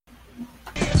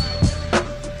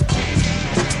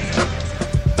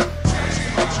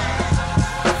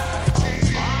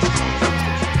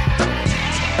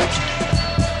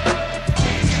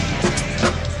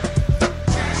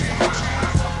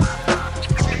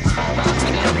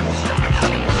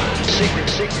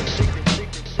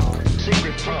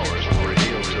Secret powers were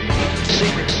revealed to me.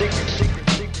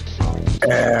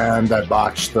 And I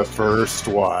botched the first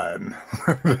one.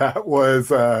 That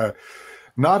was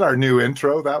not our new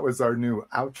intro. That was our new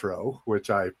outro, which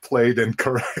I played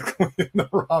incorrectly in the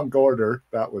wrong order.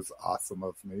 That was awesome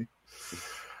of me.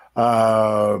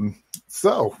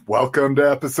 So welcome to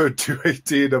episode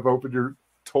 218 of Open Your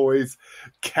Toys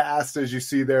Cast. As you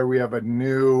see there, we have a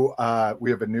new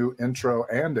intro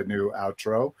and a new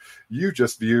outro. You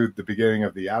just viewed the beginning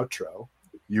of the outro.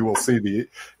 You will see the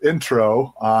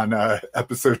intro on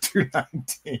episode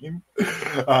 219.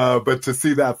 But to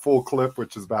see that full clip,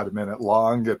 which is about a minute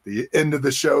long, at the end of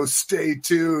the show, stay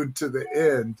tuned to the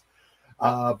end.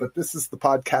 But this is the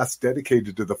podcast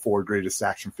dedicated to the four greatest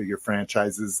action figure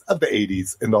franchises of the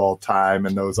 80s and all time.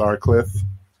 And those are, Cliff?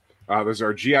 Those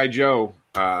are G.I. Joe,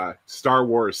 Star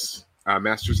Wars,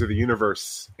 Masters of the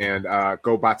Universe, and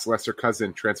GoBot's lesser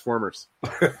cousin, Transformers.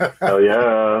 Hell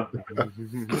yeah.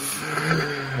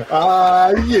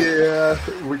 Yeah.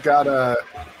 We got a...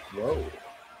 Whoa.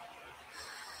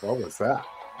 What was that?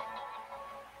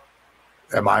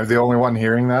 Am I the only one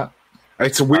hearing that?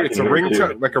 It's a weird... It's a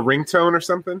ringtone, like a ringtone or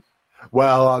something?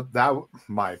 Well,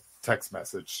 my text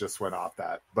message just went off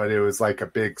that, but it was like a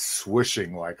big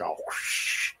swishing, like a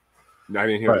whoosh. I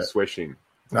didn't hear the swishing.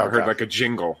 I heard like a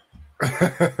jingle.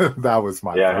 That was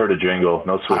my... Yeah, I heard a jingle.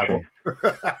 No switching.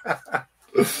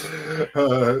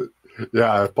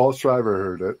 Yeah, Paul Schreiber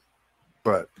heard it.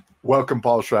 But welcome,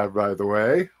 Paul Schreiber, by the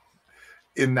way,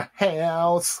 in the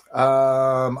house.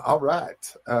 All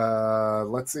right.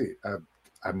 Let's see.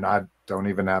 Don't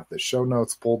even have the show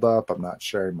notes pulled up. I'm not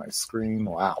sharing my screen.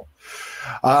 Wow.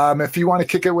 If you want to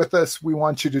kick it with us, we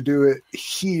want you to do it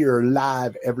here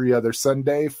live every other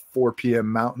Sunday, 4 p.m.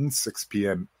 Mountain, 6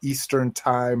 p.m. Eastern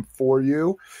time for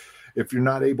you. If you're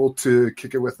not able to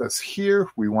kick it with us here,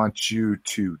 we want you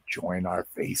to join our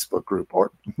Facebook group.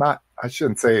 Or not, I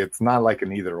shouldn't say it's not like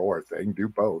an either or thing. Do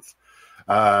both.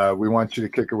 We want you to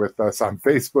kick it with us on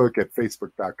Facebook at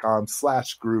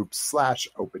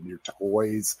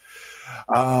facebook.com/group/openyourtoys.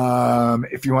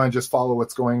 If you want to just follow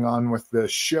what's going on with the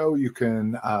show, you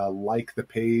can like the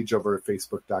page over at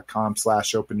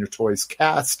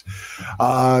facebook.com/openyourtoyscast.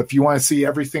 If you want to see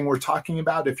everything we're talking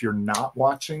about, if you're not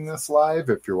watching this live,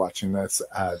 if you're watching this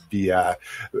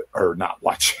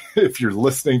if you're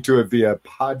listening to it via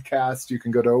podcast, you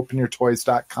can go to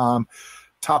openyourtoys.com.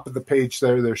 Top of the page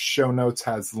there's show notes,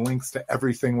 has links to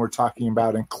everything we're talking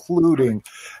about, including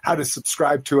how to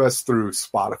subscribe to us through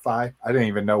Spotify. I didn't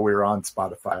even know we were on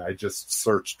Spotify. I just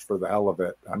searched for the hell of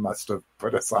it. I must have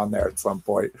put us on there at some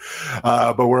point.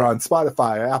 But we're on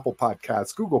Spotify, Apple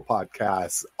Podcasts, Google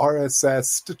Podcasts, RSS,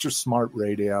 Stitcher Smart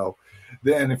Radio.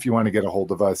 Then if you want to get a hold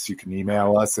of us, you can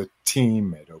email us at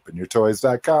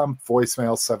team@openyourtoys.com,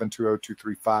 voicemail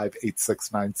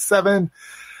 720-235-8697.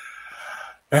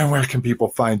 And where can people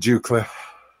find you, Cliff?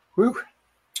 Woo.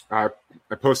 I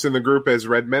post in the group as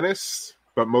Red Menace,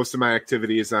 but most of my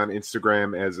activity is on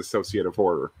Instagram as Associate of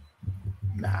Horror.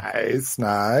 Nice.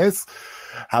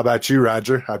 How about you,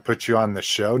 Roger? I put you on the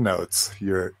show notes.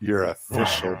 You're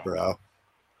official, bro.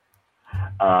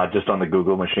 Just on the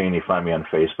Google machine, you find me on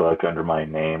Facebook under my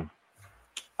name.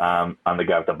 I'm the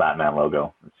guy with the Batman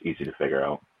logo. It's easy to figure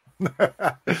out.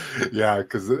 Yeah,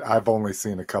 because I've only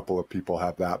seen a couple of people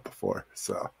have that before.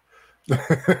 So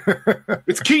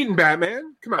it's Keaton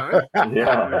Batman. Come on.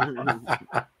 Yeah.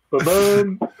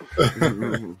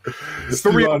 It's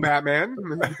the real Batman.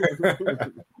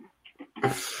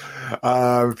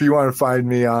 If you want to find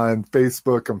me on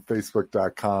Facebook, I'm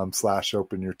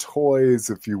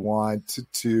facebook.com/openyourtoys. If you want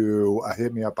to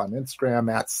hit me up on Instagram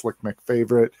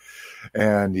 @SlickMcFavorite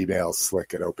and email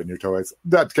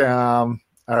slick@openyourtoys.com.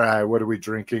 All right, what are we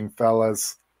drinking,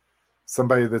 fellas?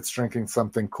 Somebody that's drinking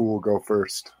something cool, go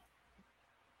first.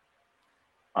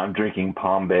 I'm drinking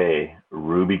Palm Bay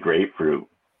Ruby Grapefruit.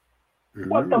 Ooh.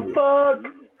 What the fuck?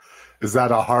 Is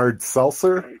that a hard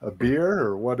seltzer, a beer,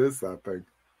 or what is that thing?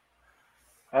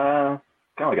 Kind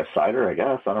of like a cider, I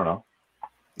guess. I don't know.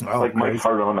 Oh, like Mike's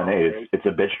Hard Lemonade. It's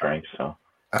a bitch drink, so.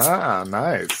 Ah,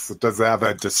 nice. Does it have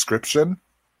a description?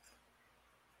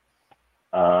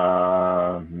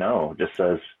 No, just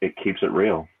says it keeps it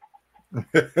real. And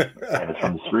it's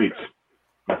from the streets.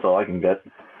 That's all I can get.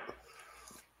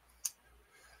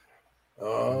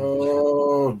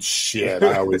 Oh, shit.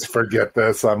 I always forget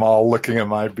this. I'm all looking at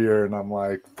my beer and I'm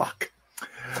like, fuck.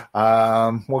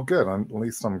 Well, good. At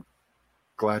least I'm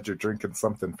glad you're drinking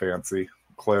something fancy.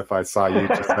 Cliff, I saw you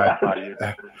just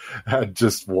had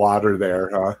just water there,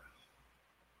 huh?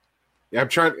 Yeah, I'm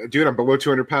trying, dude. I'm below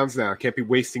 200 pounds now. I can't be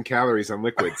wasting calories on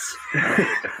liquids.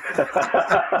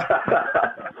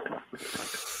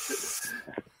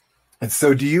 And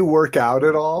so do you work out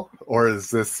at all? Or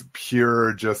is this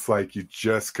pure just like you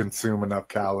just consume enough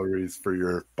calories for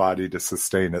your body to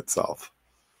sustain itself?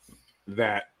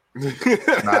 That.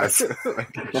 Nice.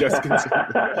 Just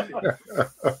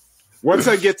once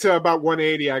I get to about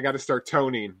 180, I got to start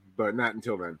toning, but not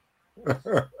until then.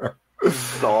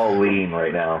 It's all lean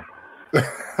right now.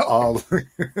 All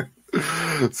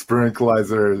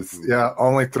sprinklizers. Yeah,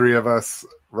 only 3 of us.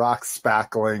 Rock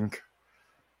spackling,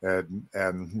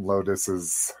 and Lotus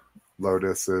is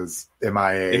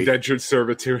MIA. Indentured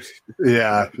servitude.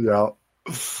 Yeah.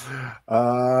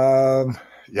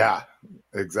 Yeah,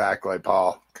 exactly,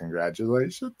 Paul.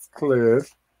 Congratulations, Cliff.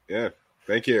 Yeah,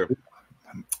 thank you.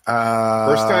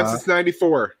 First time since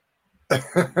 94.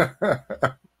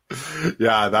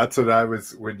 Yeah, that's what I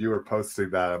was when you were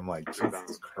posting that. I'm like,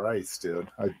 Jesus Christ, dude.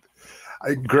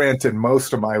 I granted,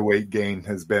 most of my weight gain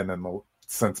has been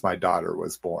since my daughter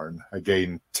was born. I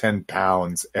gained 10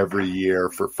 pounds every year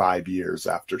for 5 years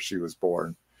after she was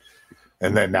born,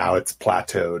 and then now it's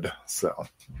plateaued. So,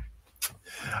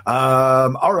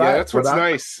 all right, yeah, that's what's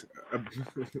nice.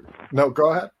 No,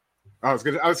 go ahead. I was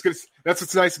gonna. That's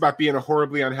what's nice about being a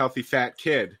horribly unhealthy fat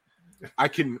kid. I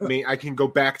can go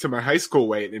back to my high school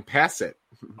weight and pass it.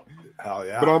 Hell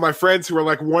yeah! But all my friends who are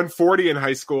like 140 in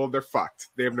high school, they're fucked.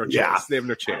 They have no chance. Yeah. They have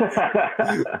no chance.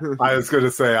 I was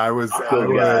gonna say I was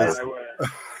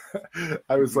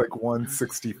like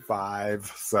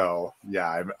 165. So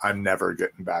yeah, I'm never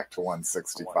getting back to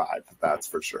 165. That's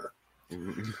for sure.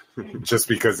 Just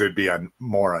because it'd be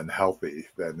more unhealthy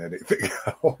than anything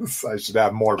else. I should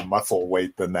have more muscle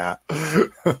weight than that.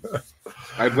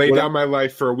 I'd lay down my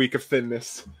life for a week of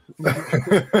thinness.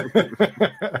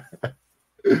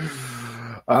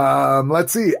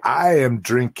 Let's see. I am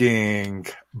drinking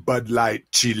Bud Light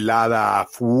Chilada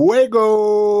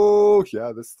Fuego.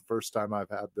 Yeah, this is the first time I've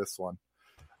had this one.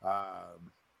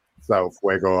 So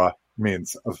Fuego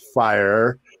means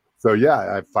fire. So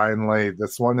yeah,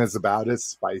 this one is about as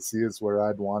spicy as where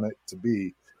I'd want it to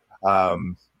be.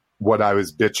 What I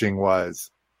was bitching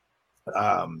was,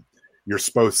 you're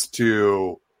supposed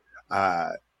to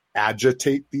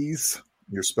agitate these.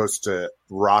 You're supposed to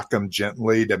rock them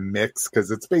gently to mix, because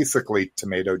it's basically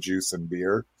tomato juice and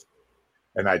beer.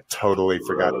 And I totally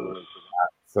forgot about that.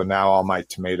 So now all my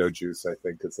tomato juice, I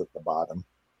think, is at the bottom.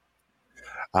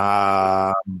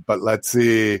 But let's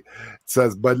see. It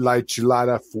says Bud Light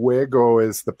Chilada Fuego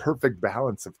is the perfect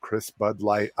balance of crisp Bud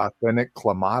Light, authentic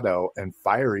Clamato, and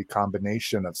fiery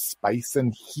combination of spice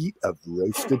and heat of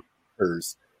roasted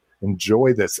peppers.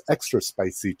 Enjoy this extra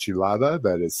spicy chilada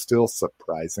that is still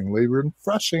surprisingly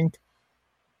refreshing.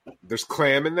 There's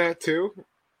clam in that too?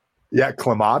 Yeah,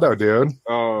 Clamato, dude.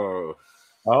 Oh,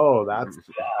 that's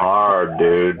hard,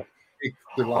 dude.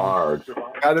 Hard.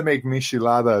 Got to make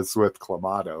micheladas with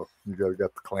Clamato. You got to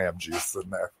get the clam juice in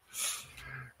there.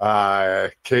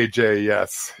 KJ,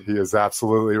 yes, he is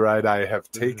absolutely right. I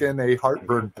have taken a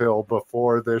heartburn pill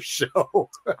before this show.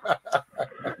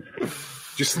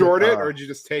 Did you snort it, or did you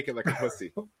just take it like a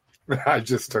pussy? I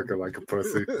just took it like a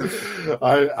pussy.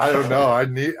 I don't know.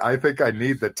 I think I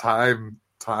need the time.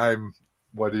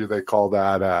 What do they call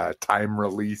that? Time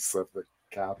release of the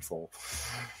capsule.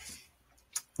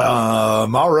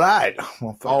 All right.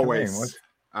 Well, always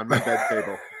on my bed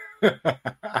table.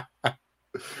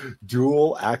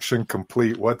 Dual action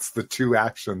complete. What's the 2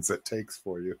 actions it takes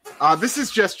for you? This is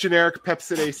just generic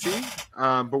Pepsid AC,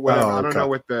 but whatever. I don't know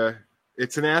what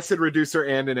it's an acid reducer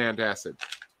and an antacid.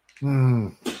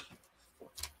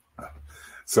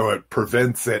 So it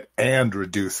prevents it and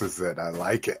reduces it. I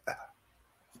like it.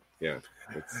 Yeah.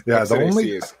 Yeah. The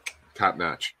only is top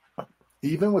notch.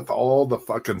 Even with all the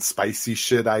fucking spicy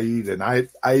shit I eat, and I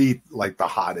eat like the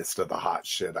hottest of the hot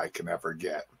shit I can ever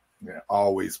get. You know,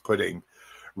 always putting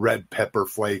red pepper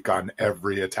flake on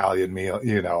every Italian meal,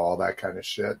 all that kind of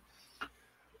shit.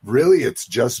 Really, it's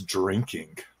just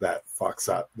drinking that fucks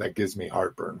up, that gives me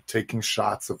heartburn. Taking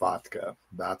shots of vodka,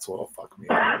 that's what'll fuck me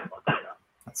up.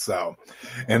 So,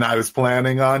 and I was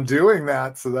planning on doing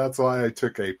that, so that's why I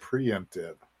took a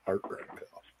preemptive heartburn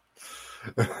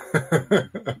pill.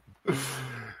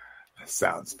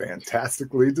 Sounds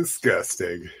fantastically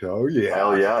disgusting. Oh, yeah.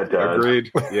 Hell yeah, it does.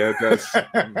 Agreed. Yeah, it does.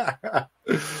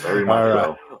 Very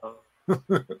much so.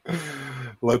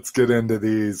 Let's get into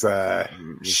these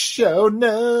show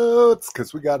notes,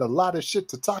 because we got a lot of shit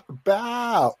to talk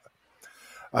about.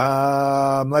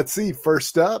 Let's see.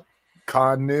 First up,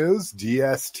 con news,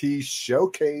 DST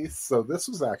showcase. So this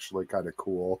was actually kind of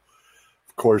cool.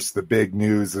 Of course, the big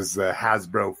news is the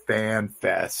Hasbro Fan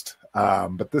Fest.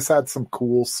 But this had some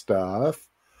cool stuff.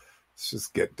 Let's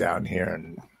just get down here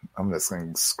and I'm just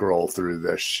going to scroll through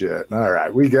this shit. All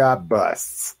right, we got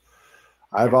busts.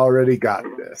 I've already got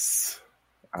this.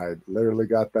 I literally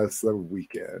got this the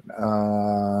weekend.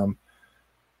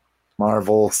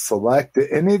 Marvel Select. Did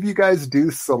any of you guys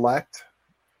do Select?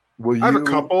 Will you? I have a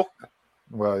couple.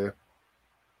 Well, yeah.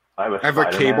 I have a, I have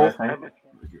a cable. I think.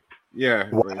 Yeah.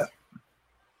 What?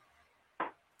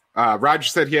 Roger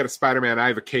said he had a Spider-Man. I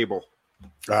have a cable.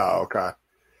 Oh, okay.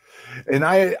 And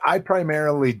I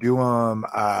primarily do them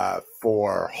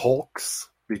for Hulks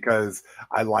because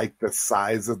I like the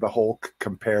size of the Hulk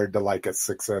compared to like a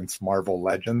 6-inch Marvel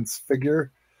Legends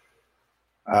figure.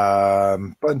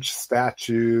 Bunch of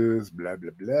statues, blah,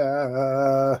 blah,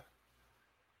 blah.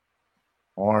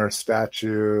 More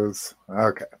statues.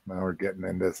 Okay, now we're getting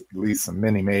into at least some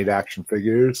mini-made action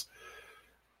figures.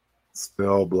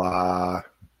 Still blah.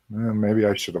 Maybe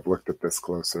I should have looked at this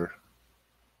closer.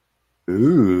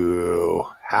 Ooh,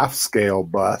 half-scale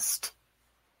bust.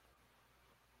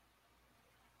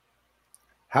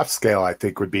 Half-scale, I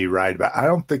think, would be right, but I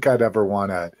don't think I'd ever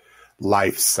want a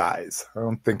life size. I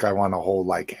don't think I want a whole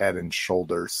like head and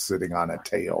shoulders sitting on a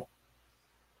table.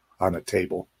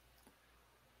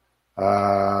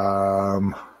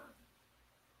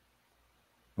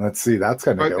 Let's see. That's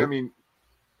kind of dope. I mean,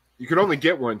 you could only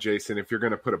get one, Jason, if you're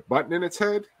going to put a button in its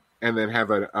head and then have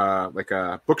a like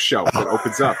a bookshelf that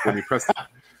opens up when you press it.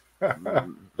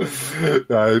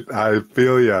 I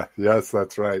feel you. Yes,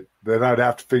 that's right. Then I'd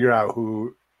have to figure out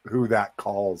who that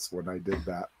calls when I did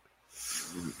that.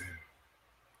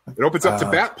 It opens up to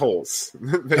bat poles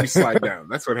that you slide down.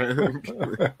 That's what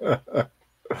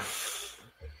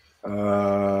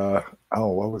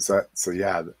what was that? So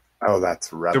yeah. Oh,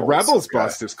 that's Rebels. The Rebels okay.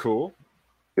 bust is cool.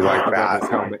 You like The that? Rebels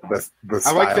helmet. The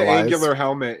I like the stylized? angular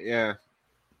helmet, yeah.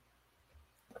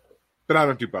 But I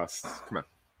don't do busts. Come on.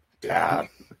 Yeah.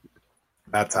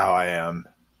 That's how I am.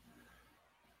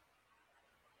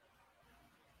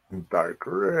 Dark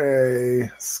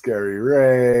Ray, Scary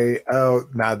Ray. Oh,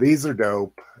 now these are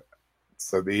dope.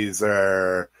 So these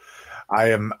are I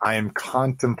am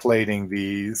contemplating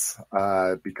these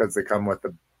because they come with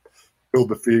the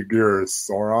Build-A-Figure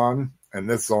Sauron, and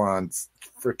this Sauron's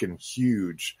freaking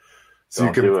huge. So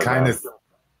Don't you do can it, kind man. of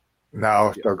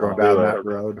don't go Don't down do that it.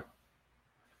 road.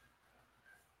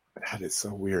 That is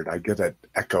so weird. I get an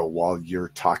echo while you're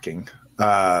talking.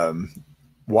 Why?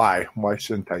 Why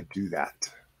shouldn't I do that?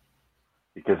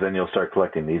 Because then you'll start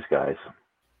collecting these guys.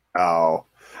 Oh,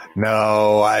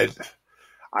 no, I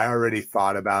already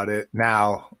thought about it.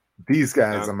 Now, these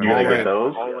guys, I'm You going gonna to get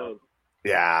those?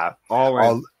 yeah. All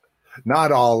in.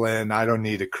 Not all in. I don't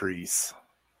need a crease.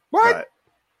 What?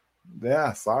 But,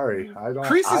 yeah, sorry. I don't.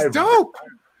 Crease is dope.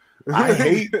 I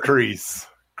hate crease.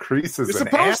 Crease is You're an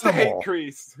supposed to hate animal.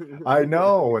 Crease. I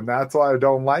know, and that's why I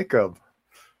don't like them.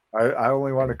 I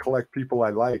only want to collect people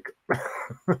I like.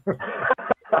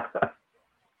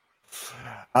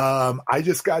 I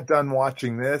just got done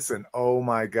watching this, and oh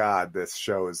my god, this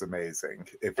show is amazing.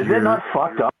 If Is you're it not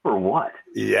fucked up or what?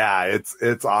 yeah,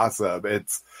 it's awesome.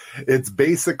 It's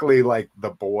basically like The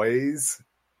Boys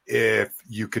if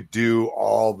you could do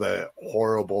all the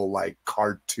horrible like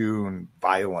cartoon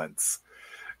violence.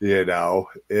 You know,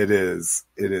 it is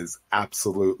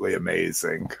absolutely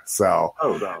amazing. So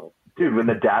Oh no, dude! When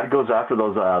the dad goes after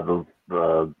those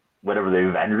the whatever the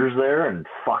Avengers there and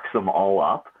fucks them all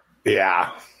up. yeah,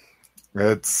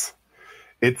 it's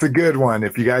a good one.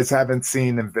 If you guys haven't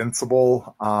seen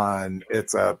Invincible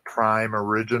it's a Prime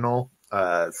original,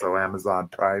 so Amazon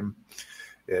Prime.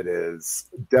 It is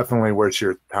definitely worth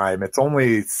your time. It's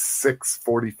only 6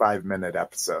 45-minute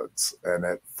episodes, and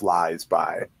it flies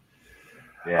by.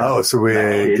 Yeah. Oh, so we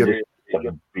That kid get is like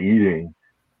a beating.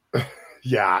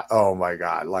 yeah. Oh my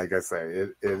god! Like I say,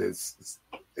 it is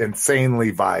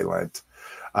insanely violent,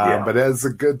 Yeah. but it has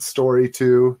a good story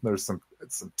too. There's some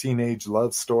teenage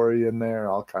love story in there,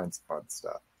 all kinds of fun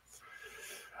stuff.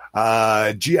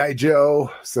 G.I.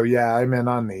 Joe. So yeah, I'm in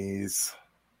on these.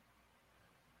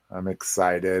 I'm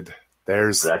excited.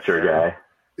 There's That's your guy.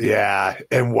 yeah,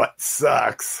 and what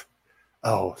sucks?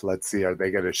 Oh, let's see. Are they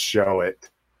going to show it?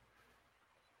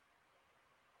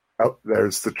 Oh,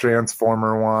 there's the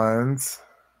Transformer ones.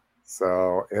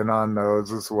 So in on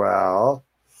those as well.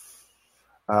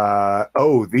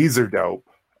 These are dope.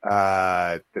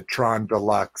 The Tron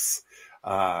Deluxe.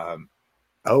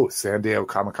 San Diego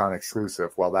Comic-Con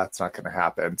exclusive. Well, that's not going to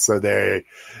happen. So they're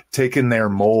taking their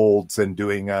molds and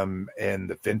doing them in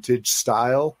the vintage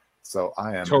style. So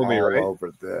I am Tomy, all right?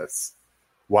 over this.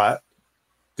 What?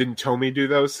 Didn't Tomy do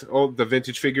those? Oh, the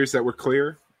vintage figures that were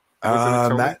clear?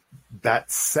 Wasn't it Tomy?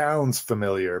 That sounds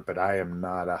familiar, but I am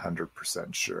not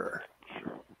 100% sure.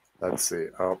 Let's see.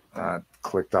 Oh, I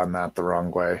clicked on that the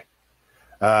wrong way.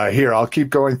 Here, I'll keep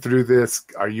going through this.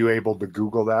 Are you able to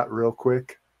Google that real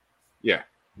quick? Yeah.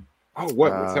 Oh,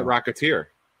 what's that Rocketeer?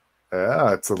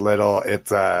 Yeah, it's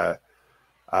a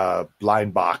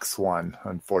blind box one,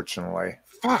 unfortunately.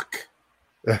 Fuck.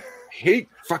 Hate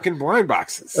fucking blind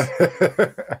boxes.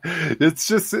 It's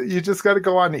just, you just got to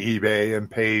go on eBay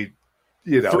and pay,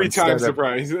 3 times the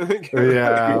price. Yeah.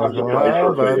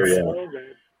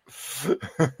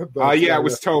 Yeah, it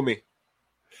was Tomy.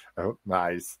 Oh,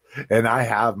 nice. And I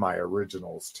have my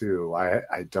originals too. I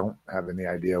don't have any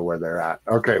idea where they're at.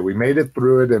 Okay, we made it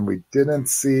through it, and we didn't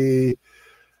see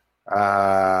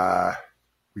the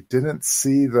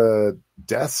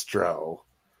Destro.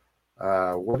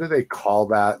 What do they call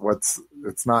that?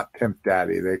 It's not Pimp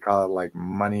Daddy. They call it like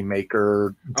Money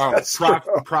Maker.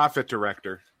 Profit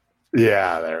Director.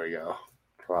 Yeah, there we go.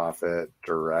 Profit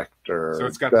Director. So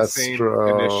it's got Destro. the same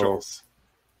initials.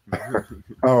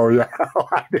 Oh yeah,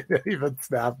 I didn't even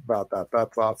snap about that.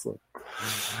 That's awesome.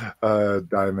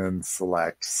 Diamond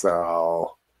Select.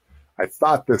 So I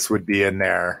thought this would be in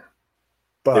there,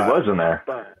 but It was in there.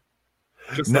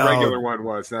 Just the regular one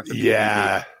was, not the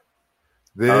yeah.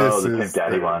 This the is Pimp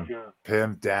Daddy one.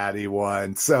 Pimp Daddy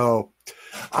one. So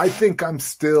I think I'm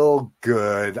still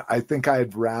good. I think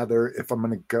I'd rather, if I'm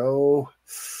going to go,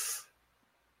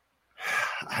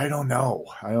 I don't know.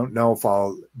 I don't know if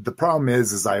the problem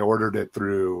is I ordered it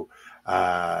through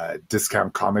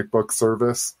Discount Comic Book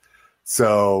Service.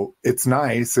 So it's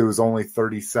nice. It was only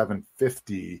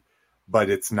 $37.50, but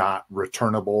it's not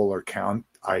returnable or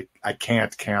I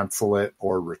can't cancel it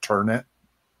or return it.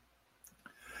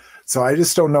 So I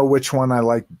just don't know which one I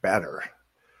like better,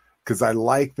 because I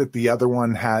like that the other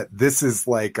one this is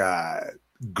like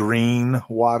green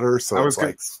water. So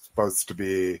it's supposed to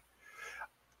be.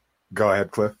 Go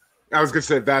ahead, Cliff. I was going to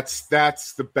say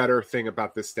that's the better thing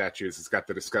about this statue is it's got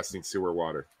the disgusting sewer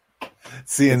water.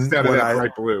 Instead of that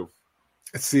bright blue.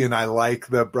 See, and I like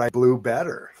the bright blue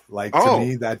better. Like, to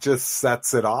me, that just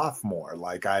sets it off more.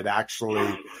 Like, I'd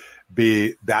actually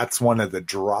that's one of the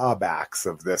drawbacks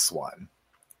of this one.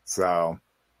 So,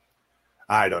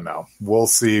 I don't know. We'll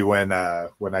see when I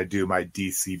do my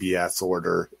DCBS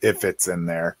order, if it's in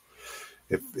there.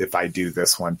 If I do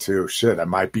this one too. Shit, I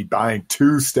might be buying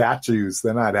 2 statues.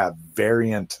 Then I'd have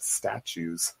variant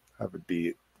statues. That would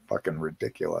be fucking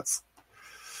ridiculous.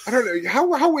 I don't know.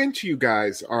 How into you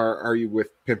guys are you with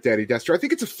Pimp Daddy Destro? I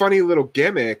think it's a funny little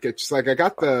gimmick. It's like I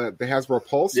got the Hasbro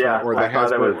Pulse or the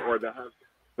Hasbro.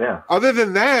 Yeah. Other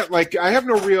than that, like I have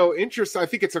no real interest. I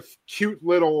think it's a cute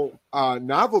little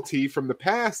novelty from the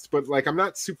past, but like I'm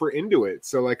not super into it.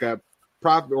 So like a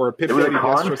prop or a Pimp Daddy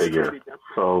Destro figure.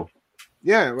 So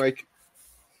yeah, like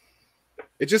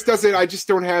it just doesn't. I just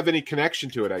don't have any connection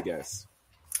to it, I guess.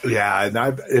 Yeah,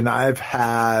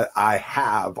 I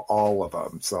have all of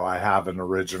them. So I have an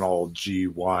original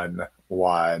G1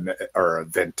 one, or a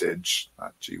vintage,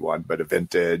 not G1, but a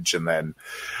vintage, and then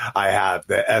I have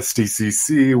the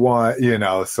SDCC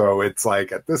one. So it's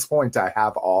like at this point I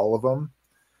have all of them.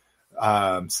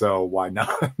 So why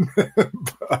not?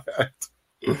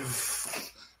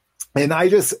 And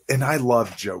I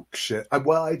love joke shit. I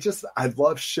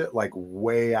love shit like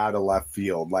way out of left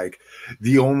field. Like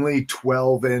the only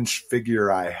 12-inch figure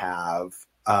I have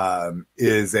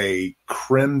is a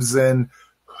crimson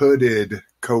hooded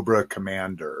Cobra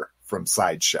Commander from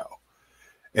Sideshow.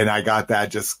 And I got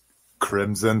that just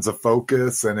crimson's a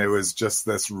focus, and it was just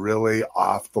this really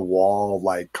off the wall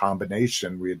like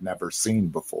combination we had never seen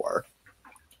before.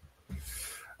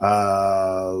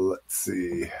 Let's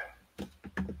see.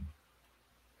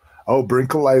 Oh,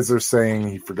 Brinkalizer saying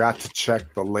he forgot to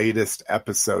check the latest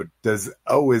episode. Is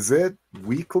it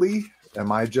weekly?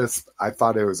 I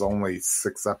thought it was only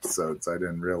 6 episodes. I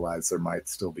didn't realize there might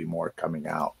still be more coming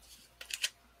out.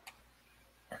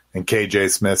 And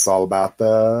KJ Smith's all about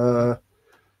the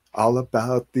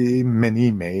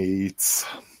mini mates.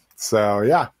 So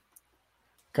yeah,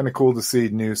 kind of cool to see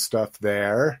new stuff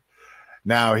there.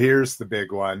 Now here's the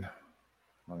big one.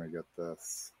 Let me get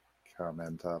this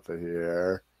comment off of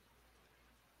here.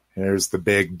 Here's the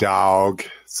big dog.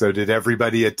 So did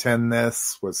everybody attend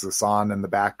this? Was this on in the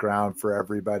background for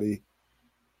everybody?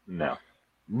 No.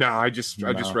 I just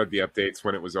read the updates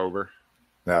when it was over.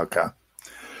 Okay.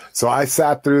 So I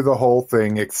sat through the whole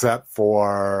thing except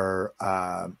for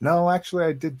no, actually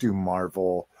I did do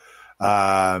Marvel,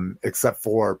 except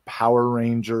for Power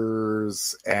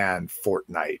Rangers and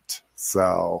Fortnite.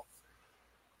 So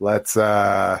let's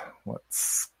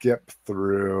skip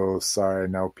through. Sorry, I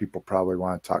know people probably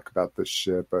want to talk about this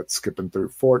shit, but skipping through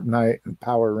Fortnite and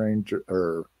Power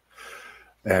Ranger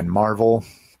and Marvel.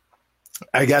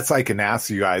 I guess I can ask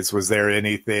you guys, was there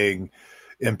anything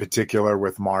in particular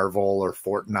with Marvel or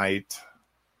Fortnite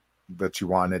that you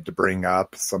wanted to bring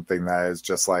up? Something that is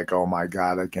just like, oh my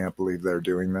God, I can't believe they're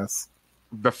doing this.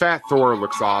 The Fat Thor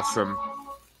looks awesome.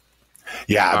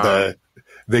 Yeah,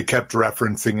 they kept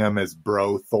referencing him as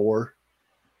Bro Thor,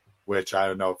 which I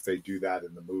don't know if they do that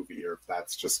in the movie or if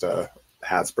that's just a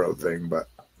Hasbro thing. But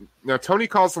now Tony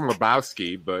calls him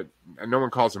Lebowski, but no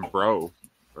one calls him Bro.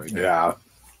 Yeah.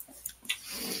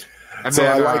 And so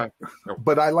then,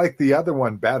 but I like the other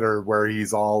one better, where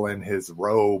he's all in his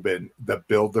robe, and the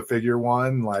Build-A-Figure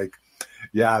one, like,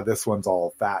 yeah, this one's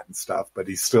all fat and stuff, but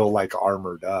he's still like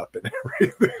armored up and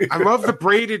everything. I love the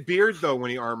braided beard though when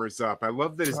he armors up. I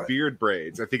love that his beard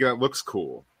braids. I think that looks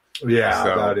cool. Yeah,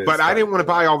 so, that is. But I didn't want to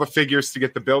buy all the figures to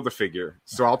get the Build-A-Figure,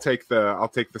 so I'll take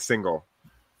the single.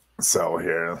 So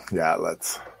here, yeah,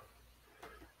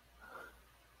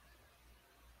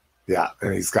 yeah,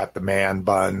 and he's got the man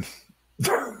bun.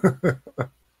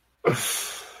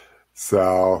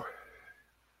 So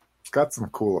it's got some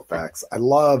cool effects. I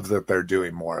love that they're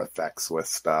doing more effects with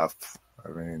stuff. I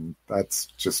mean, that's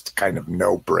just kind of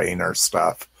no-brainer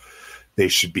stuff they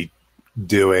should be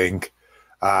doing.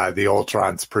 The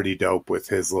Ultron's pretty dope with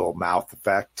his little mouth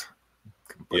effect.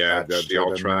 Yeah, the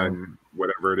Ultron,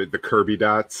 whatever it is, the Kirby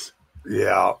dots.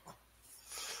 Yeah.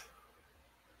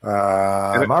 All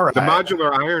right. The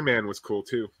modular Iron Man was cool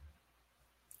too.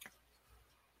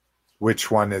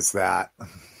 Which one is that?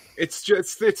 It's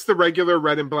the regular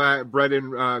red and black,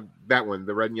 that one,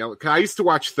 the red and yellow. 'Cause I used to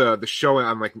watch the show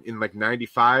in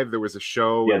 95. There was a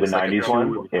show. Yeah, the 90s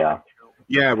one.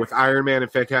 Yeah, with Iron Man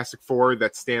and Fantastic Four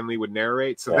that Stan Lee would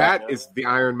narrate. So that is the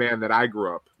Iron Man that I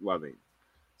grew up loving.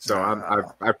 So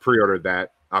I pre-ordered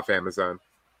that off Amazon.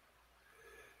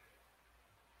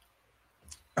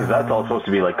 Because that's all supposed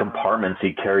to be like compartments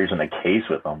he carries in a case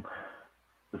with him.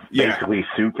 It's basically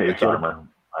suitcase armor.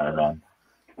 Iron Man.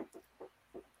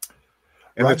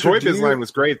 And the Toy Biz line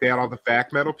was great. They had all the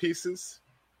FAC metal pieces.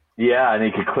 Yeah, and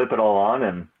he could clip it all on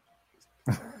and.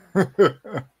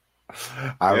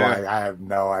 I have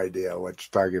no idea what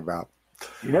you're talking about.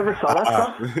 You never saw that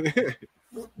stuff?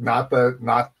 Not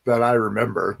that I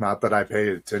remember. Not that I paid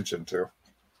attention to.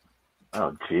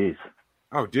 Oh, jeez.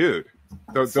 Oh, dude.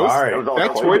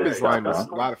 That Toy Biz line was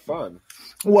a lot of fun.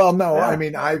 Well, no, yeah. I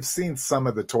mean, I've seen some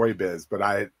of the Toy Biz, but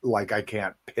I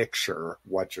can't picture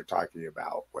what you're talking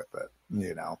about with it,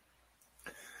 you know.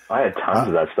 I had tons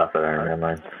of that stuff that I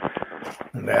remember.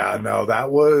 Yeah, no,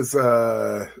 that was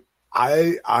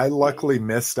I luckily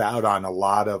missed out on a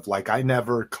lot of, like, I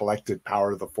never collected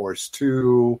Power of the Force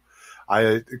 2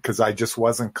 because I just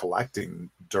wasn't collecting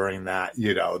during that,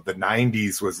 you know. The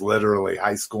 90s was literally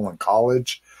high school and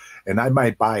college. And I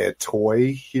might buy a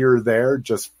toy here or there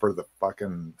just for the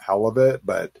fucking hell of it,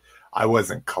 but I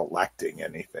wasn't collecting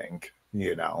anything,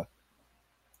 you know.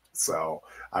 So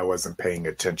I wasn't paying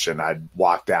attention. I'd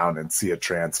walk down and see a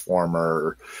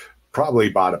Transformer, probably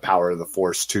bought a Power of the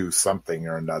Force 2 something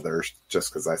or another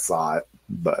just because I saw it.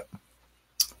 But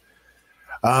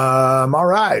all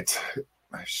right.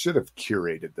 I should have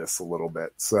curated this a little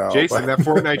bit. So, Jason, that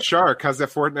Fortnite shark. How's that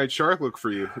Fortnite shark look for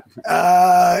you?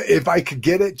 If I could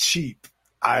get it cheap,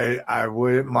 I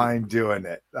wouldn't mind doing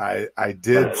it. I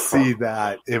did see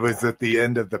that it was at the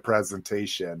end of the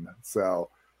presentation.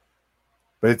 So,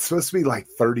 but it's supposed to be like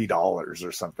 $30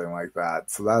 or something like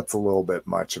that. So that's a little bit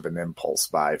much of an impulse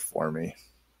buy for me.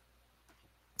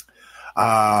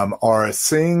 Aura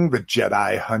Singh, the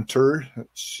Jedi Hunter.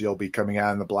 She'll be coming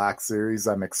out in the Black Series.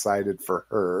 I'm excited for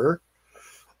her.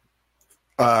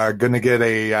 Gonna get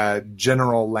a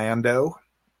General Lando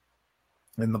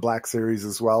in the Black Series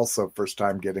as well. So first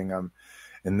time getting him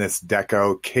in this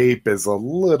deco. Cape is a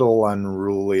little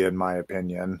unruly in my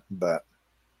opinion, but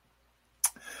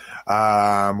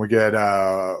we get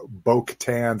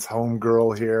Bo-Katan's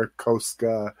homegirl here,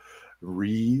 Koska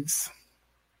Reeves.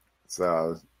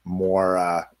 So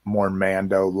more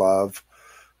Mando love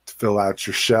to fill out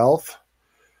your shelf.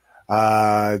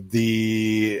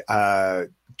 The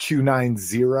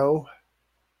Q90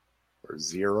 or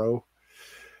Zero.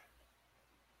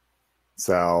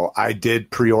 So I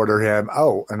did pre-order him.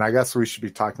 Oh, and I guess we should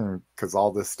be talking because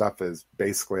all this stuff is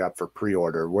basically up for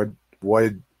pre-order. What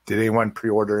did anyone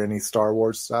pre-order any Star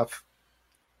Wars stuff?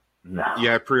 No.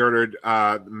 Yeah, I pre-ordered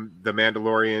the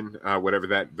Mandalorian, whatever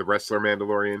the wrestler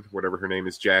Mandalorian, whatever her name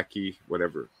is, Jackie,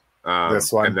 whatever.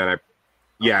 This one? And then I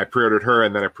pre-ordered her,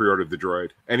 and then I pre-ordered the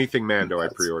droid. Anything Mando, I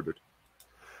pre-ordered.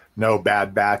 No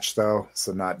Bad Batch, though,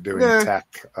 so not doing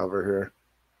tech over here.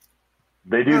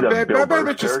 They do the Bad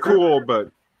Batch is cool,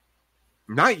 but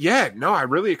not yet. No, I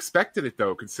really expected it,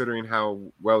 though, considering how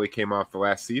well he came off the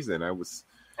last season.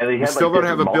 And they We had, still don't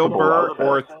have a Bill Burr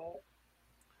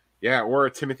or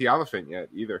a Timothy Oliphant yet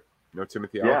either. No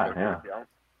Timothy Oliphant. Yeah.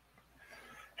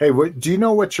 Hey, do you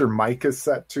know what your mic is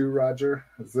set to, Roger?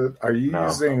 Are you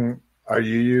using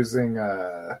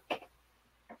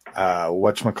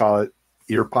whatchamacallit,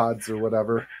 earpods or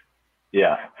whatever?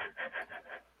 Yeah.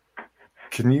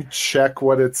 Can you check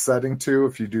what it's setting to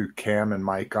if you do cam and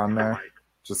mic on there?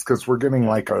 Just because we're getting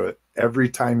every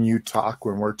time you talk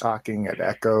when we're talking, it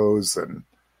echoes and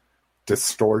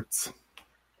distorts.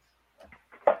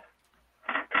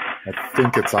 I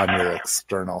think it's on your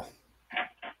external.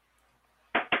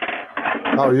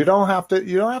 Oh, you don't have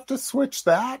to switch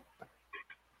that.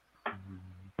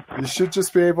 You should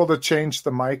just be able to change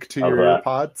the mic to your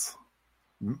earpods.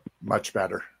 Much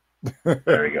better.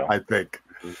 There you go. I think.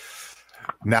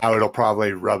 Now it'll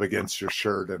probably rub against your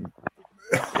shirt and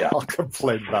I'll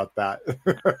complain about that.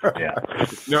 Yeah.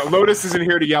 No, Lotus isn't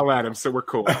here to yell at him, so we're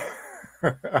cool.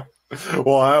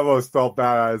 Well, I almost felt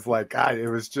bad. I was like, God, it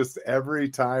was just every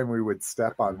time we would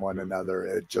step on one another,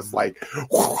 it just like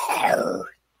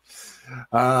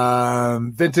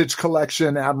Vintage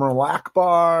Collection Admiral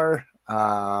Akbar,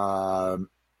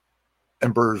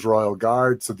 Emperor's Royal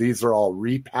Guard. So these are all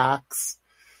repacks.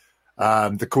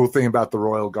 The cool thing about the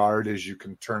Royal Guard is you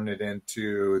can turn it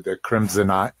into the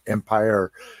Crimson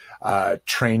Empire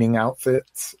training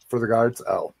outfits for the guards.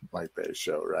 Oh, like they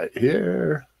show right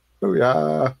here. Oh,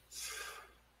 yeah.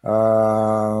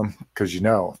 Because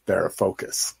they're a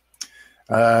focus.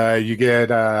 You get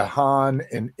Han,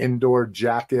 an indoor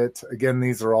jacket. Again,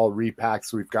 these are all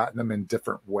repacks. We've gotten them in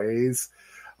different ways.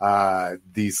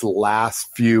 These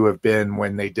last few have been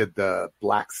when they did the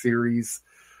Black Series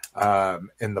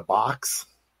in the box.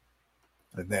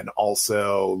 And then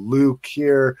also Luke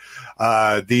here.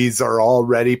 These are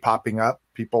already popping up.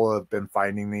 People have been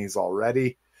finding these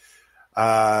already.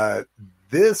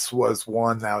 This was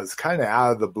one that was kind of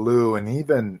out of the blue, and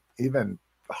even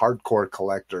hardcore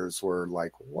collectors were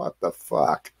like, what the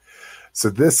fuck? So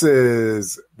this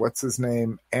is, what's his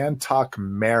name? Antok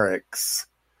Merrick's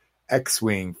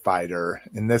X-Wing fighter.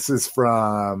 And this is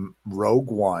from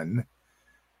Rogue One.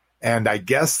 And I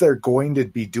guess they're going to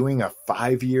be doing a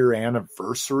 5-year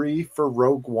anniversary for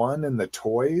Rogue One in the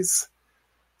toys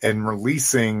and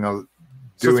releasing,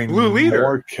 doing Blue Leader.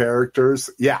 More characters.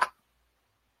 Yeah.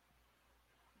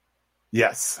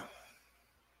 Yes.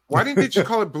 Why didn't they just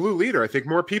call it Blue Leader? I think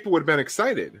more people would have been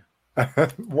excited.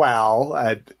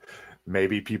 Well,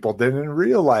 maybe people didn't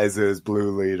realize it was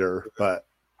Blue Leader, but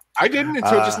I didn't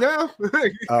until just now.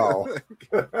 Oh,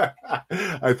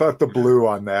 I thought the blue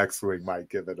on the X-Wing might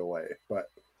give it away,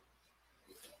 but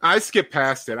I skipped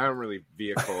past it. I don't really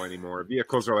vehicle anymore.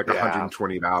 Vehicles are like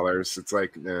 $120. It's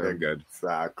like, good.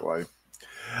 Exactly.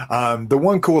 The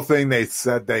one cool thing they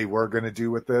said they were going to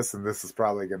do with this, and this is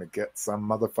probably going to get some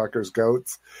motherfuckers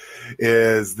goats,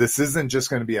 is this isn't just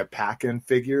going to be a pack-in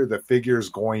figure. The figure is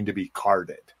going to be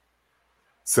carded.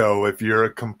 So if you're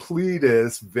a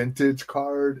completist vintage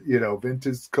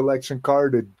collection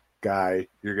carded guy,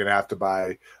 you're going to have to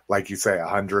buy, like you say,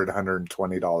 $100,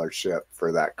 $120 ship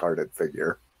for that carded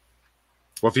figure.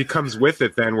 Well, if he comes with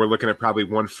it, then we're looking at probably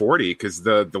 $140 because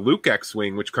the Luke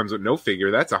X-Wing, which comes with no figure,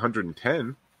 that's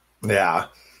 $110. Yeah.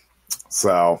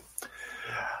 So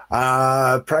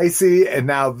pricey. And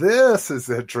now this is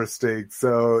interesting.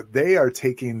 So they are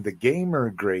taking the Gamer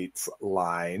Greats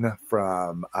line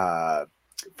from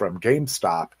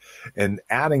GameStop and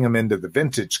adding them into the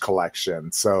vintage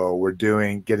collection. So we're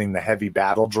getting the heavy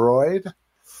battle droid.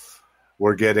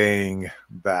 We're getting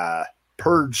the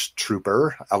Purge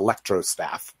Trooper, Electro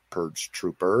Staff Purge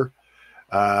Trooper.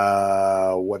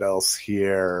 What else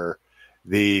here?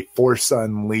 The Force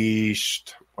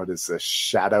Unleashed. What is this?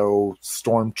 Shadow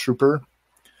Stormtrooper.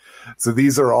 So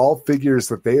these are all figures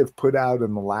that they have put out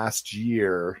in the last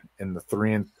year in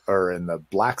the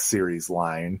Black Series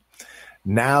line.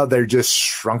 Now they're just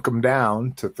shrunk them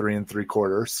down to 3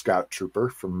 3/4 Scout Trooper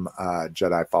from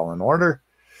Jedi Fallen Order.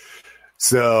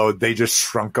 So they just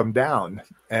shrunk them down.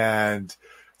 And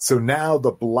so now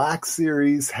the Black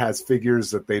Series has figures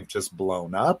that they've just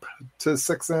blown up to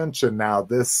 6-inch. And now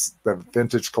the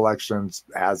vintage collections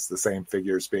has the same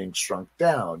figures being shrunk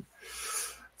down.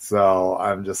 So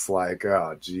I'm just like,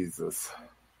 oh, Jesus.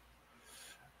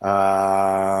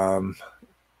 So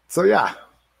yeah.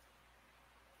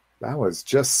 That was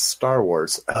just Star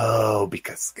Wars. Oh,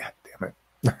 because, God damn it.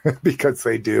 Because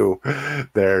they do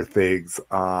their things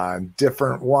on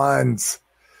different ones.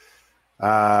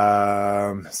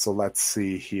 So let's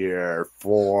see here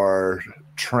for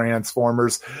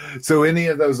Transformers. So any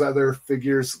of those other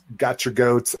figures got your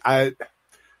goats. I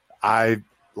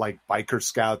like Biker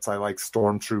Scouts. I like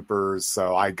Stormtroopers.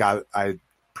 So I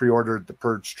pre-ordered the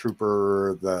Purge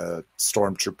Trooper, the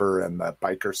Stormtrooper, and the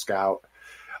Biker Scout.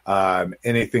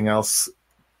 Anything else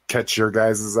catch your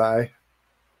guys' eye?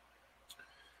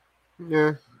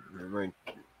 Yeah,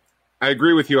 I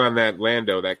agree with you on that.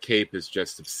 Lando, that cape is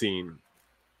just obscene.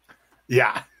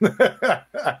 Yeah.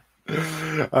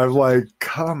 I'm like,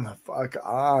 come the fuck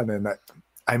on. And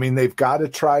I mean, they've got to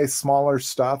try smaller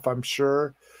stuff, I'm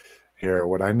sure. Here,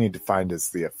 what I need to find is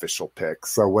the official pic.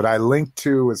 So what I linked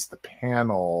to is the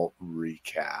panel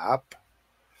recap.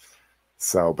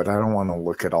 So, but I don't want to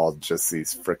look at all just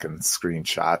these freaking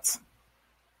screenshots.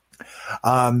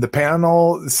 The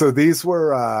panel, so these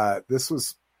were, this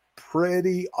was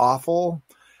pretty awful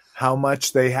how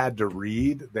much they had to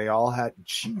read. They all had,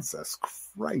 Jesus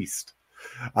Christ.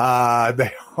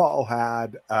 They all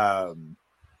had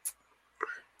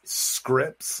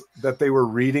scripts that they were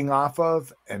reading off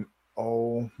of, and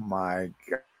oh my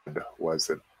God, was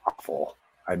it awful.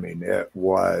 I mean, it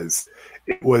was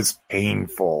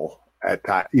painful at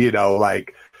times,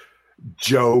 like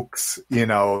jokes,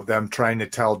 them trying to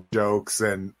tell jokes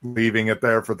and leaving it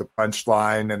there for the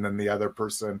punchline, and then the other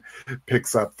person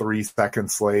picks up 3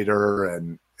 seconds later,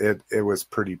 and it was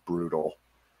pretty brutal.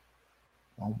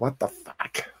 Well, what the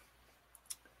fuck?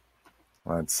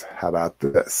 How about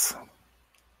this?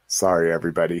 Sorry,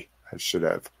 everybody. I should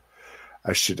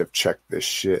have checked this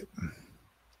shit.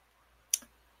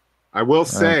 I will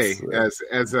say, as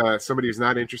somebody who's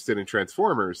not interested in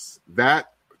Transformers,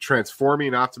 that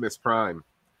transforming Optimus Prime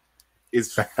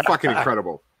is fucking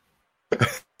incredible.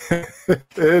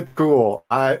 It's cool.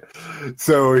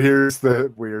 So here's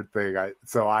the weird thing.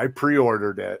 I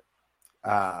pre-ordered it.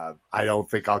 I don't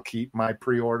think I'll keep my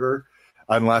pre-order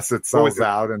unless it sells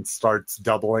out and starts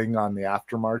doubling on the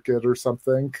aftermarket or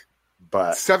something.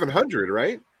 But $700,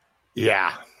 right?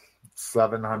 Yeah,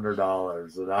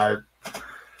 $700, and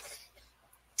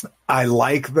I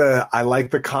like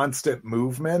the constant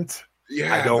movement.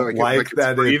 Yeah, I don't like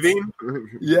that breathing.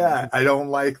 Yeah, I don't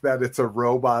like that it's a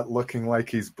robot looking like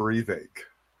he's breathing.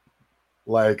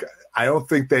 Like, I don't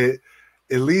think at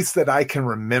least that I can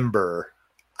remember,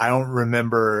 I don't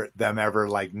remember them ever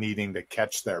like needing to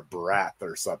catch their breath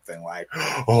or something like,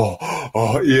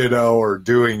 or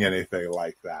doing anything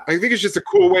like that. I think it's just a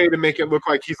cool way to make it look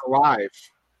like he's alive.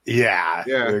 Yeah,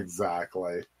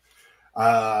 exactly.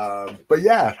 But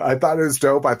yeah, I thought it was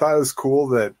dope. I thought it was cool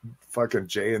that fucking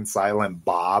Jay and Silent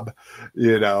Bob,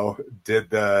 did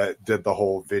the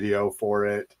whole video for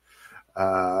it.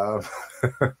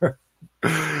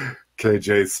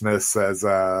 KJ Smith says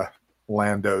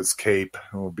Lando's cape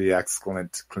will be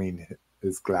excellent to clean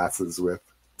his glasses with.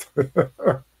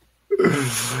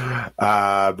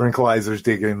 Brinkalizer's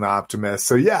digging the Optimus.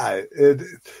 So yeah,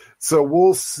 so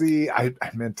we'll see. I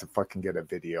meant to fucking get a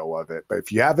video of it, but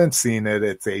if you haven't seen it,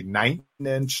 it's a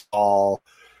 19-inch tall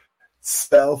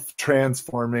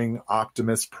self-transforming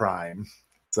Optimus Prime.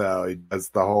 So he does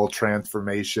the whole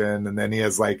transformation, and then he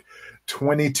has like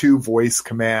 22 voice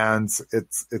commands.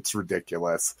 It's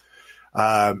ridiculous.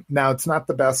 Now it's not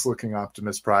the best looking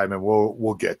Optimus Prime, and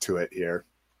we'll get to it here.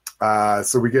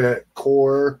 So we get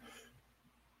Core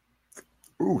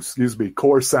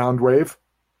Soundwave.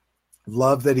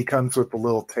 Love that he comes with the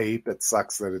little tape. It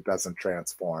sucks that it doesn't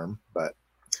transform, but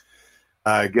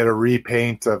get a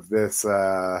repaint of this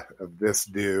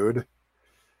dude.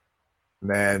 And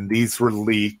then these were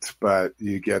leaked, but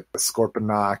you get the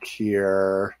Scorponok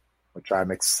here, which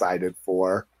I'm excited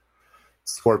for.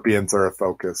 Scorpions are a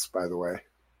focus, by the way.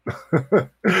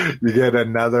 You get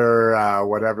another,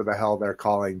 whatever the hell they're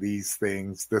calling these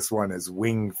things. This one is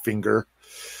Wing Finger.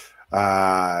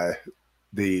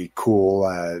 The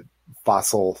cool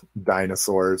fossil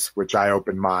dinosaurs, which I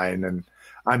opened mine, and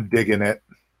I'm digging it.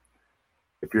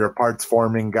 If you're a parts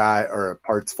forming guy or a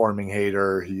parts forming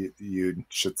hater, you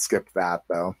should skip that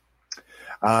though.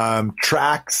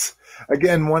 Tracks,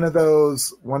 again, one of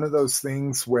those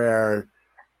things where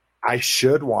I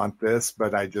should want this,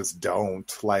 but I just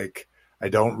don't. Like, I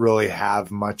don't really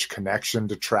have much connection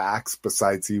to Tracks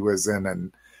besides he was in a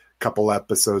couple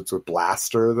episodes with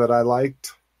Blaster that I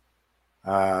liked.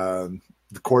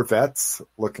 The Corvette's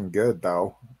looking good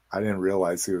though. I didn't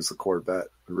realize he was a Corvette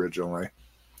originally.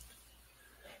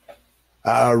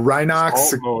 Rhinox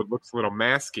Alt mode looks a little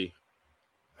masky.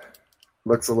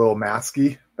 Looks a little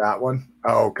masky, that one.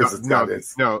 Oh, because it's got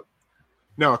his. No,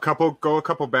 a couple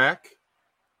back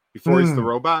before he's the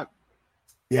robot.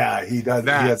 Yeah, he does.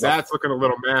 That's looking a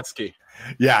little masky.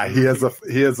 Yeah, he has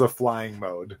a flying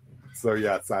mode. So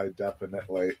yes, I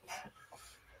definitely.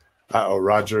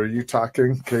 Roger, are you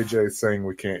talking? KJ is saying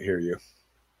we can't hear you.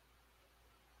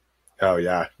 Oh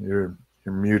yeah, you're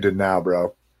muted now,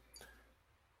 bro.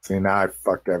 See, now I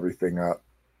fucked everything up.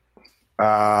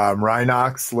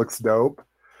 Rhinox looks dope.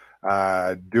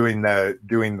 Doing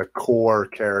the core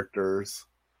characters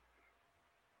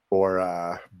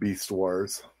for Beast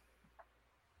Wars.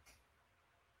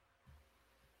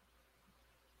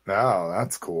 Oh,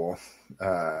 that's cool.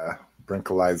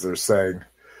 Brinkalizer saying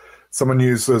someone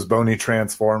used those bony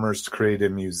transformers to create a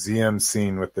museum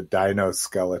scene with the dino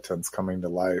skeletons coming to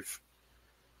life.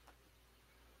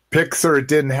 Pixar, it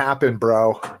didn't happen,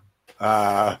 bro.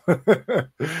 The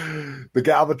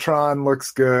Galvatron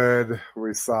looks good.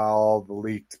 We saw all the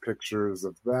leaked pictures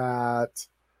of that.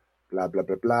 Blah, blah,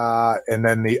 blah, blah. And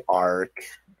then the Ark.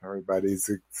 Everybody's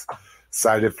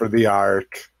excited for the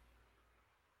Ark.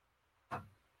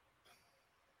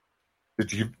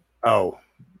 Did you? Oh,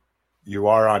 you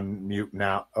are on mute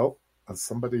now. Oh,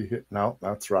 somebody hit. No,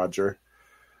 that's Roger.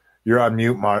 You're on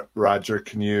mute, Roger.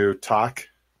 Can you talk?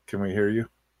 Can we hear you?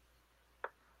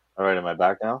 All right, am I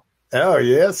back now? Oh,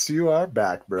 yes, you are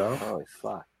back, bro. Holy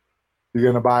fuck. You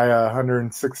going to buy a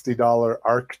 $160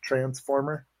 Arc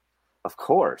Transformer? Of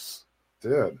course.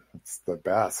 Dude, it's the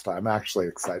best. I'm actually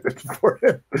excited for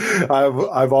it.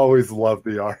 I've always loved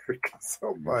the Arc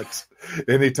so much.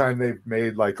 Anytime they've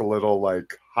made like a little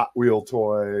like Hot Wheel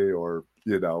toy or,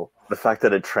 you know. The fact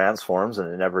that it transforms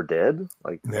and it never did?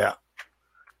 Like, yeah.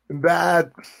 I'm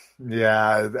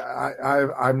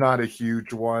not a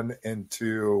huge one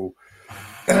into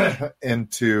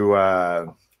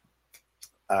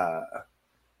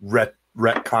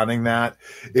retconning that.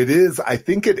 It is, I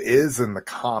think it is in the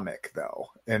comic though,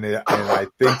 and I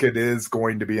think it is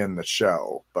going to be in the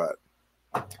show, but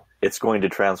it's going to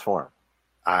transform.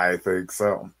 I think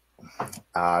so.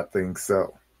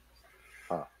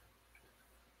 Huh.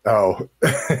 Oh.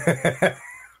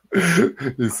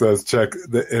 He says, check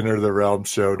the Enter the Realm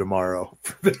show tomorrow.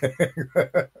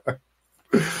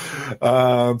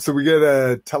 So we get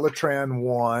a Teletran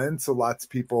 1. So lots of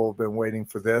people have been waiting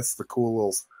for this. The cool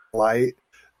little light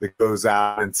that goes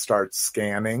out and starts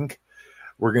scanning.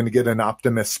 We're going to get an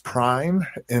Optimus Prime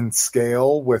in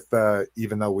scale with,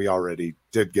 even though we already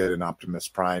did get an Optimus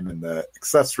Prime in the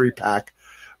accessory pack,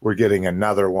 we're getting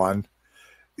another one.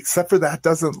 Except for that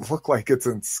doesn't look like it's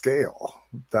in scale.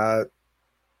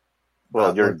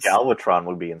 Well, your Galvatron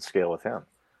would be in scale with him.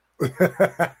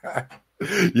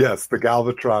 Yes, the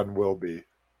Galvatron will be.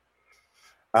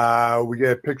 We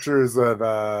get pictures of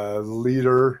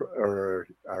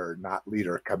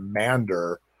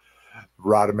Commander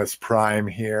Rodimus Prime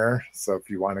here. So if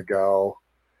you want to go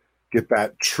get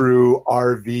that true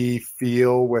RV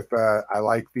feel with, I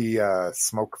like the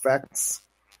smoke effects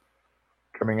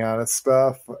coming out of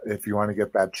stuff. If you want to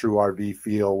get that true RV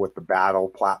feel with the battle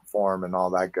platform and all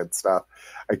that good stuff.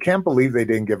 I can't believe they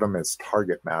didn't give him his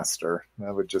Target Master.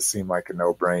 That would just seem like a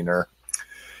no-brainer.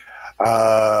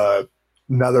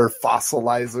 Another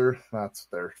fossilizer. That's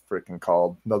what they're freaking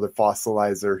called. Another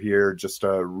fossilizer here. Just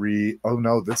oh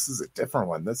no, this is a different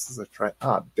one. This is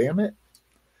damn it.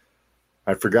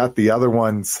 I forgot the other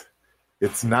ones.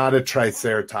 It's not a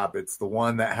Triceratops. It's the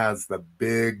one that has the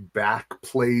big back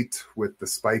plate with the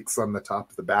spikes on the top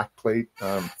of the back plate.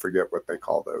 Forget what they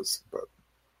call those, but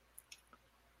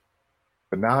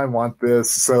now I want this.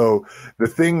 So the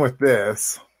thing with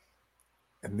this,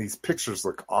 and these pictures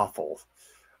look awful.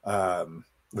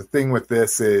 The thing with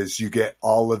this is you get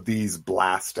all of these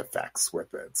blast effects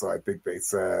with it. So I think they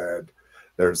said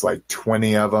there's like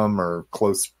 20 of them or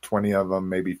close to 20 of them,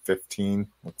 maybe 15.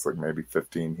 Looks like maybe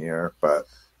 15 here, but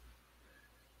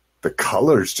the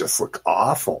colors just look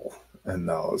awful in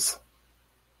those.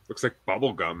 Looks like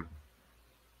bubble gum.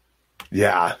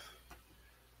 Yeah.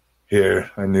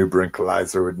 Here, I knew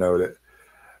Brinkalizer would note it.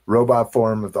 Robot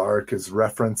form of the Ark is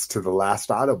reference to the last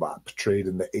Autobot portrayed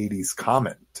in the 80s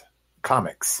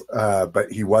comics,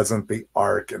 but he wasn't the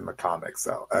Ark in the comics,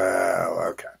 though.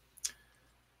 Oh, okay.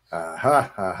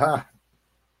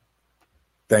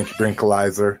 Thank you,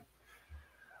 Brinkalizer.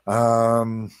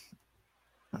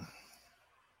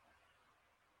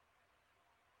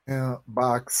 Yeah,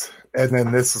 box. And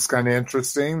then this is kind of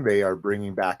interesting. They are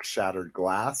bringing back Shattered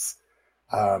Glass.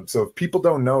 So if people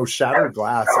don't know, Shattered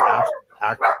Glass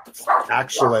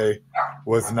actually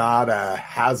was not a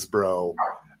Hasbro,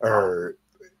 or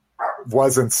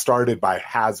wasn't started by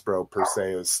Hasbro per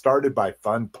se. It was started by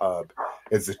FunPub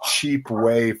as a cheap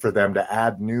way for them to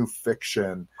add new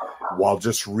fiction while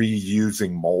just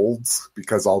reusing molds,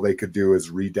 because all they could do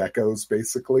is redecos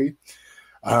basically.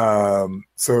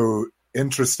 So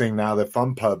interesting now that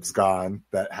FunPub's gone,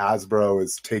 that Hasbro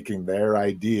is taking their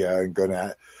idea and going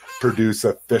to produce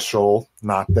official,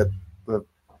 not that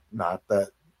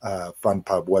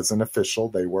FunPub wasn't official,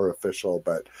 they were official,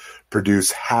 but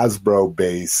produce Hasbro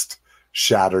based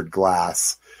Shattered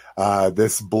Glass.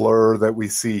 This Blur that we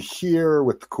see here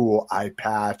with the cool eye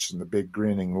patch and the big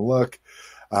grinning look,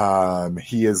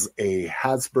 he is a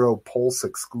Hasbro Pulse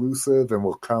exclusive and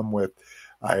will come with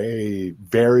a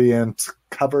variant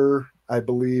cover, I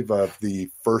believe, of the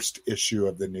first issue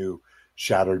of the new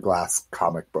Shattered Glass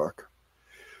comic book.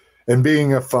 And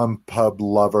being a fun pub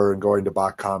lover and going to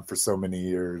BotCon for so many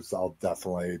years, I'll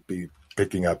definitely be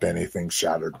picking up anything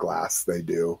Shattered Glass they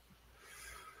do.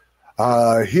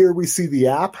 Here we see the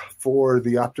app for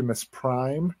the Optimus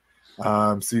Prime.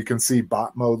 So you can see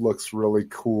bot mode looks really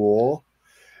cool.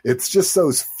 It's just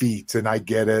those feet, and I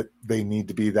get it. They need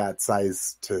to be that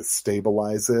size to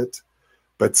stabilize it.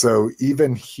 But so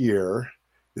even here,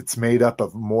 it's made up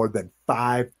of more than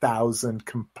 5,000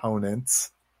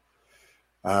 components,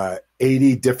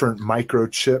 80 different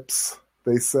microchips,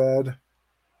 they said.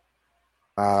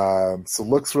 So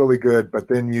looks really good, but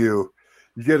then you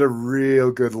get a real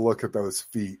good look at those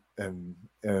feet in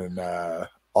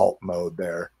alt mode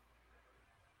there.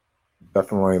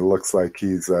 Definitely looks like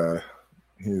he's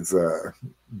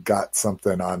got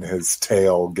something on his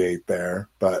tailgate there,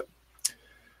 but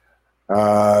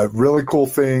really cool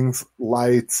things,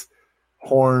 lights,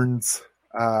 horns,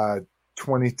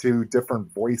 22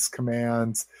 different voice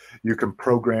commands. You can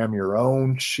program your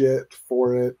own shit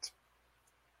for it.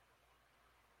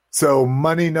 So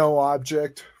money, no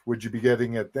object. Would you be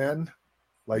getting it then?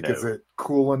 Like, No. Is it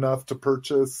cool enough to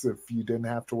purchase if you didn't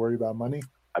have to worry about money?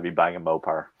 I'd be buying a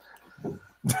Mopar.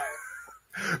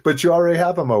 But you already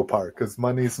have a Mopar because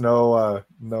money's no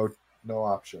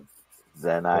option.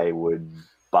 Then I would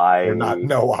buy Or not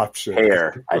no option.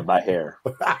 hair. I'd buy hair.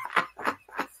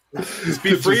 Just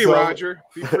be free, Roger.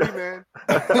 Be free, man.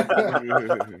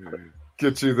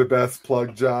 Get you the best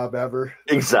plug job ever.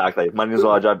 Exactly. Money is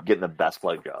all job getting the best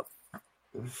plug job.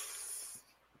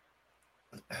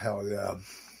 Hell yeah.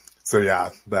 So yeah,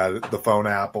 the phone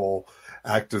app will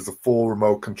act as a full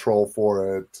remote control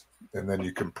for it, and then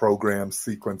you can program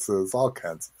sequences, all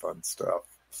kinds of fun stuff.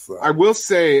 So I will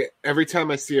say, every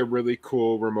time I see a really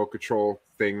cool remote control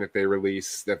thing that they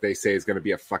release that they say is going to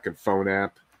be a fucking phone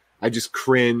app, I just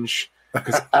cringe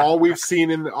because all we've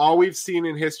seen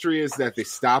in history is that they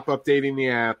stop updating the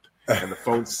app and the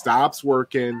phone stops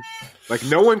working. Like,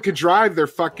 no one can drive their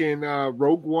fucking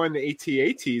Rogue One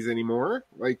AT-ATs anymore.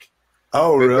 Like,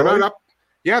 oh really?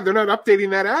 They're not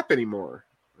updating that app anymore.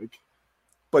 Like,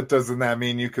 but doesn't that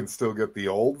mean you can still get the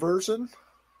old version?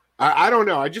 I don't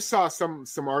know. I just saw some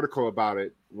article about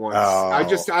it once. Oh. I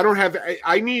don't have.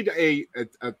 I need a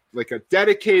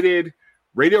dedicated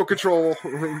radio control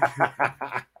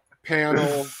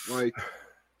panel. Like,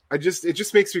 it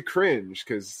just makes me cringe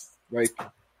because, like,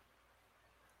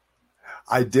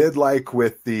 I did like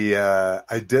with the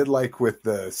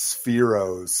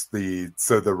Spheros, the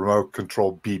remote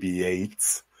control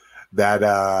BB-8s,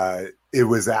 that it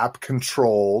was app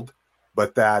controlled,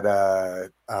 but that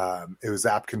it was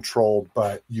app controlled,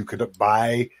 but you could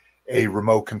buy a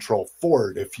remote control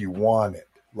for it if you wanted.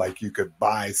 Like, you could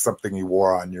buy something you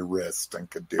wore on your wrist and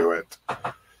could do it.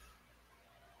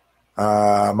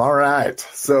 All right.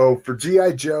 So for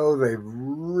G.I. Joe, they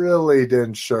really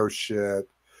didn't show shit.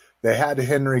 They had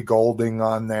Henry Golding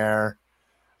on there.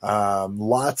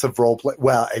 Lots of role play.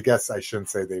 Well, I guess I shouldn't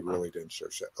say they really didn't show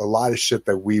shit. A lot of shit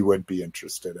that we would be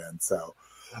interested in. So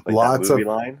Like lots that movie of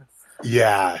line.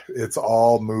 Yeah, it's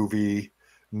all movie,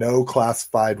 no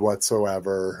classified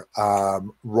whatsoever.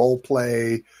 Role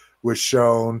play was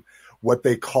shown, what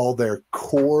they call their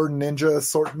core ninja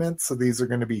assortment. So these are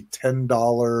going to be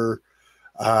 $10.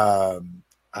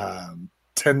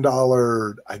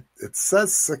 $10. It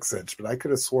says 6-inch, but I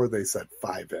could have swore they said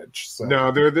 5-inch. So.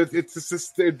 no,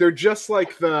 they're just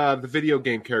like the video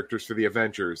game characters for the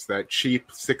Avengers. That cheap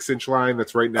 6-inch line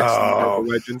that's right next to Marvel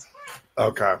Legends.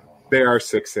 Okay. They are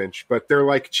 6-inch, but they're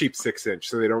like cheap 6-inch,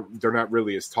 so they're not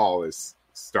really as tall as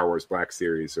Star Wars Black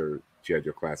Series or G.I.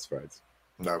 Joe Classifieds.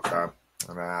 Okay.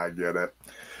 I get it.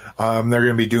 They're going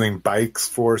to be doing bikes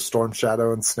for Storm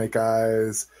Shadow and Snake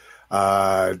Eyes.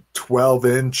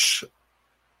 12-inch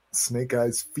Snake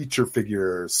Eyes feature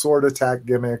figure, sword attack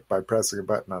gimmick by pressing a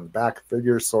button on the back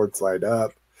figure, sword slide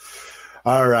up.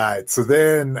 All right. So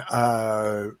then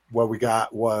what we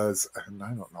got was, and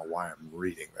I don't know why I'm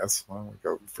reading this. Why don't we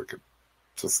go freaking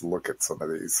just look at some of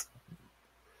these?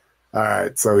 All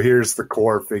right. So here's the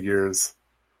core figures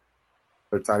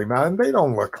they're talking about, and they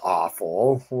don't look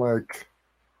awful. Like,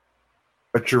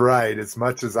 but you're right. As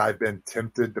much as I've been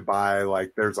tempted to buy,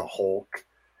 like, there's a Hulk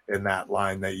in that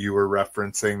line that you were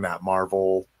referencing, that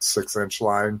Marvel 6-inch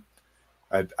line,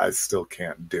 I still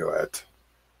can't do it.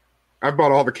 I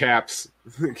bought all the caps.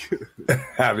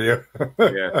 Have you?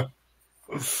 Yeah.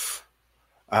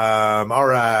 All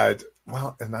right.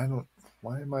 Well, and I don't.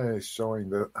 Why am I showing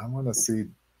the? I want to see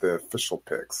the official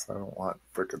pics. I don't want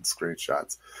freaking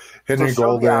screenshots. Henry So show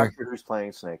the Golding. actor who's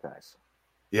playing Snake Eyes.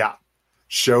 Yeah.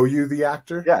 Show you the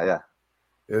actor? Yeah.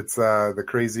 It's the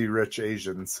Crazy Rich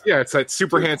Asians. Yeah, it's that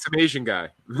super handsome Asian guy.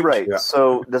 Right. Yeah.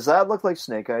 So does that look like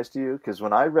Snake Eyes to you? Because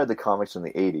when I read the comics in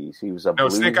the 80s, he was a No,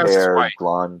 Snake Eyes is blue-haired, white.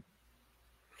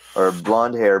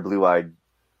 blonde hair, blue-eyed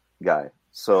guy.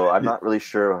 So I'm not really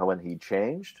sure when he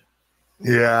changed.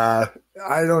 Yeah,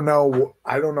 I don't know.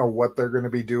 I don't know what they're going to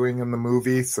be doing in the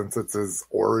movie since it's his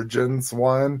origins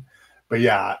one. But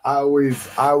yeah, I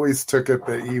always took it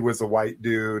that he was a white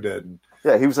dude, and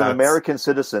Yeah, he was an That's- American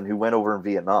citizen who went over in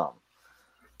Vietnam.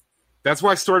 That's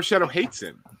why Storm Shadow hates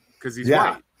him because he's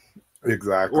Yeah. white,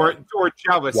 exactly. or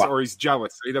jealous, What? or he's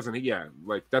jealous. He doesn't. Yeah,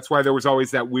 like that's why there was always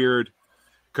that weird.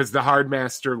 Because the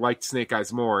Hardmaster liked Snake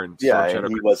Eyes more, and Storm Yeah, Shadow and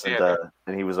he couldn't wasn't, stand it.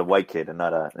 and he was a white kid and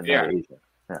not Yeah. Asian.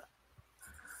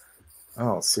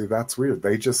 Oh, see, that's weird.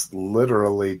 They just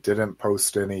literally didn't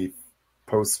post any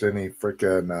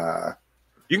freaking.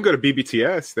 You can go to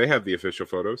BBTS; they have the official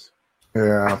photos.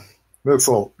 Yeah,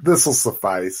 this'll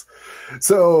suffice.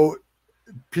 So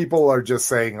people are just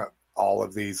saying all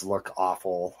of these look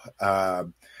awful.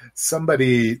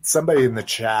 Somebody in the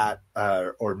chat,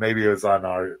 or maybe it was on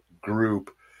our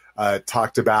group,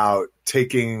 talked about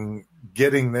getting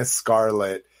this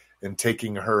Scarlet and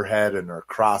taking her head and her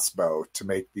crossbow to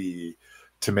make the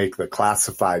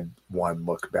classified one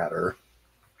look better.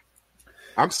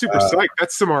 I'm super psyched.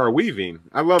 That's Samara Weaving.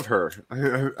 I love her.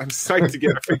 I'm psyched to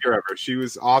get a figure of her. She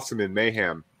was awesome in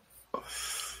Mayhem.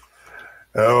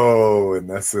 Oh, and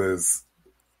this is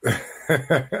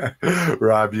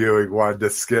Rob Ewing wanted to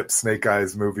skip Snake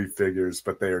Eyes movie figures,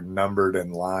 but they are numbered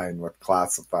in line with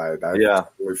classified. I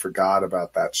totally forgot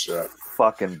about that shit.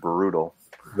 Fucking brutal.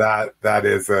 That's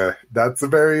a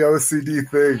very OCD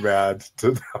thing, man.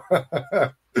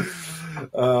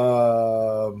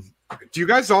 Do you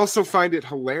guys also find it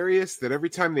hilarious that every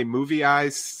time they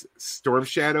movie-eyes Storm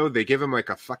Shadow, they give him like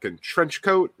a fucking trench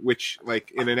coat, which,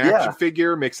 like in an action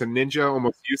figure, makes a ninja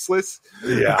almost useless?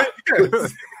 Yeah.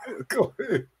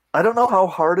 I don't know how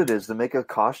hard it is to make a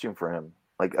costume for him.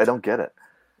 Like, I don't get it.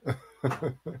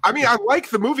 I mean, I like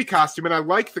the movie costume, and I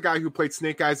like the guy who played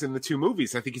Snake Eyes in the two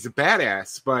movies. I think he's a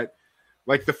badass, but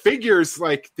like the figures,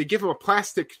 like they give him a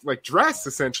plastic like dress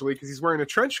essentially because he's wearing a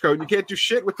trench coat, and you can't do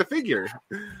shit with the figure.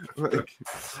 Like,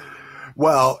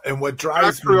 well, and what I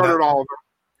drives me pre-ordered all of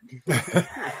them.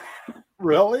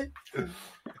 Really?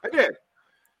 I did.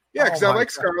 Yeah, because Oh I my like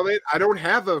God. Scarlet. I don't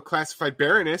have a classified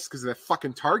Baroness because of that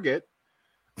fucking Target.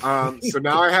 So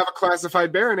now I have a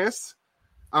classified Baroness.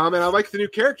 And I like the new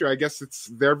character. I guess it's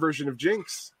their version of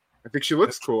Jinx. I think she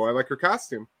looks cool. I like her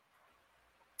costume.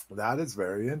 That is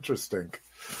very interesting.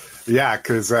 Yeah,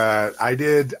 because I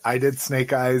did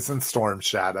Snake Eyes and Storm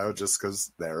Shadow just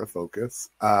because they're a focus.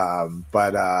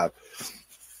 But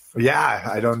yeah,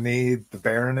 I don't need the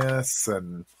Baroness,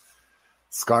 and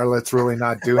Scarlet's really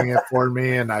not doing it for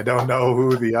me, and I don't know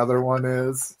who the other one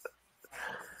is.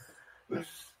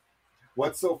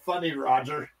 What's so funny,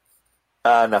 Roger?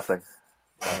 Nothing.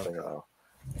 Nothing at all.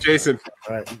 Jason,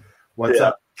 All right. What's Yeah.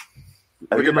 up?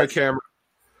 look at my camera.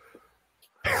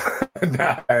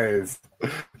 Nice.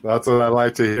 That's what I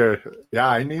like to hear. Yeah,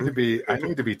 I need to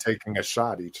be taking a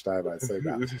shot each time I say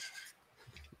that.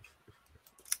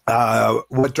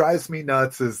 What drives me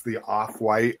nuts is the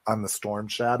off-white on the Storm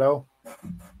Shadow.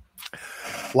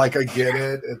 Like, I get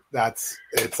it.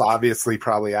 It's obviously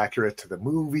probably accurate to the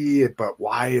movie, but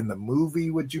why in the movie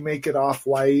would you make it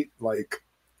off-white? Like,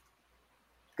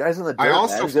 Guys in the I dirt,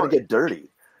 also man. He's going to get dirty.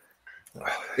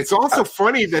 It's also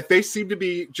funny that they seem to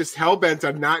be just hell-bent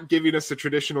on not giving us a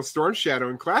traditional Storm Shadow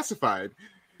and classified.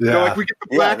 You know, like we get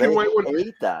the black and white one. I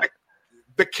hate that.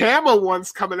 The camo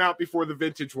one's coming out before the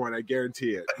vintage one, I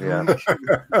guarantee it. Yeah.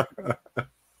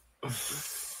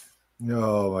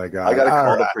 oh my God. I got a All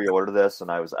call to right. pre-order this,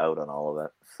 and I was out on all of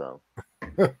it. So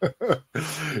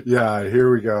Yeah,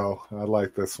 here we go. I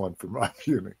like this one from Rob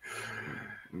Ewing.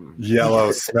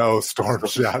 Yellow Snow Storm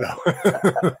Shadow.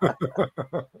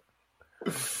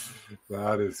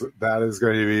 That is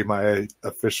going to be my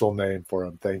official name for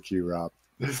him. Thank you, Rob.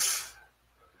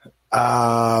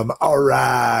 All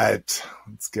right.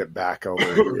 Let's get back over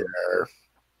here.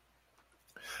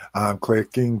 I'm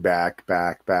clicking back.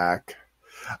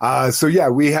 So yeah,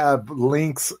 we have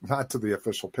links, not to the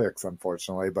official picks,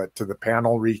 unfortunately, but to the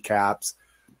panel recaps.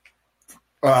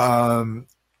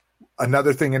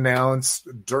 Another thing announced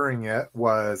during it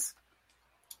was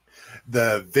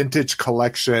the Vintage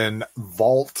Collection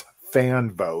Vault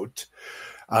fan vote.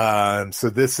 So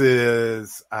this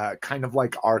is kind of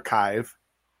like Archive,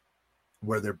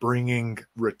 where they're bringing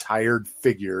retired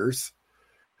figures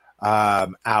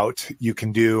out. You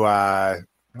can do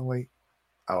really.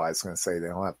 Oh, I was going to say they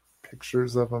don't have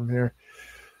pictures of them here.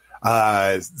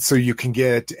 So you can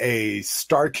get a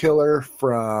Starkiller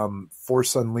from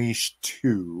Force Unleashed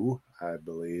 2, I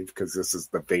believe, because this is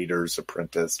the Vader's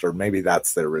apprentice, or maybe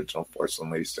that's the original Force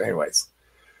Unleashed. Anyways,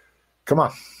 come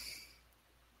on.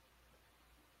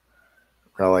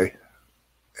 Really?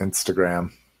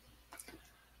 Instagram.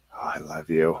 Oh, I love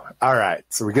you. All right.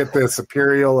 So we get this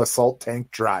Imperial Assault Tank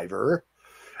Driver.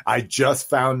 I just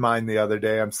found mine the other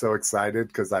day. I'm so excited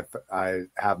because I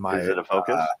have my... Is it a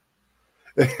Focus?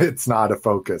 It's not a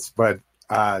Focus, but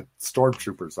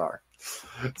stormtroopers are.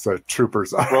 So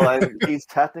troopers are. Well, he's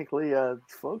technically a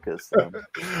Focus. Then.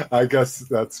 I guess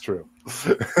that's true.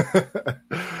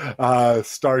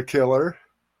 Starkiller.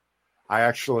 I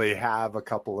actually have a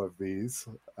couple of these.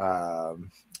 Ahsoka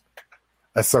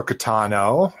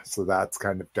Tano. So that's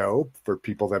kind of dope for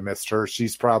people that missed her.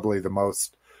 She's probably the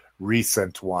most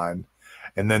recent one.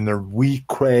 And then the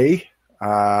Weequay.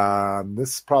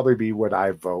 This probably be what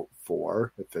I vote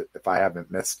for if I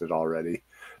haven't missed it already.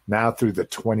 Now through the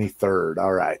 23rd.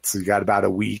 All right, so you got about a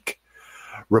week.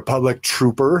 Republic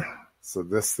Trooper. So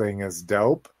this thing is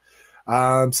dope.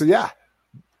 So yeah,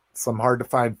 some hard to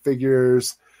find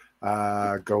figures.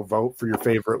 Go vote for your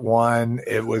favorite one.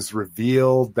 It was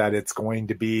revealed that it's going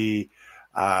to be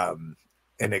an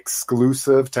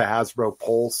exclusive to Hasbro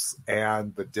Pulse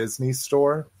and the Disney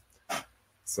Store.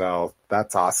 So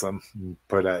that's awesome.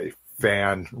 Put a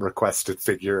fan requested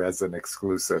figure as an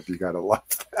exclusive. You gotta love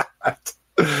that.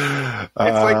 It's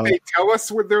like they tell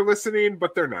us when they're listening,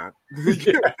 but they're not.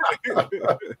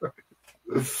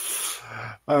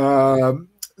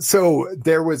 So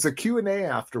there was a Q&A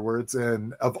afterwards,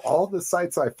 and of all the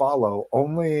sites I follow,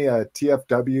 only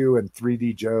TFW and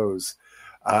 3D Joe's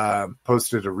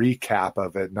posted a recap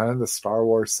of it. None of the Star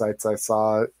Wars sites I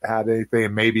saw had anything,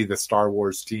 and maybe the Star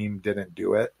Wars team didn't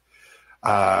do it.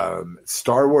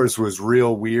 Star Wars was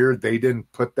real weird. They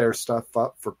didn't put their stuff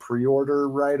up for pre-order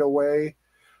right away,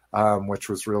 which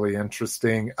was really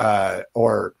interesting.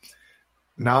 Or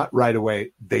not right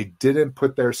away. They didn't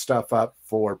put their stuff up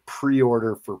for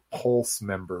pre-order for Pulse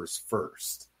members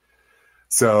first.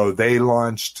 So they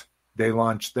launched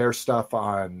their stuff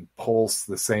on Pulse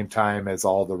the same time as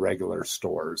all the regular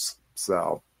stores.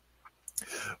 So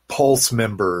Pulse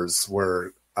members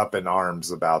were up in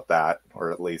arms about that,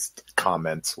 or at least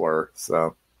comments were.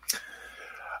 So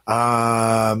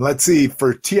let's see,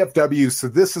 for TFW, so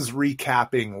this is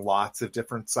recapping lots of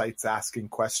different sites asking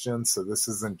questions. So this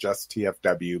isn't just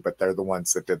TFW, but they're the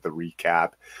ones that did the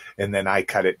recap. And then I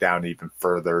cut it down even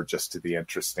further just to the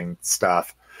interesting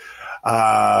stuff.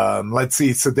 Let's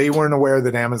see. So they weren't aware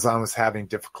that Amazon was having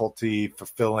difficulty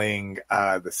fulfilling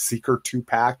the Seeker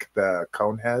 2-pack, the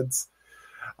cone heads.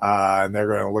 And they're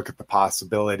going to look at the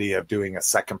possibility of doing a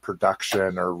second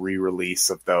production or re-release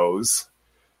of those.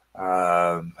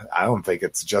 I don't think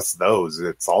it's just those.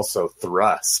 It's also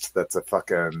Thrust. That's a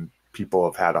fucking people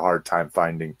have had a hard time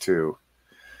finding too.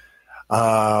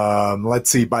 Let's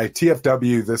see. By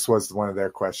TFW, this was one of their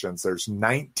questions. There's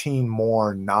 19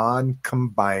 more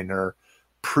non-combiner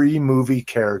pre-movie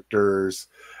characters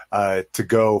to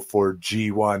go for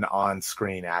G1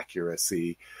 on-screen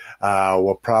accuracy.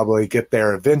 We'll probably get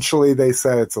there eventually. They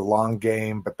said it's a long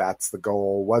game, but that's the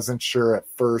goal. Wasn't sure at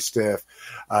first if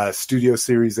Studio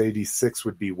Series 86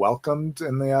 would be welcomed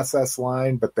in the SS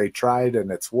line, but they tried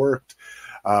and it's worked.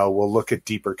 We'll look at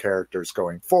deeper characters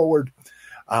going forward.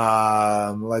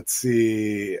 Let's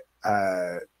see.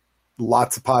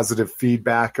 Lots of positive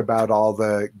feedback about all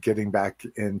the getting back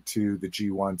into the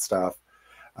G1 stuff.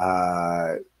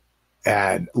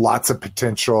 And lots of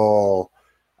potential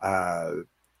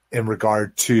in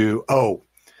regard to,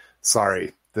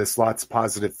 this lots of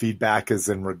positive feedback is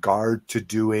in regard to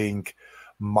doing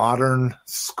modern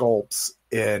sculpts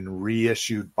in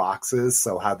reissued boxes.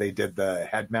 So how they did the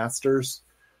Headmasters,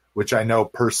 which I know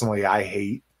personally I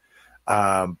hate,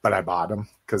 but I bought them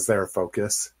because they're a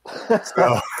Focus.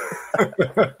 So,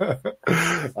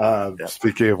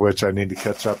 speaking of which, I need to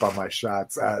catch up on my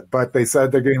shots. But they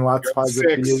said they're getting lots of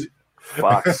positive feedback.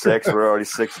 Box 6, we're already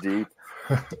 6 deep.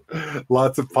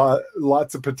 lots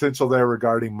of potential there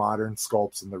regarding modern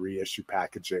sculpts in the reissue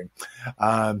packaging.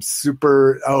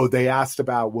 They asked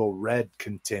about will Red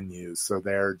continue? So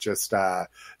they're just a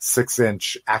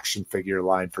 6-inch action figure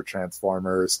line for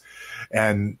Transformers,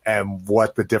 and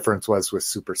what the difference was with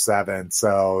Super 7.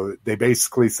 So they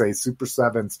basically say Super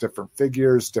 7's different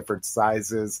figures, different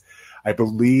sizes. I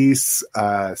believe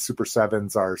Super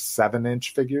 7s are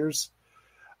 7-inch figures.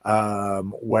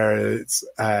 Whereas,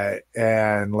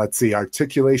 and let's see,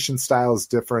 articulation style is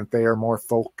different. They are more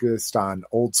focused on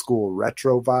old school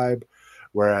retro vibe,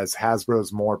 whereas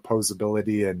Hasbro's more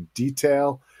posability and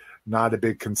detail. Not a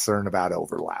big concern about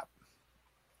overlap.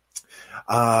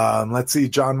 Let's see,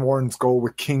 John Warren's goal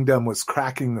with Kingdom was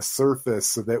cracking the surface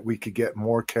so that we could get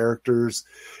more characters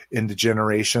into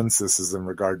Generations. This is in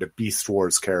regard to Beast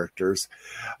Wars characters.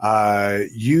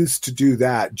 Used to do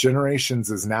that. Generations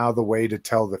is now the way to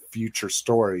tell the future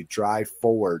story, drive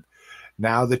forward.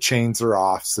 Now the chains are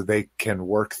off so they can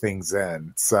work things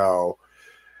in. So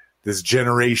this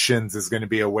Generations is going to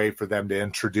be a way for them to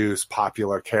introduce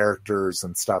popular characters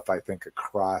and stuff, I think,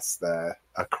 across the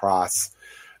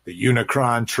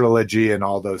Unicron trilogy and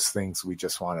all those things we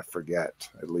just want to forget,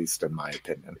 at least in my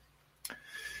opinion.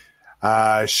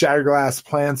 Shatterglass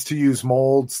plans to use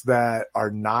molds that are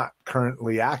not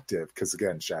currently active because,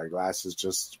 again, Shatterglass is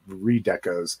just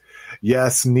redecos.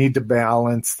 Yes, need to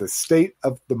balance the state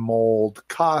of the mold,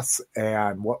 costs,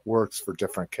 and what works for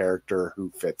different character,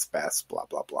 who fits best, blah,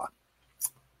 blah, blah.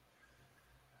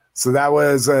 So that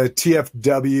was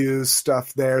TFW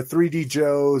stuff there. 3D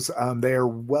Joe's, they are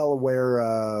well aware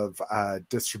of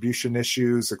distribution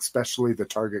issues, especially the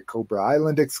Target Cobra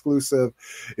Island exclusive.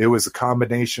 It was a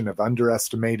combination of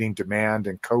underestimating demand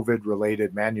and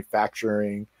COVID-related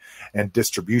manufacturing and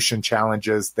distribution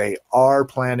challenges. They are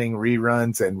planning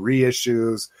reruns and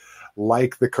reissues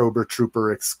like the Cobra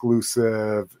Trooper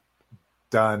exclusive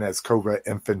done as Cobra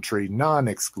Infantry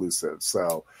non-exclusive.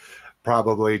 So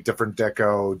probably different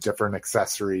deco, different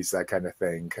accessories, that kind of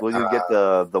thing. Well, you get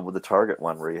the Target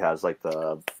one where he has like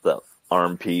the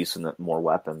arm piece and more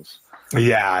weapons.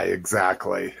 Yeah,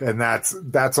 exactly. And that's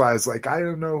why I was like, I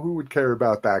don't know who would care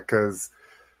about that, because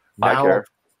now I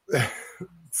care.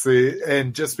 See,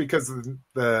 and just because of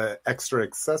the extra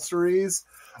accessories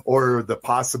or the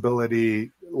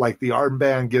possibility, like the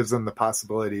armband gives them the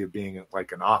possibility of being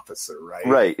like an officer, right?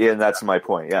 Right, and that's my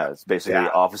point. Yeah, it's basically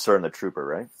the officer and the trooper,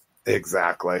 right?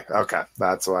 Exactly. Okay.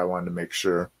 That's what I wanted to make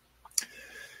sure.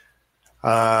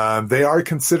 They are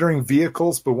considering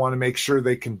vehicles, but want to make sure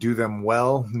they can do them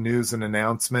well. News and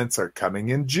announcements are coming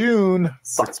in June.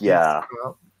 Fuck yeah.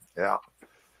 Yeah.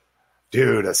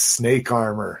 Dude, a snake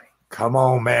armor. Come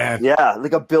on, man. Yeah,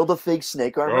 like a Build-A-Fig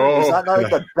snake armor. Oh. Is that not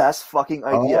like the best fucking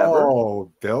idea ever?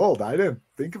 Oh, build. I didn't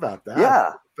think about that.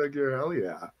 Yeah. Figure, hell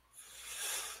yeah.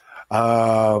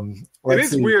 It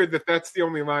is weird that that's the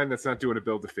only line that's not doing a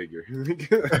Build-A-Figure.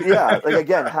 Yeah, like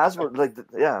again, Hasbro, like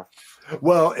yeah.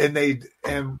 Well,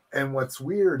 and what's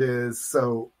weird is,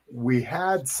 so we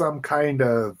had some kind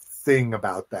of thing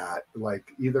about that,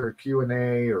 like either a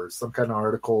Q&A or some kind of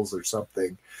articles or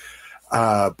something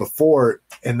before,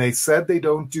 and they said they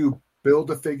don't do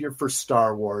Build-A-Figure for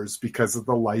Star Wars because of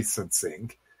the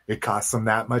licensing. It costs them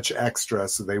that much extra,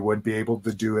 so they wouldn't be able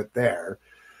to do it there.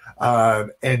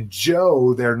 And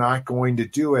Joe, they're not going to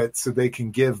do it so they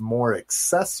can give more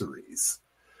accessories.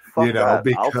 Fuck that.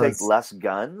 Because I'll take less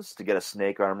guns to get a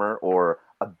snake armor or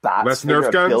a Bats less figure,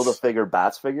 Nerf guns? Build-A-Figure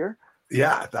Bats figure.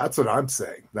 Yeah, that's what I'm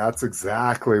saying. That's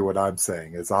exactly what I'm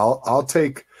saying. Is I'll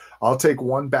take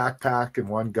one backpack and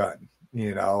one gun,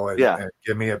 and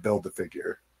give me a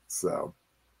Build-A-Figure. So.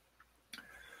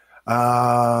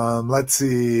 Let's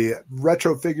see.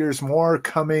 Retro figures more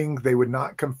coming. They would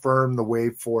not confirm the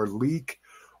Wave 4 leak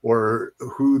or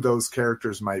who those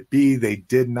characters might be. They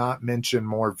did not mention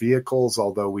more vehicles,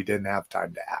 although we didn't have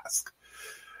time to ask.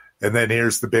 And then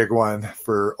here's the big one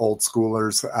for old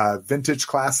schoolers. Vintage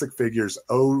classic figures.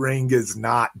 O-Ring is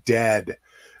not dead.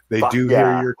 They do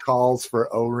hear your calls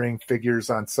for O-Ring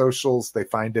figures on socials. They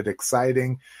find it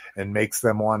exciting and makes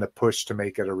them want to push to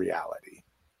make it a reality.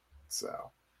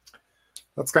 So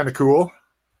that's kind of cool.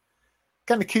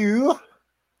 All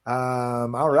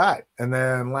right. And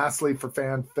then lastly, for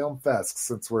Fan Film Fest,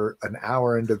 since we're an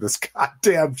hour into this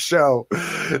goddamn show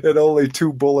and only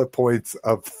 2 bullet points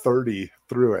of 30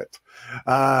 through it.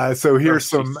 So here's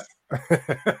some. I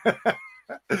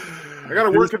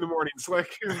got to work in the mornings.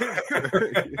 Like,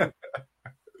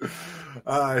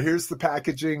 here's the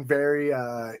packaging, very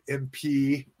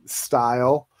MP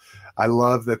style. I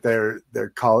love that they're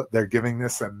giving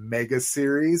this a mega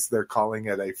series. They're calling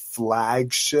it a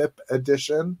flagship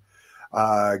edition,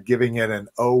 giving it an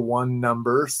 01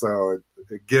 number. So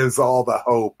it gives all the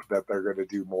hope that they're going to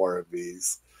do more of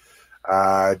these.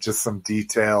 Just some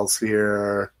details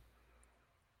here.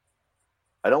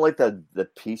 I don't like the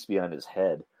piece behind his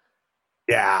head.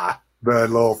 Yeah, the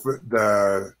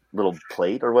little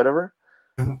plate or whatever.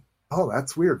 Oh,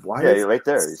 that's weird. Why? Yeah, right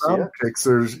there. You see it?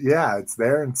 Pictures, it's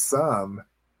there in some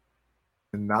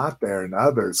and not there in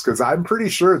others. Because I'm pretty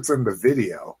sure it's in the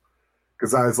video.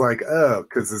 Because I was like, oh,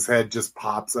 because his head just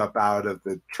pops up out of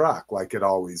the truck like it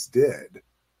always did.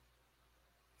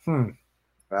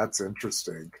 That's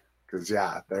interesting. Because,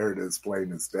 yeah, there it is,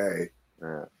 plain as day.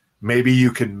 Yeah. Maybe you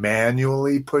can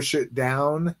manually push it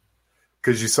down.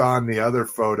 Because you saw in the other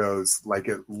photos, like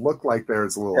it looked like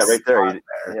there's a little right there. spot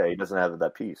there. Yeah, he doesn't have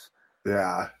that piece.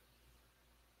 Yeah.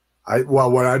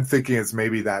 What I'm thinking is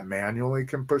maybe that manually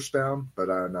can push down, but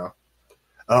I don't know.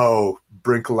 Oh,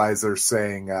 Brinkalizer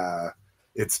saying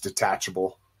it's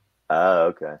detachable. Oh,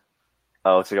 okay.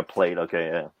 Oh, it's like a plate. Okay,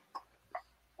 yeah.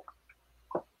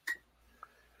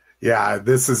 Yeah,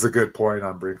 this is a good point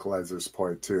on Brinkalizer's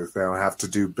point, too. They don't have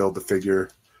to build the figure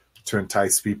to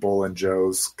entice people and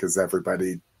Joe's because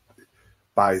everybody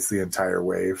buys the entire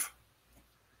wave.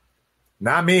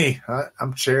 Not me.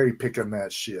 I'm cherry picking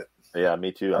that shit. Yeah,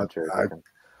 me too. I'm cherry picking.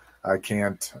 I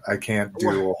can't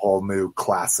do a whole new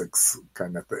classics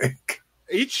kind of thing.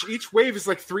 Each wave is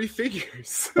like 3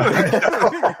 figures. Yeah. Like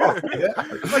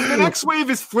the next wave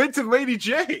is Flint and Lady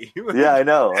J. Yeah, I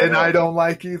know. And I don't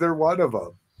like either one of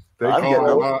them. They I'm can, getting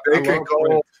they can love go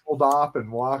Flint. hold off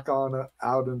and walk on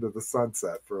out into the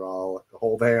sunset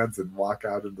hold hands and walk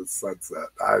out into the sunset.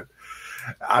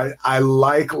 I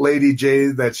like Lady J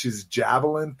that she's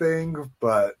javelin thing,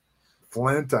 but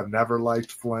Flint, I've never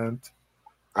liked Flint.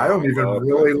 I don't even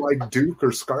really like Duke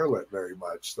or Scarlet very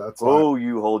much. That's why. Oh,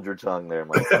 you hold your tongue there,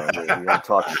 my friend. You don't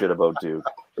talk shit about Duke.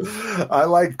 I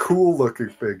like cool looking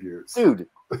figures. Dude,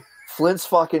 Flint's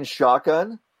fucking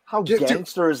shotgun? How Yeah, dude,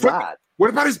 gangster is that? What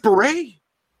about his beret?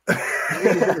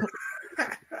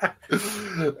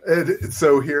 And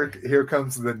so here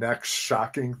comes the next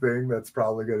shocking thing that's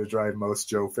probably going to drive most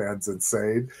Joe fans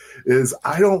insane is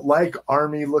I don't like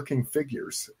army looking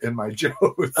figures in my Joes.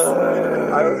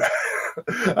 I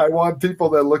want people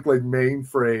that look like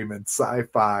Mainframe and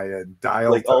Sci-Fi and Dial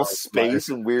Like all Tone. space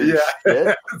and weird Yeah.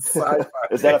 shit? Sci-Fi.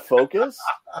 Is that a focus?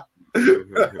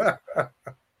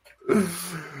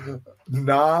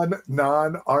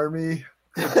 non-army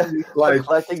I'm like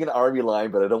collecting an army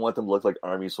line, but I don't want them to look like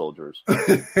army soldiers.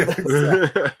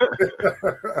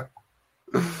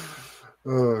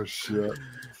 Oh shit.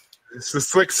 So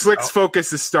Slick's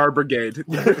focus is Star Brigade.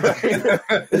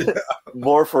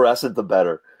 More fluorescent, the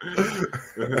better.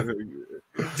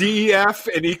 DEF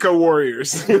and Eco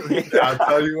Warriors. I'll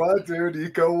tell you what, dude,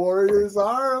 Eco Warriors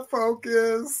are a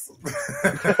focus.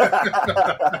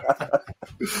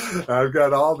 I've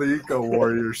got all the Eco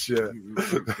Warrior shit.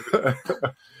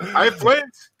 I have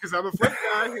Flint because I'm a Flint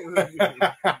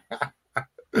guy.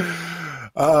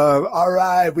 All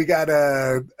right, we got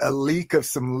a leak of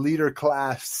some leader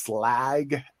class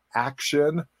slag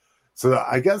action. So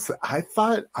I guess I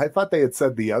thought they had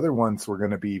said the other ones were going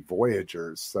to be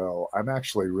Voyagers. So I'm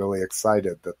actually really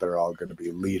excited that they're all going to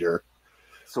be leader.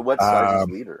 So what size is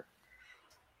leader?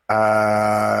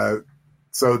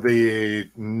 So the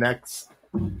next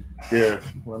here,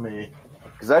 let me.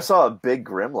 Because I saw a big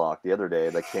Grimlock the other day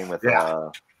that came with. Yeah.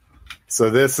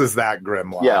 So this is that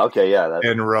Grimlock. Yeah. Okay. Yeah. That's,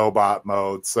 In robot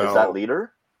mode. So is that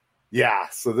leader? Yeah.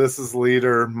 So this is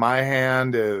leader. My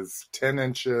hand is 10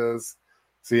 inches.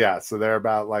 So yeah. So they're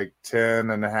about like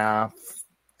 10.5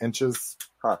 inches.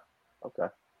 Huh. Okay.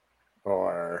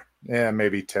 Or yeah,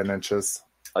 maybe 10 inches.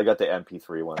 I got the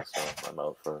MP3 one, so I'm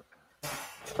out for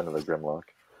another Grimlock.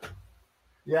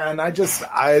 Yeah, and I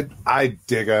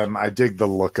dig them. I dig the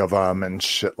look of them and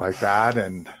shit like that.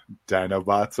 And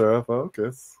Dinobots are a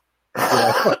focus.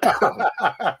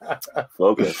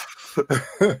 Focus.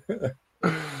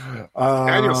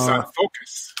 Daniel's son,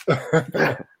 focus.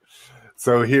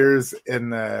 So here's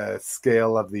in the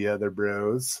scale of the other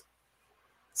bros.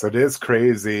 So it is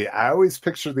crazy. I always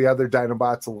picture the other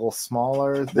Dinobots a little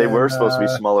smaller. They were supposed to be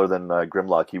smaller than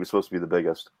Grimlock. He was supposed to be the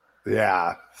biggest.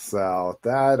 Yeah. So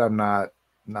that I'm not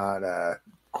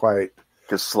quite.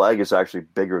 Because Slag is actually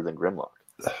bigger than Grimlock.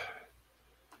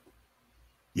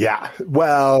 Yeah.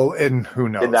 Well, and who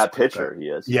knows? In that picture, he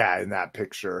is. Yeah, in that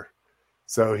picture.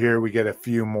 So here we get a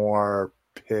few more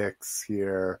pics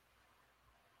here.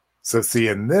 So see,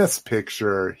 in this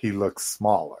picture, he looks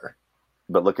smaller.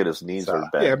 But look at his knees are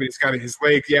bent. Yeah, but he's got his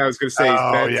leg. Yeah, I was going to say he's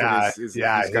Oh, bent. yeah. And he's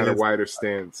Yeah, got a his- wider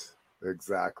stance.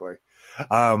 Exactly.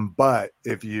 But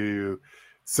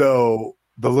so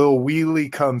the little wheelie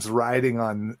comes riding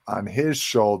on his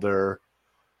shoulder.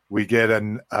 We get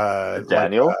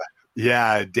Daniel?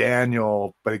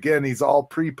 Daniel. But again, he's all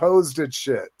pre-posed and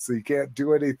shit. So you can't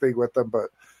do anything with him but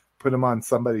put him on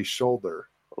somebody's shoulder.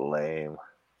 Lame.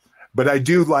 But I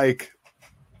do like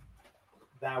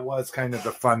that was kind of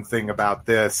the fun thing about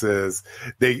this is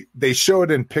they show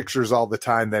it in pictures all the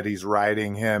time that he's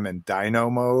riding him in dino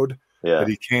mode. Yeah. But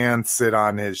he can sit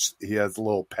on he has a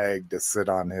little peg to sit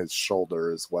on his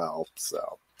shoulder as well.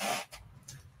 So,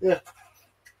 Yeah.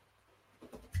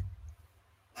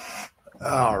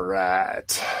 All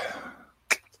right.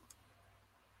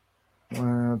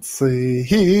 Let's see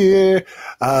here.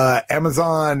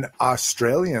 Amazon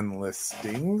Australian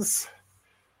listings.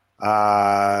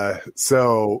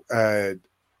 So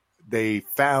they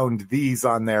found these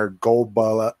on their Gold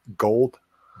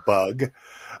Bug,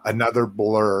 another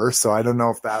blur. So I don't know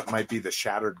if that might be the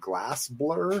Shattered Glass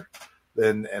blur.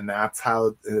 And that's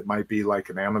how it might be like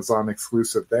an Amazon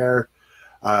exclusive there.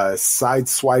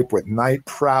 Sideswipe with Night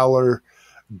Prowler,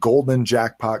 Golden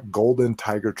Jackpot, Golden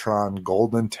Tigertron,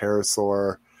 Golden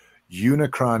Pterosaur,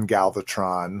 Unicron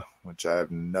Galvatron, which I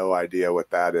have no idea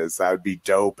what that is. That would be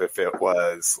dope if it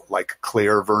was like a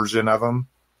clear version of them.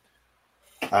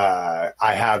 I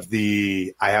have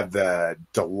the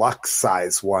deluxe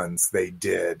size ones they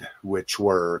did, which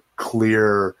were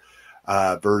clear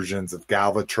versions of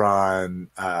Galvatron,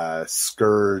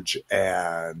 Scourge,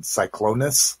 and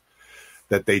Cyclonus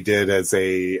that they did as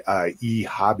a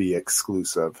e-hobby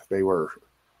exclusive. They were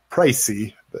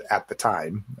pricey at the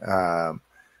time,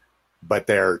 but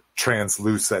they're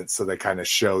translucent, so they kind of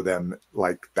show them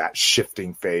like that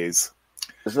shifting phase.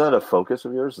 Isn't that a focus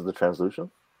of yours? Is the translution?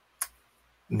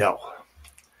 No.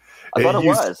 I thought it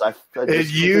was.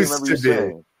 It used to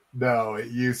be. No, it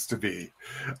used to be.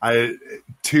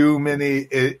 Too many.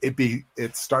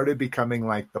 It started becoming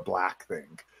like the black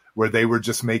thing, where they were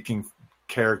just making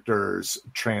characters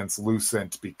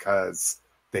translucent because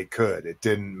they could. It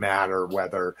didn't matter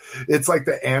whether it's like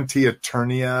the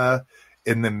Anti-Eternia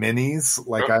in the minis.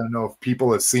 Like I don't know if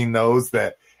people have seen those,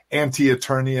 that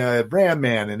Anti-Eternia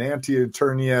Brandman and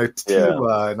Anti-Eternia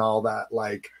Tila and all that.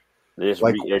 Like they just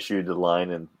reissued the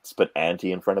line and put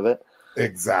anti in front of it.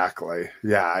 Exactly.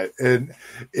 Yeah. And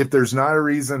if there's not a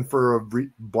reason for a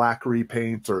black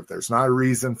repaint, or if there's not a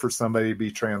reason for somebody to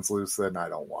be translucent, I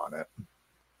don't want it.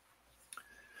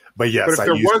 But yes, but if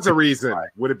there was a reason,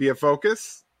 would it be a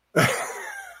focus?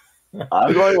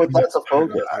 I'm going with that's a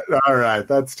focus. All right.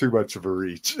 That's too much of a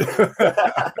reach. All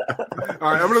right.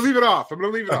 I'm going to leave it off.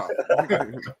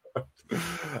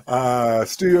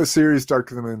 Studio Series Dark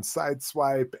of the Moon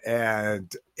Sideswipe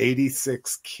and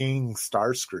 86 King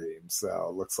Starscream. So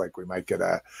it looks like we might get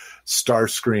a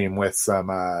Starscream with some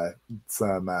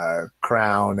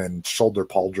crown and shoulder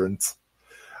pauldrons.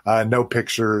 No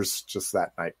pictures, just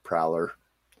that Night Prowler.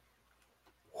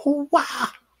 Wow.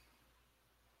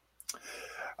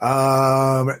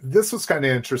 This was kind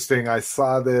of interesting. I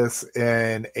saw this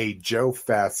in a Joe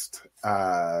Fest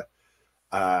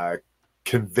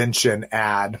convention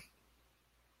ad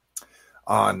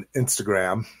on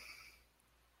Instagram.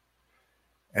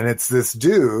 And it's this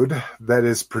dude that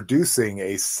is producing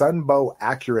a Sunbow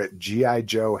accurate G.I.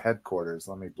 Joe headquarters.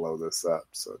 Let me blow this up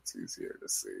so it's easier to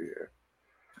see here.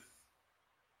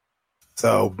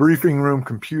 So, briefing room,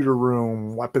 computer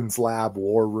room, weapons lab,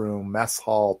 war room, mess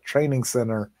hall, training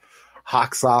center,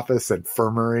 Hawk's office,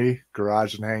 infirmary,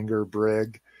 garage and hangar,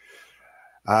 brig.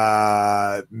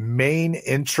 Main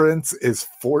entrance is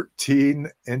 14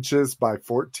 inches by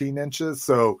 14 inches.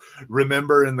 So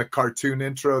remember in the cartoon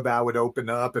intro that would open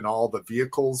up and all the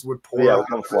vehicles would pour out.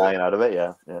 Come flying out of it.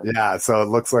 Yeah. So it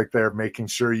looks like they're making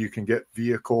sure you can get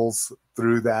vehicles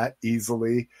through that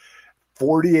easily.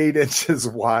 48 inches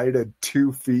wide and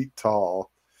 2 feet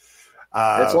tall.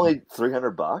 It's only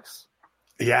 $300.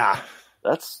 Yeah.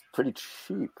 That's pretty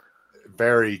cheap.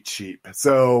 Very cheap.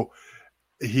 So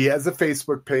he has a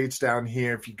Facebook page down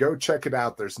here. If you go check it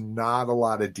out, there's not a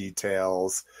lot of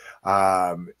details.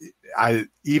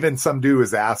 Even some dude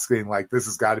was asking, like, this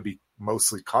has got to be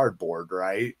mostly cardboard,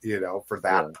 right? You know, for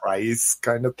that price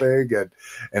kind of thing.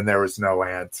 And there was no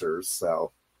answers.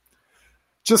 So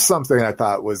just something I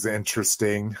thought was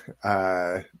interesting.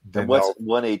 And what's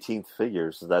 1/18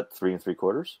 figures? Is that 3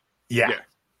 3/4? Yeah.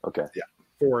 Okay. Yeah.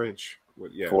 4 inch.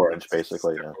 Yeah. 4 inch,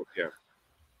 basically. Yeah.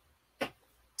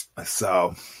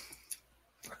 So,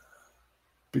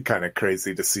 be kind of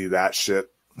crazy to see that shit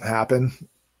happen.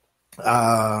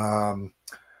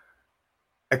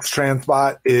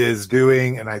 X-Transbot is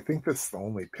doing, and I think this is the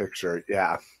only picture.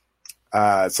 Yeah.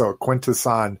 So a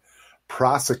Quintesson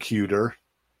Prosecutor.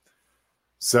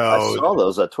 So I saw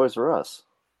those at Toys R Us.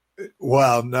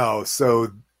 Well, no. So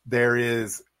there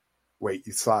is. Wait,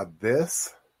 you saw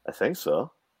this? I think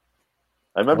so.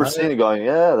 I remember seeing it going,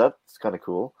 yeah, that's kind of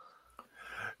cool.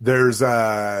 There is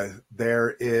a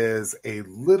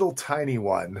little tiny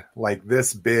one like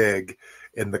this big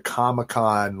in the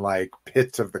Comic-Con like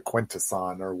pit of the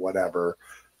Quintesson or whatever,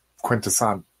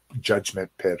 Quintesson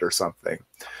Judgment Pit or something.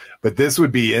 but this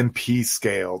would be MP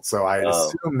scaled. So I Oh.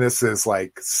 assume this is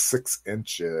like 6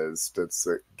 inches. Does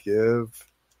it give?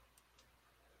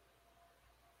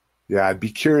 Yeah, I'd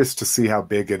be curious to see how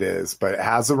big it is, but it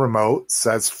has a remote,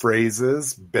 says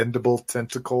phrases, bendable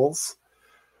tentacles.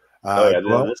 Oh yeah,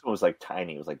 glow- this one was like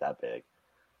tiny. It was like that big.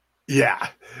 yeah.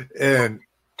 And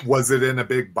was it in a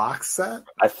big box set?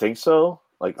 I think so.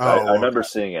 Like I Oh, remember okay.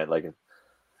 seeing it. Like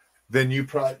Then you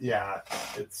probably, yeah,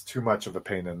 it's too much of a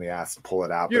pain in the ass to pull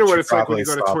it out. You but know what it's like when you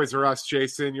probably go to saw- Toys R Us,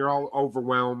 Jason. You're all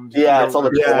overwhelmed. yeah, You it's all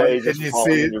the don't- Yeah, toys. and just you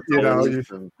falling see, in your you know, face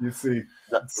and You see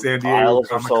the San Diego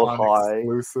piles are so Comic-Con high.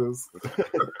 exclusives.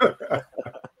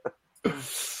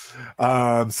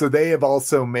 So they have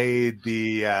also made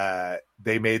the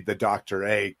Dr.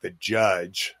 Egg, the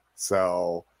Judge.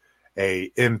 So a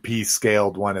MP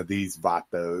scaled one of these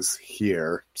Vatos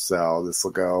here. So this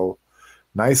will go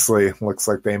nicely. Looks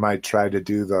like they might try to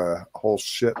do the whole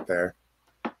shit there.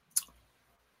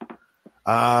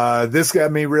 This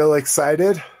got me real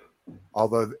excited.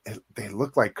 Although they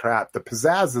look like crap. The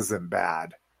pizzazz isn't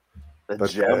bad. The But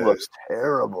gem looks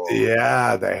terrible.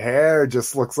 Yeah, the hair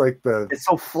just looks like the It's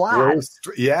so flat. roast.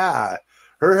 Yeah,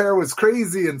 her hair was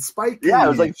crazy and spiky. Yeah, it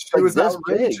was like- she like was this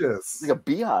big. outrageous. It's like a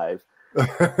beehive.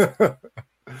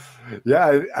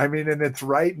 Yeah, I mean, and it's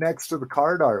right next to the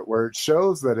card art where it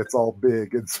shows that it's all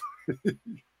big and sweet.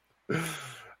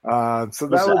 So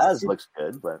that was, looks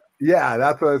good, but yeah,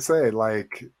 that's what I say.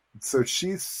 Like, so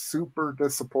she's super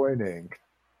disappointing.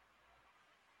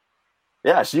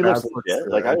 yeah, she looks That looks legit.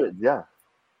 good. Like I would, yeah.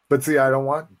 But see, I don't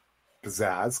want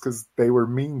pizzazz because they were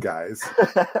mean guys.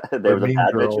 They were the mean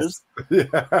bad girls. bitches.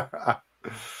 Yeah.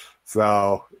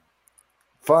 So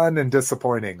fun and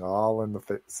disappointing all in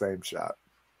the same shot.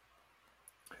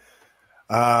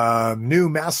 New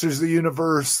Masters of the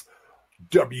Universe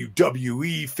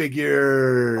WWE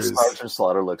figures. Sergeant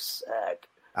Slaughter looks sick.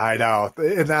 I know.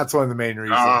 And that's one of the main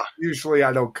reasons. Ah. Usually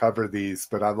I don't cover these,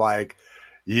 but I'm like,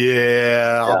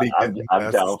 yeah, I'll be getting I'm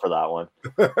this. down for that one.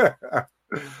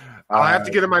 I'll have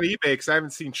to get them on eBay because I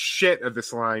haven't seen shit of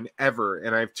this line ever,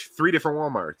 and I have 3 different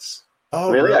WalMarts.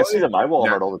 Oh, really? I see them at my Walmart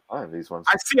Yeah. all the time. These ones.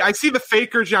 I see the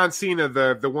faker John Cena,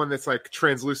 the one that's like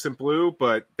translucent blue,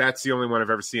 but that's the only one I've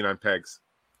ever seen on pegs.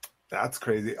 That's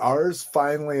crazy. Ours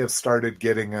finally have started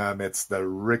getting it's the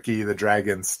Ricky the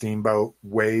Dragon Steamboat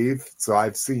wave. So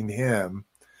I've seen him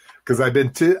because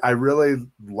I really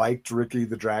liked Ricky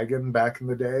the Dragon back in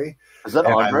the day. Is that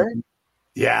And Andre?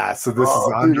 Yeah, so this is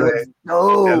Oh, Andre. dude,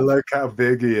 no. And look how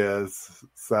big he is.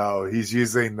 So he's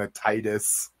using the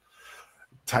Titus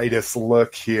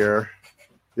look here.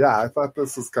 Yeah, I thought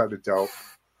this was kind of dope.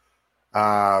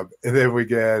 And then we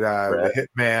get the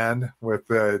Hitman with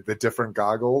the different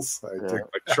goggles. I think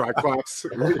Like Triclops.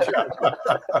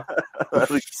 That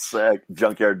looks sick.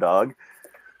 Junkyard Dog.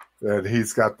 that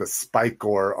he's got the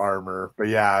Spike-Gore armor. But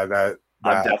yeah, I'm that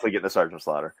definitely getting the Sergeant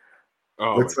Slaughter.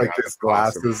 Oh, looks my like God, his that's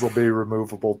awesome. glasses will be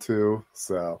removable too.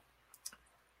 So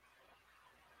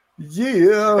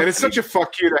yeah. And it's such a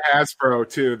fuck you to Hasbro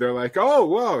too. They're like, "Oh,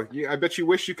 well, I bet you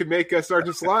wish you could make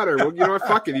Sergeant Slaughter." Well, you know what?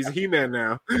 Fuck it, he's a He-Man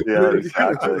now. Yeah,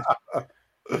 exactly.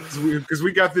 Because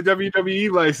we got the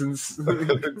WWE license.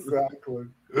 Exactly.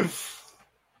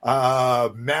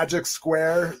 Magic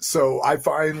Square. So I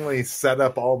finally set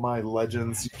up all my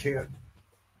legends. You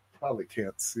probably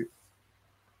can't see.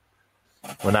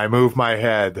 When I move my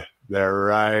head, they're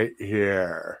right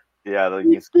here. Yeah, like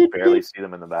you can barely see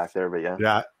them in the back there, but yeah.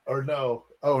 Yeah. Or no.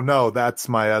 Oh no, that's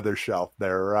my other shelf.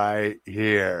 They're right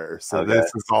here. So Okay.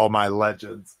 this is all my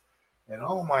legends. And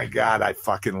oh my God, I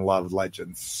fucking love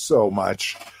legends so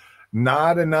much.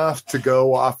 Not enough to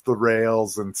go off the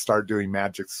rails and start doing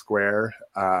Magic Square,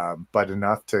 but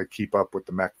enough to keep up with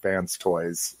the Mech Fans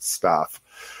Toys stuff.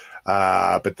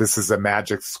 But this is a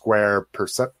Magic Square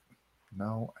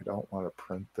No, I don't want to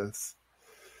print this.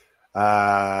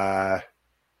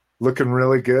 Looking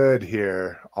really good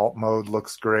here. Alt mode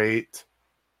looks great.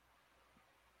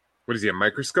 What is he, a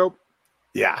microscope?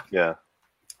 Yeah. Yeah.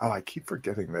 Oh, I keep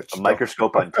forgetting that. A stuff.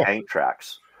 microscope on tank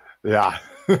tracks. Yeah.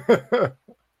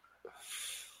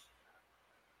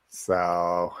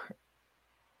 So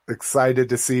excited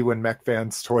to see when Mech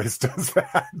Fans Toys does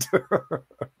that.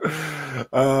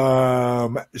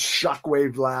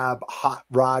 Shockwave Lab Hot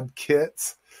Rod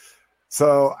kits.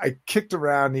 So I kicked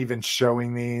around even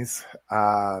showing these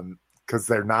because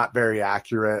they're not very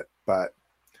accurate, but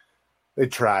they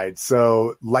tried.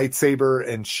 So lightsaber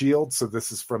and shield. So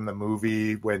this is from the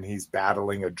movie when he's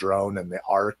battling a drone in the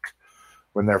Ark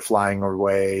when they're flying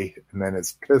away. And then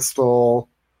his pistol.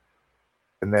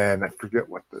 And then I forget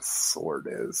what this sword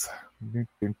is.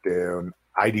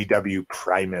 IDW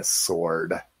Primus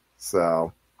sword.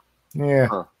 So, yeah.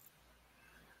 Huh.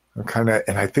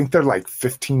 And I think they're like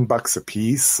 $15 a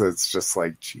piece. So it's just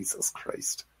like, Jesus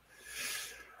Christ.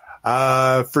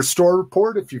 For store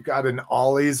report, if you've got an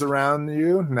Ollie's around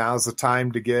you, now's the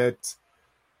time to get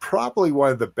probably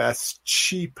one of the best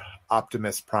cheap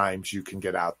Optimus Primes you can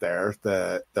get out there.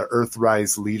 The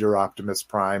Earthrise Leader Optimus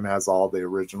Prime has all the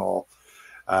original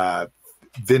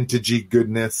vintagey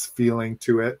goodness feeling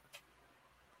to it.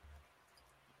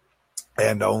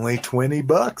 And only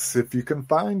 $20 if you can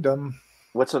find them.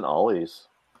 What's an Ollie's?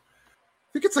 I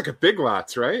think it's like a Big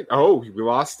Lots, right? Oh, we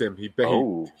lost him. He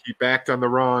backed on the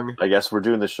wrong. I guess we're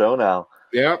doing the show now.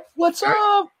 Yep. What's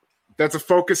up? That's a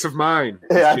focus of mine.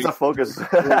 Yeah, that's a focus.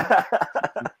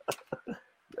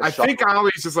 I think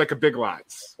Ollie's is like a Big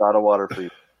Lots. Not a water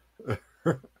feed.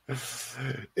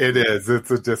 It is.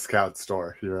 It's a discount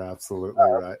store. You're absolutely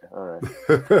right. All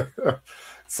right.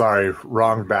 Sorry,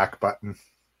 wrong back button.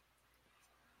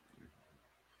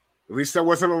 At least I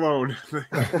wasn't alone.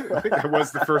 I think that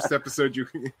was the first episode you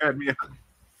had me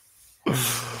on.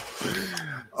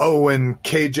 Oh, and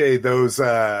KJ, those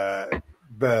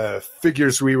the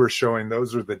figures we were showing,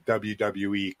 those are the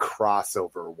WWE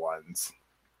crossover ones.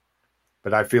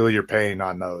 But I feel your pain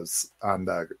on those on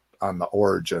the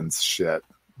Origins shit.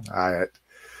 I Dude,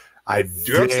 I've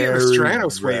seen the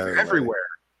Stratos wave everywhere.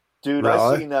 Dude, Really?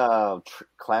 I've seen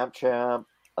Clamp Champ.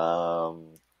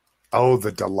 Oh,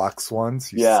 the deluxe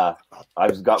ones? Yeah.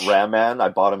 I've got Ram Man. I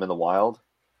bought him in the wild.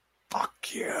 Fuck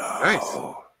yeah. Nice.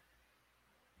 I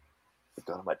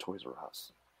got him at Toys R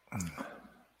Us.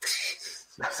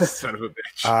 Son of a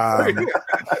bitch.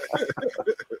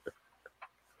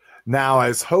 Now, I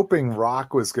was hoping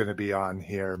Rock was going to be on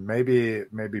here. Maybe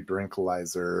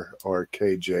Brinkalizer or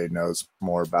KJ knows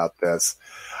more about this.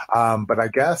 But I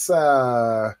guess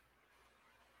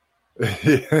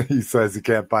he says he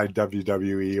can't find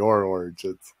WWE or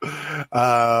Origins.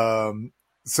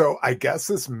 So I guess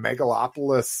this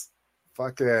Megalopolis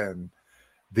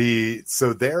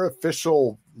their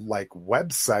official like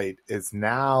website is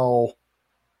now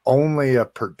only a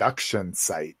production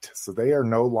site. So they are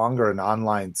no longer an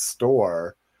online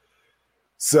store.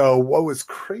 So what was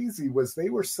crazy was they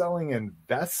were selling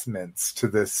investments to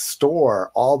this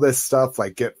store, all this stuff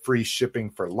like get free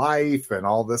shipping for life and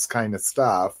all this kind of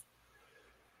stuff.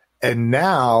 And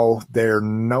now they're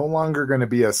no longer going to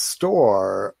be a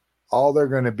store. All they're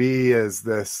going to be is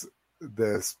this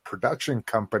production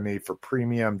company for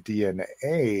premium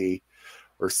DNA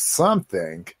or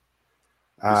something.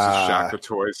 This is Shocker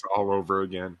Toys all over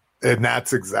again. And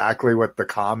that's exactly what the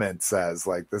comment says.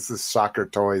 Like, this is Shocker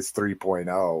Toys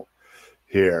 3.0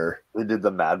 here. They did the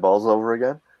Mad Balls over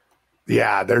again?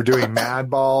 Yeah, they're doing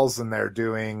Mad Balls and they're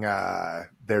doing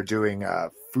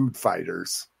Food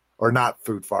Fighters. Or not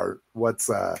Food Fight. What's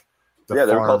they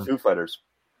were called Food Fighters.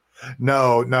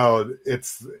 No,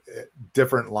 it's a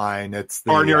different line. It's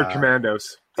the Barnyard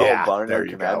Commandos. Yeah,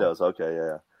 Barnyard Commandos. Go. Okay,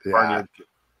 yeah. Yeah.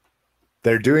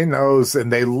 They're doing those,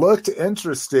 and they looked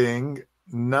interesting.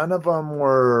 None of them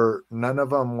were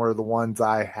the ones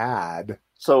I had.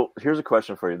 So here's a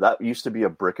question for you. That used to be a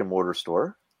brick and mortar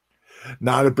store?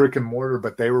 Not a brick and mortar,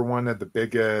 but they were one of the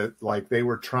biggest. Like they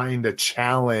were trying to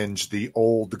challenge the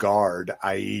old guard,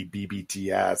 i.e.,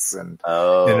 BBTS and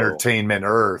Entertainment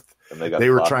Earth. And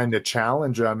they were trying to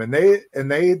challenge them, and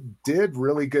they did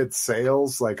really good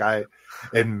sales.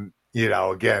 Again,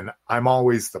 I'm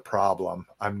always the problem.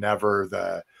 I'm never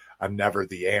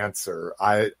the answer.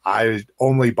 I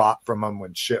only bought from them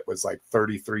when shit was like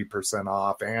 33%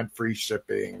 off and free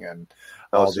shipping and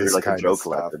all so this you're like kind a joke of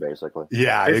stuff. collector, basically.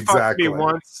 Yeah, They exactly. fucked me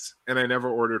once, and I never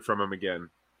ordered from them again.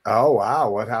 Oh wow,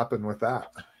 what happened with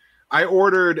that? I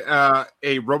ordered a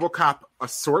RoboCop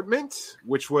assortment,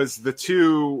 which was the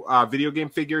two video game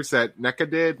figures that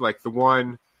NECA did, like the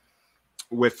one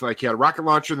with like he had a rocket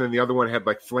launcher, and then the other one had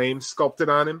like flames sculpted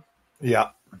on him. Yeah.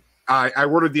 I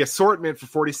ordered the assortment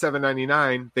for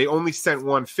 $47.99. They only sent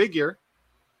one figure.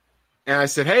 And I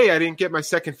said, hey, I didn't get my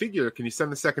second figure. Can you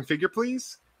send the second figure,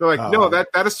 please? They're like, no, that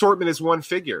assortment is one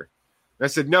figure. And I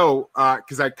said, no,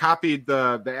 because I copied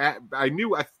the ad. I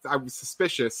knew I was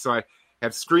suspicious, so I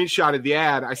have screenshotted the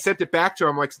ad. I sent it back to him.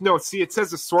 I'm like, no, see, it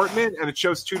says assortment, and it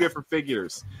shows two different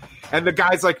figures. And the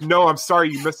guy's like, no, I'm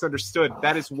sorry, you misunderstood.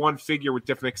 That is one figure with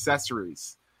different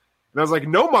accessories. And I was like,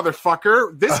 no,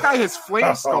 motherfucker. This guy has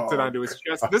flames sculpted onto his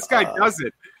chest. This guy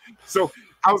doesn't. So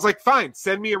I was like, fine,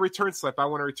 send me a return slip. I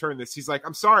want to return this. He's like,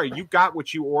 I'm sorry, you got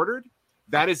what you ordered.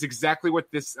 That is exactly what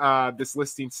this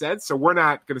listing said. So we're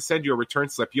not going to send you a return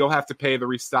slip. You'll have to pay the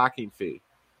restocking fee.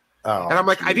 Oh, and I'm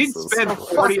like, I didn't spend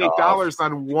 $48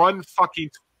 on one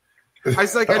fucking. I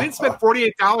was like, I didn't spend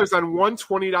 $48 on one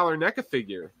 $20 NECA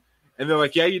figure. And they're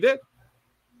like, yeah, you did.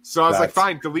 So I was like, That's-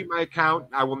 fine, delete my account.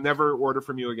 I will never order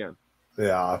from you again.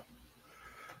 Yeah.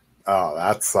 Oh,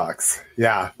 that sucks.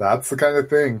 Yeah, that's the kind of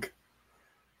thing.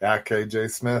 Yeah,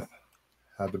 KJ Smith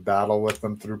had to battle with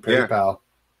them through Yeah. PayPal.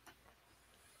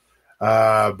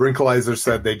 Brinkalizer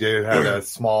said they did have a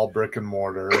small brick and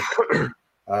mortar.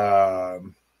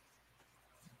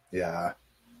 Yeah,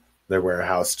 their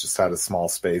warehouse just had a small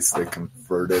space they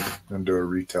converted into a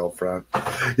retail front.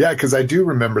 Yeah, because I do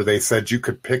remember they said you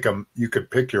could pick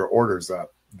your orders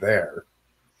up there.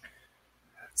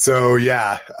 So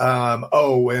yeah.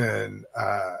 And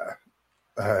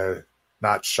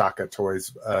not Shaka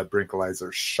Toys,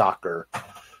 Brinkalizer, Shocker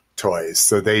Toys.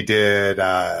 So they did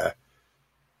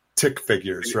Tick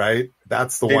figures, right?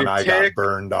 That's the They one did I got Tick,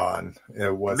 burned on.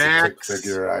 It was Max, a Tick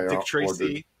figure I Dick ordered.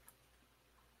 Tracy.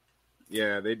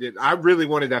 Yeah, they did. I really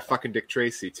wanted that fucking Dick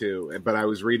Tracy too, but I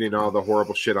was reading all the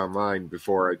horrible shit online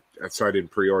before so I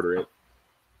didn't pre-order it.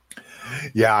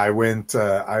 Yeah, I went.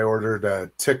 I ordered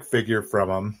a Tick figure from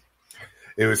them.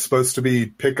 It was supposed to be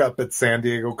pick up at San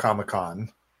Diego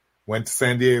Comic-Con. Went to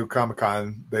San Diego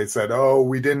Comic-Con. They said, "Oh,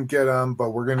 we didn't get them, but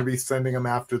we're going to be sending them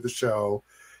after the show."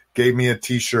 Gave me a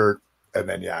T-shirt, and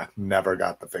then never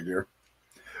got the figure.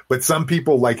 But some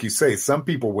people, like you say, some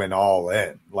people went all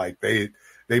in. Like they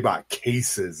bought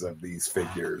cases of these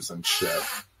figures and shit.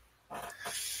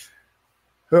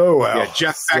 Oh well. Yeah,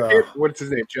 Jeff Beckett. What's his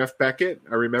name? Jeff Beckett.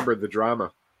 I remember the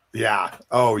drama. Yeah.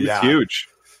 Oh He's yeah. huge.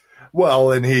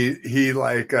 Well, and he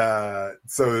like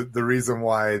so the reason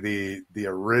why the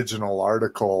original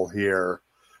article here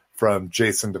from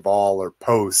Jason Duvall or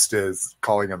Post is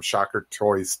calling him Shocker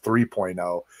Toys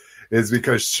 3.0 is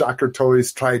because Shocker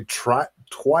Toys tried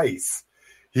twice.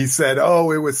 He said,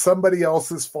 "Oh, it was somebody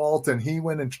else's fault," and he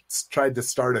went and tried to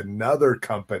start another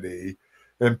company.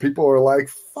 And people were like,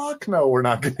 "Fuck no, we're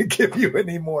not going to give you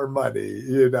any more money."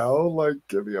 You know, like,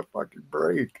 give me a fucking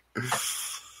break.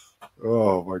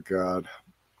 Oh my god.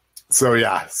 So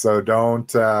yeah, so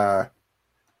don't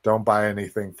buy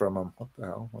anything from them. What the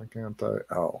hell? Why can't I?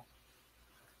 Oh,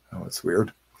 it's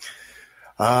weird.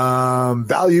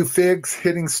 Value figs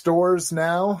hitting stores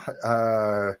now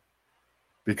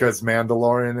because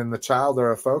Mandalorian and the Child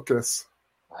are a focus.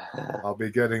 I'll be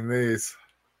getting these.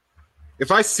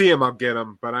 If I see them, I'll get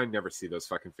them, but I never see those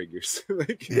fucking figures.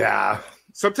 Yeah.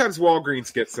 Sometimes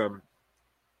Walgreens gets them,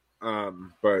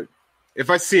 but if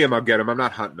I see them, I'll get them. I'm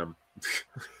not hunting them.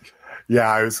 Yeah,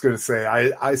 I was going to say,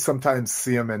 I sometimes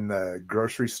see them in the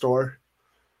grocery store,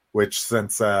 which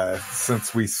since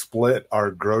we split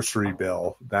our grocery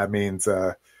bill, that means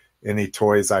any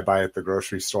toys I buy at the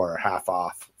grocery store are half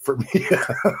off for me.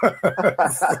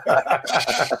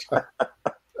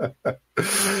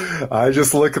 I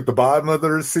just look at the bottom of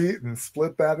the receipt and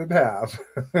split that in half.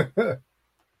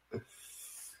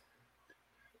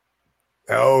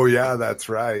 Oh, yeah, that's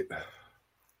right.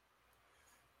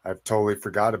 I've totally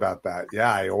forgot about that.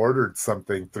 Yeah, I ordered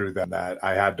something through them that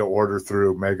I had to order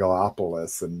through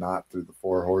Megalopolis and not through the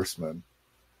Four Horsemen.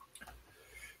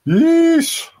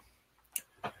 Yeesh.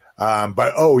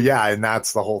 But, oh, yeah, and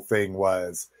that's the whole thing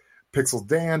was Pixel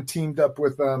Dan teamed up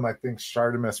with them. I think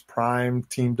Shartimus Prime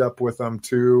teamed up with them,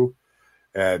 too.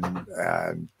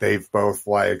 And they've both,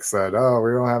 like, said, "Oh,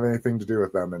 we don't have anything to do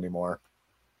with them anymore."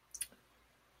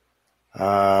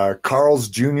 Carl's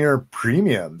Jr.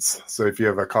 premiums. So if you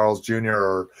have a Carl's Jr.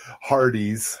 or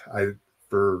Hardee's, in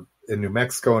New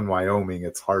Mexico and Wyoming,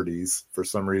 it's Hardee's. For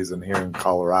some reason, here in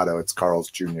Colorado, it's Carl's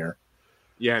Jr.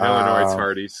 Yeah, in Illinois, it's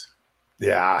Hardee's.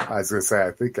 Yeah, I was going to say,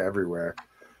 I think everywhere.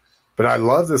 But I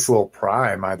love this little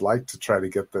Prime. I'd like to try to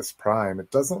get this Prime. It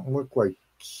doesn't look like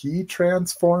he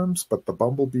transforms, but the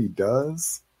Bumblebee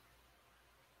does.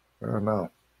 I don't know.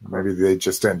 Maybe they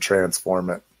just didn't transform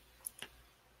it.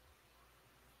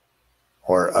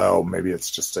 Or, maybe it's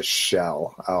just a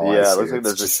shell. Oh, Yeah, I it looks see. like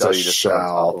there's It's a just shell a you just put on top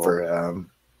shell of for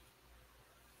him.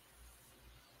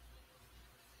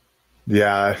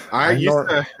 Yeah. I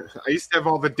used to have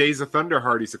all the Days of Thunder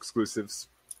Hardee's exclusives.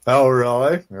 Oh,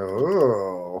 really?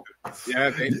 Oh.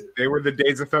 Yeah, they were the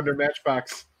Days of Thunder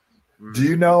Matchbox. Do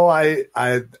you know I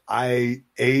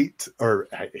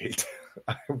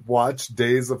watched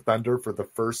Days of Thunder for the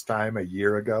first time a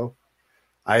year ago.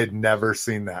 I had never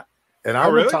seen that. And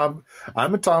I'm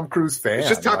a Tom Cruise fan. It's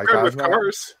just Top Gun with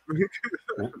cars.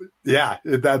 Yeah,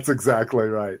 that's exactly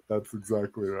right. That's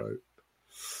exactly right.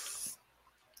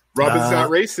 Robin's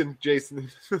not racing, Jason.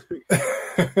 Is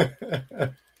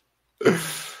that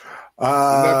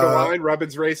the line?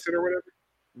 Robin's racing or whatever?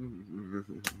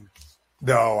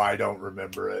 No, I don't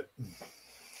remember it.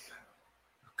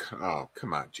 God, Oh,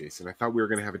 come on, Jason. I thought we were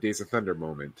going to have a Days of Thunder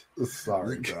moment.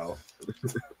 Sorry, bro.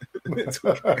 It's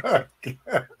okay.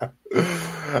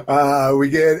 We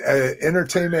get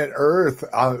Entertainment Earth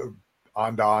on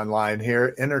the online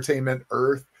here. Entertainment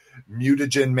Earth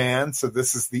Mutagen Man. So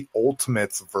this is the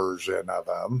Ultimates version of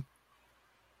him.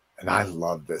 And I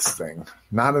love this thing.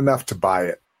 Not enough to buy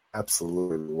it.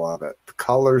 Absolutely love it. The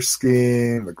color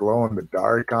scheme, the glow in the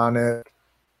dark on it.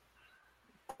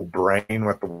 The brain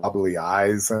with the wobbly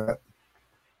eyes in it.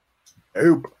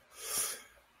 Nope.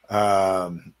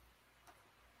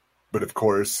 But of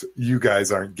course, you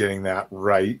guys aren't getting that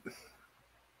right.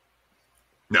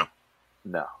 No.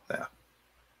 No.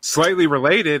 Slightly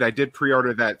related, I did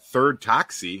pre-order that third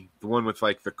Toxie, the one with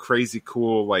like the crazy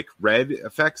cool like red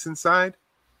effects inside.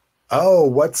 Oh,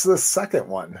 what's the second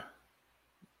one?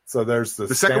 So there's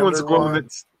the second one's glow in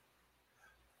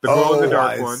the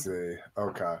dark one. See.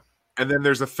 Okay. And then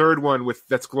there's a third one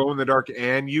that's glow in the dark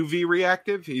and UV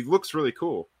reactive. He looks really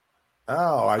cool.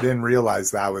 Oh, I didn't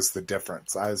realize that was the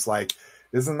difference. I was like,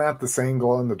 isn't that the same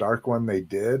glow in the dark one they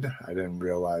did? I didn't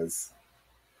realize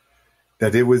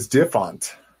that it was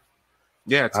different.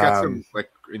 Yeah, it's got some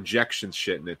like injection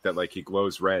shit in it that like he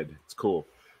glows red. It's cool.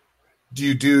 Do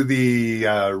you do the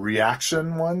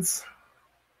reaction ones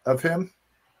of him?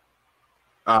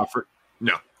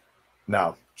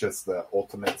 No, just the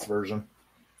Ultimates version.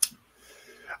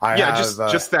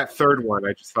 Just that third one.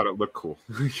 I just thought it looked cool.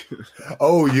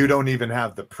 Oh, you don't even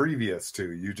have the previous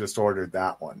two. You just ordered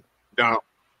that one. No.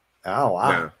 Oh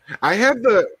wow. No. I had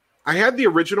the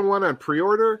original one on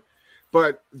pre-order,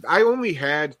 but I only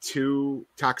had 2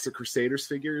 Toxic Crusaders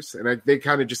figures, and they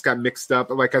kind of just got mixed up.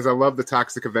 Like, as I love the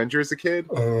Toxic Avenger as a kid,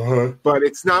 but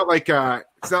it's not like a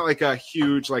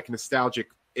huge like nostalgic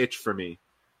itch for me.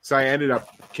 So I ended up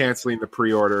canceling the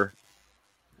pre-order.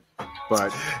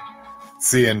 But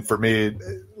see, and for me,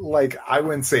 like, I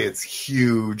wouldn't say it's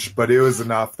huge, but it was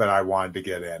enough that I wanted to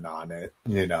get in on it,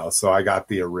 so I got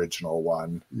the original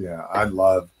one. Yeah, I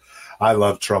love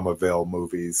Tromaville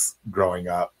movies growing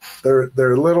up. They're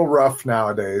a little rough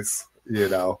nowadays, they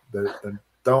don't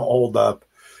hold up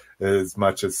as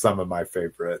much as some of my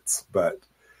favorites, but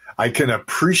I can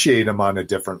appreciate them on a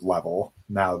different level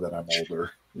now that I'm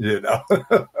older,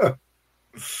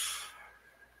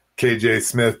 KJ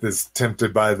Smith is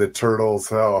tempted by the turtles.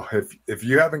 Oh, if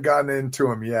you haven't gotten into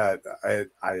them yet, I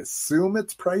assume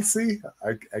it's pricey.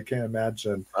 I can't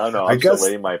imagine. I don't know. I'm still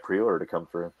waiting my pre-order to come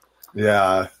through.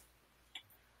 Yeah.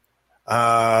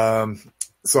 So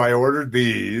I ordered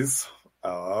these.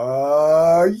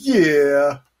 Yeah.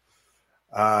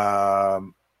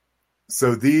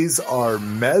 So these are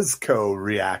Mezco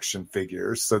reaction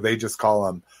figures. So they just call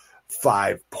them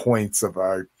 5 points of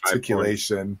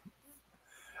articulation.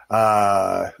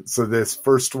 So this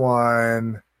first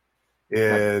one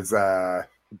is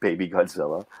Baby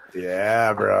Godzilla.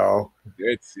 Yeah, bro.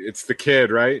 It's the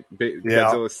kid, right?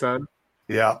 Godzilla's son.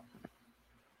 Yeah.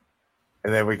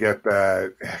 And then we get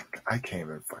I can't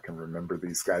even fucking remember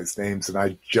these guys' names, and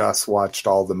I just watched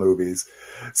all the movies.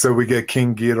 So we get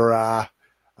King Ghidorah.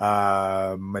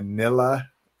 Manila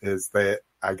I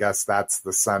guess that's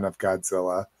the son of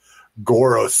Godzilla.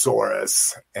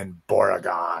 Gorosaurus and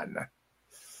Boragon.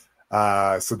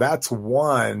 So that's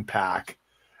one pack.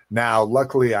 Now,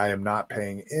 luckily, I am not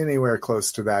paying anywhere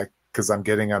close to that because I'm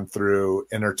getting them through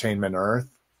Entertainment Earth,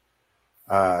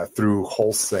 through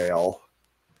wholesale,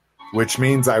 which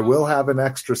means I will have an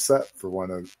extra set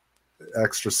if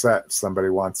somebody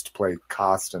wants to play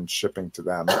cost and shipping to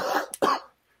them.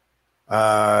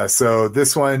 So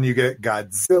this one, you get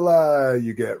Godzilla,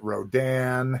 you get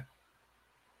Rodan.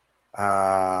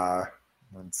 What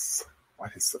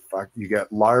is the fuck? You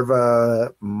get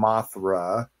Larva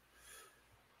Mothra.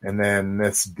 And then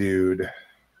this dude,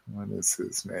 what is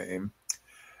his name?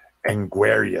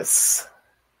 Anguarius.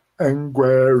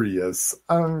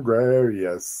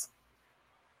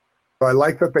 So I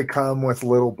like that they come with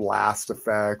little blast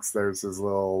effects. There's this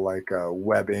little like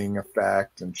webbing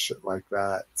effect and shit like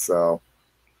that. So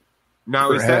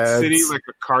now is that city like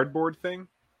a cardboard thing?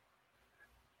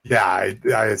 Yeah,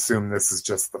 I assume this is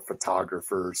just the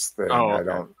photographer's thing. Oh,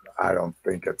 okay. I don't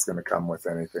think it's going to come with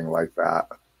anything like that.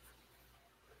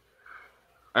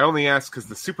 I only asked because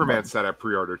the Superman set I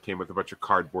pre-ordered came with a bunch of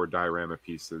cardboard diorama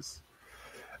pieces.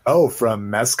 Oh,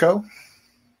 from Mezco?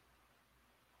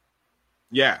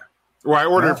 Yeah. Well, I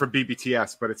ordered it from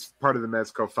BBTS, but it's part of the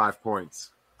Mezco 5 points.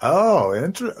 Oh,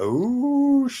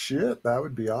 oh, shit. That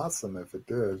would be awesome if it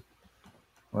did.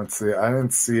 Let's see. I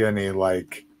didn't see any,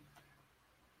 like...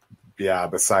 Yeah,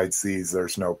 besides these,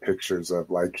 there's no pictures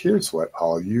of, like, here's what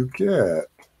all you get.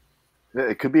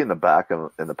 It could be in the back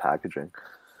in the packaging.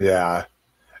 Yeah.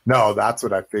 No, that's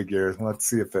what I figured. Let's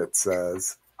see if it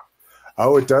says.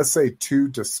 Oh, it does say 2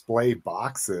 display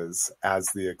boxes as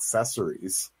the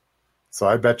accessories. So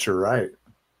I bet you're right.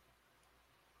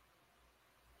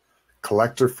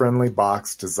 Collector-friendly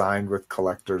box designed with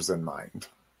collectors in mind.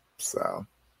 So,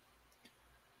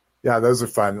 yeah, those are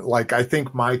fun. Like, I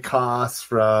think my cost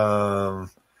from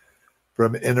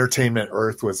Entertainment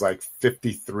Earth was like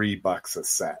 $53 a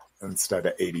set instead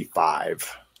of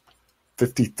 85.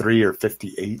 53 or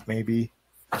 58 maybe.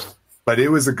 But it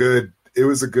was a good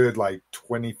like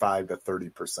 25 to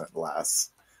 30% less.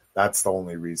 That's the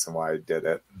only reason why I did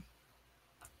it.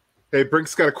 Hey,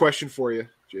 Brink's got a question for you,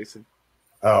 Jason.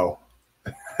 Oh.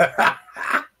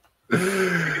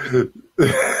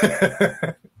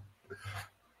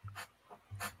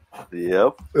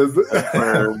 Yep.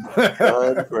 Confirmed.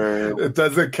 Confirmed. It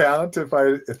doesn't count if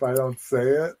I don't say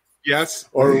it. Yes.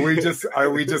 Or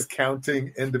are we just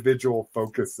counting individual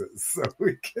focuses? So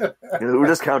we can... We're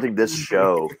just counting this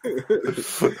show.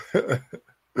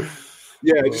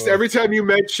 Yeah, just every time you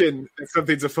mention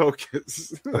something's a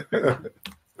focus.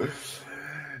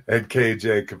 And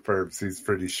KJ confirms he's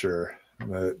pretty sure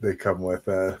that they come with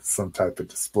some type of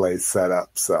display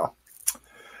setup. So,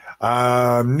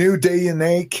 new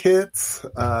DNA kits.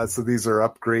 So these are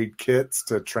upgrade kits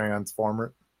to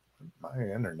Transformer. My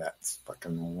internet's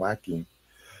fucking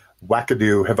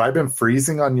wackadoo. Have I been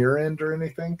freezing on your end or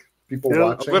anything? People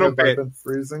watching? A little have I bit. been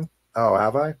freezing? Oh,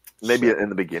 have I? Maybe Shit. in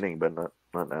the beginning, but not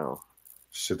now.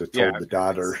 Should have told Yeah. the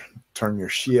daughter, turn your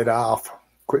shit off.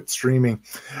 Quit streaming.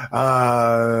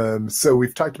 So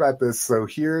we've talked about this. So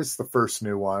here's the first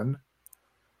new one.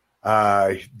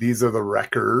 These are the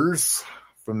Wreckers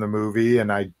from the movie,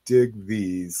 and I dig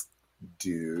these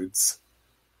dudes.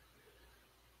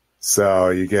 So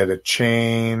you get a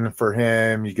chain for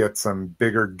him. You get some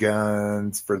bigger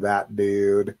guns for that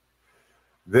dude.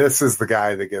 This is the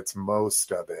guy that gets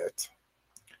most of it.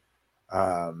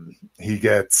 He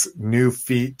gets new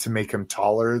feet to make him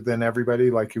taller than everybody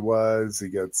like he was. He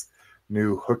gets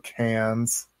new hook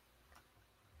hands.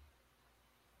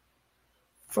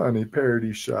 Funny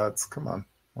parody shots. Come on.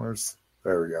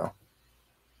 There we go.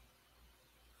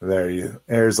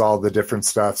 There's all the different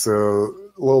stuff. So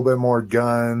a little bit more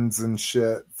guns and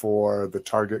shit for the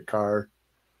target car.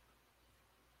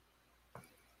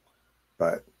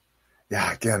 But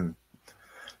yeah, again,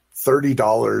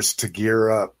 $30 to gear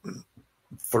up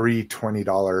 3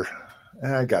 $20.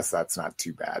 I guess that's not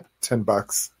too bad.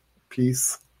 $10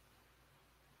 piece.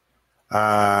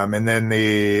 And then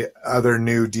the other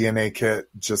new DNA kit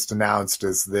just announced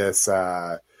is this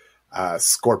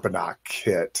Scorponok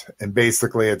kit. And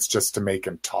basically it's just to make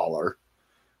him taller.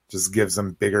 Just gives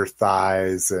him bigger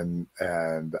thighs and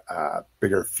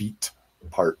bigger feet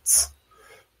parts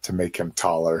to make him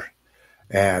taller.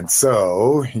 And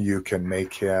so you can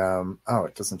make him,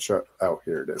 it doesn't show,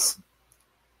 here it is.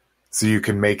 So you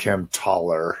can make him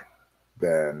taller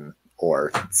than,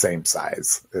 or same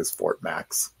size as Fort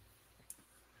Max.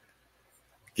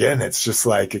 Again, it's just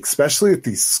like, especially with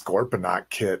these Scorponok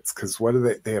kits, because what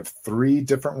do they have 3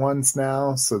 different ones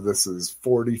now. So this is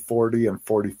 40, 40, and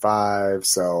 45.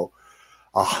 So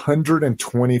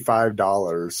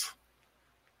 $125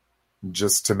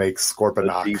 just to make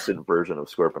Scorponok. A decent version of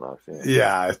Scorponok.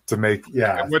 Yeah, to make,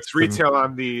 yeah. And what's retail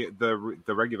on the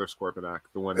regular Scorponok?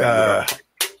 The one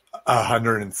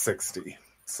 160.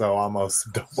 So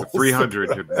almost double. So 300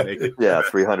 to make it. Yeah,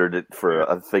 300 for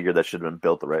a figure that should have been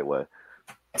built the right way.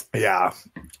 Yeah.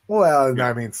 Well,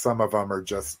 I mean, some of them are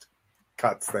just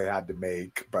cuts they had to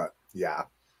make, but yeah.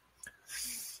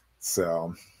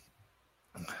 So,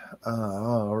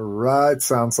 all right.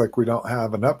 Sounds like we don't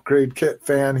have an upgrade kit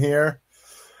fan here.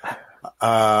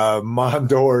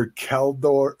 Mondo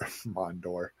Keldor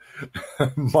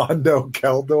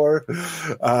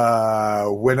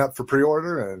went up for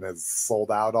pre-order and has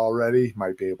sold out already.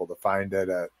 Might be able to find it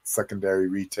at secondary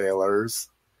retailers.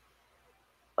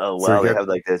 Oh, wow. So They have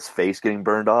like his face getting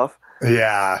burned off.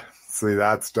 Yeah. See,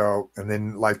 that's dope. And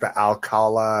then like the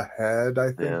Alcala head,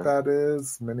 I think that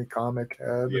is. Mini comic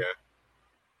head. Yeah.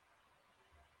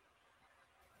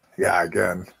 Yeah,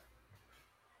 again.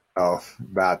 Oh,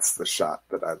 that's the shot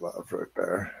that I love right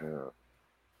there. Yeah.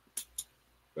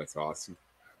 That's awesome.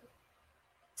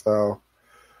 So,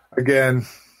 again,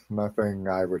 nothing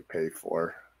I would pay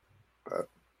for. But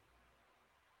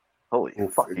Holy We'll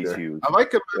fuck, figure. he's huge. I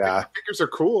like them. Yeah. The figures are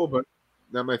cool, but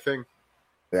not my thing.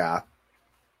 yeah.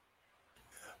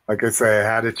 Like I say, I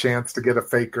had a chance to get a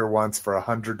faker once for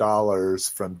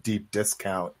 $100 from deep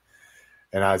discount.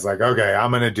 And I was like, okay,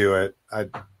 I'm going to do it.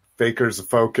 Faker's a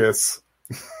focus.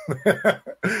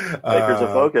 Fakers of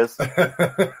focus.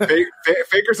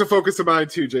 Faker's a focus of mine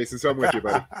too, Jason. So I'm with you,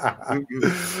 buddy.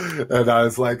 And I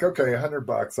was like, okay,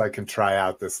 $100, I can try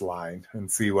out this line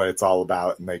and see what it's all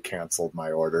about. And they canceled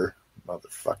my order,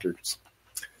 motherfuckers.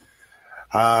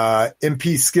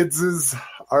 MP Skidses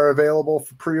are available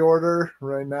for pre-order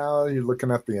right now. You're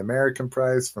looking at the American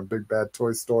price from Big Bad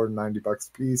Toy Store, $90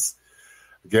 a piece.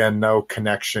 Again, no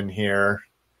connection here.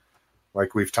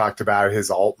 Like we've talked about,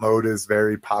 his alt mode is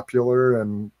very popular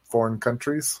in foreign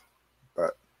countries.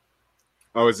 But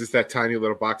Oh, is this that tiny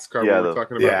little boxcar Yeah, we were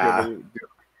talking about?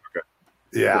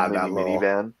 yeah, The that mini little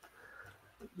minivan.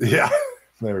 Yeah,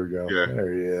 there we go. Yeah.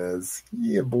 There he is.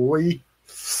 Yeah, boy.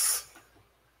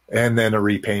 And then a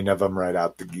repaint of him right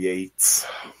out the gates.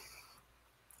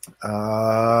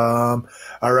 All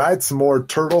right, some more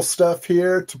turtle stuff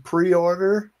here to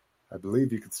pre-order. I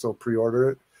believe you can still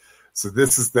pre-order it. So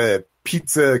this is the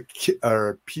Pizza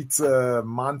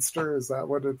Monster. Is that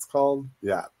what it's called?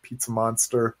 Yeah, Pizza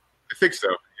Monster. I think so.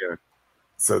 Yeah.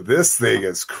 So this thing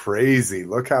is crazy.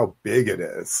 Look how big it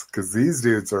is. Because these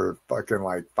dudes are fucking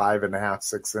like 5.5,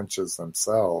 6 inches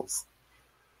themselves.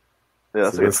 Yeah,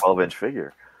 that's So like a this- 12-inch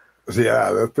figure.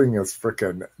 Yeah, that thing is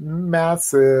freaking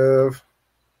massive.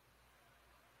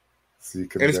 So you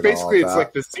can And it's get all basically it's that.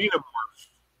 like the xenomorph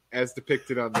as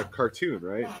depicted on the cartoon,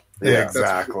 right? Yeah, That's-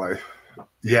 exactly.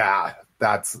 Yeah,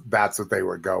 that's what they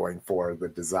were going for, the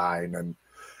design. And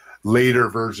later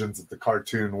versions of the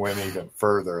cartoon went even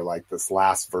further. Like this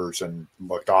last version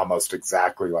looked almost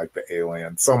exactly like the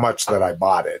alien, so much that I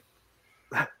bought it.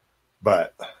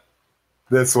 But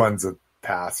this one's a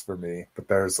pass for me. But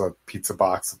there's a pizza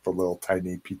box with the little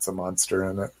tiny pizza monster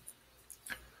in it.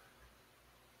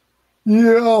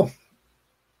 Yeah.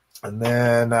 And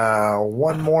then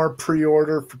one more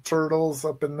pre-order for Turtles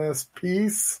up in this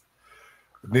piece.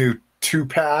 New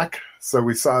 2-pack. So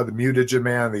we saw the Mutagen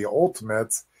Man, the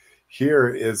Ultimates. Here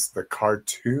is the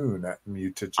cartoon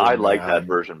Mutagen I like Man. that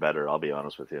version better, I'll be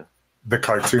honest with you. The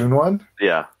cartoon one?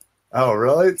 Yeah. Oh,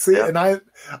 really? See, Yeah. and I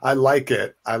like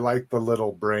it. I like the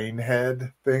little brain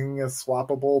head thing is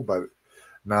swappable, but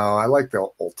no, I like the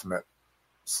Ultimate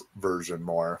version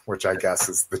more, which I guess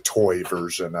is the toy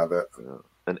version of it.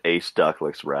 An Ace Duck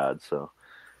looks rad, so.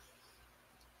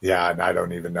 Yeah, and I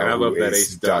don't even know And I who love that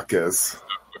Ace Ace Duck Duck. is.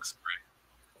 Looks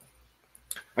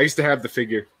great. I used to have the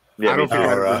figure. Yeah, I don't me think too.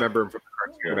 I right. remember him from the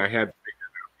cartoon. Yeah. I had the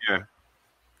figure.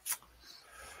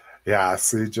 Yeah,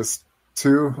 see, just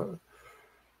two.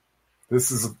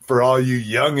 This is for all you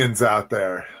youngins out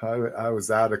there. I was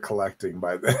out of collecting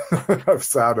by then. I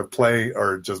was out of playing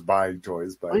or just buying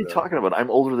toys by What are you then. talking about?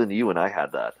 I'm older than you and I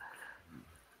had that.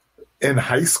 In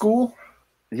high school?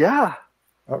 Yeah.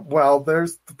 Well,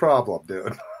 there's the problem,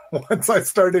 dude. Once I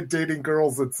started dating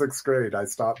girls in 6th grade, I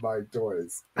stopped buying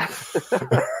toys.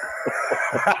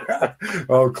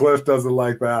 Oh, Cliff doesn't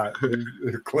like that.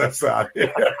 Cliff's out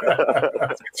here.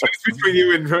 That's between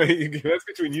you and that's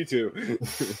between you two.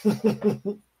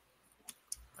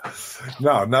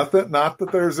 No, not that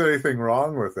there's anything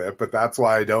wrong with it, but that's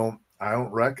why I don't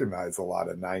recognize a lot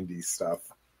of 90s stuff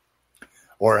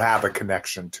or have a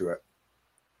connection to it.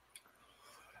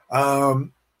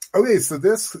 Okay, so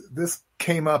this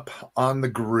came up on the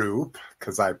group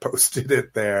because I posted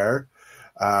it there.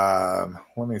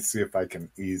 Let me see if I can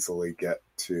easily get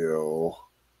to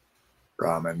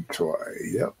Ramen Toy.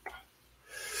 Yep.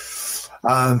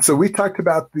 So we talked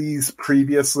about these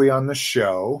previously on the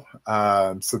show.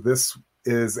 So this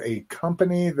is a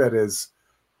company that is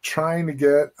trying to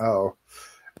get, oh,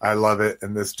 I love it.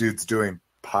 And this dude's doing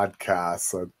podcasts.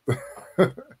 So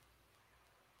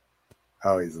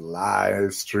oh, he's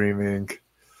live streaming.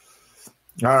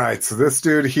 All right. So this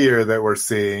dude here that we're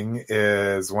seeing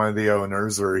is one of the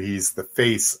owners, or he's the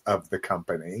face of the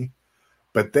company,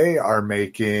 but they are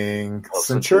making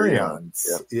Centurions.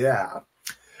 Yep. Yeah.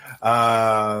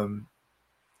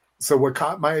 So what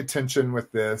caught my attention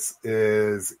with this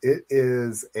is it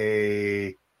is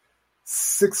a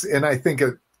 6, and I think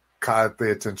it caught the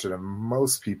attention of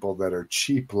most people that are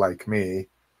cheap like me.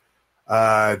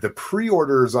 The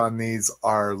pre-orders on these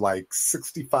are like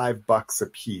 $65 a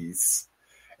piece,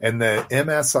 and the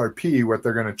MSRP, what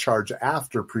they're going to charge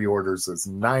after pre-orders, is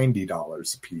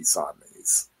 $90 a piece on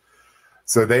these.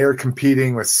 So they are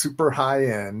competing with super high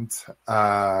end.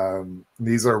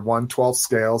 These are 1/12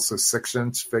 scale, so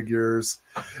 6-inch figures.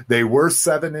 They were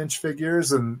 7-inch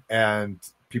figures, and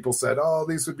people said, "Oh,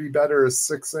 these would be better as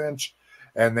 6-inch,"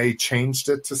 and they changed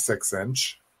it to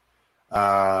 6-inch.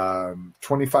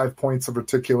 25 points of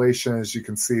articulation, as you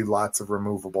can see, lots of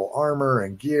removable armor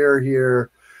and gear here.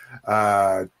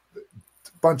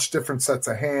 Bunch of different sets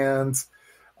of hands,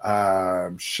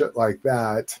 shit like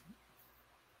that.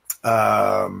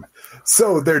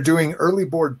 So they're doing early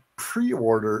bird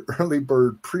pre-orders,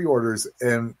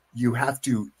 and you have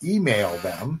to email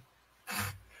them.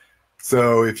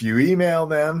 So if you email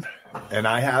them, and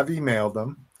I have emailed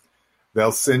them,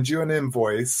 they'll send you an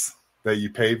invoice that you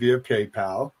pay via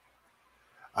PayPal.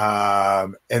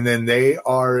 And then they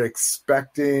are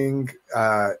expecting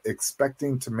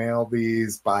to mail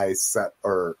these by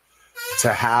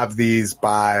to have these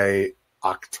by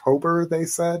October, they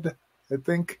said, I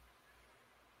think.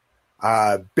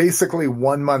 Basically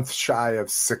 1 month shy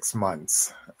of 6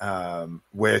 months,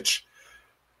 which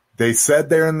they said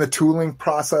they're in the tooling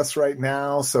process right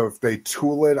now. So if they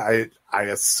tool it, I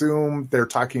assume they're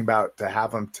talking about to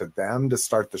have them to them to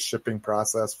start the shipping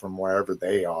process from wherever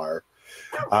they are.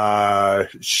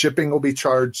 Shipping will be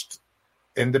charged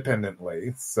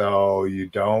independently, so you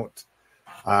don't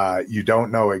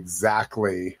know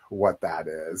exactly what that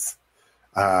is.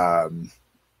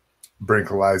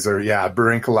 Brinkalizer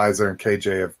and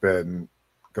KJ have been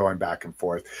going back and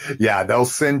forth. Yeah, they'll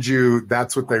send you,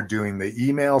 that's what they're doing. The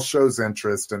email shows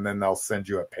interest, and then they'll send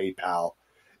you a PayPal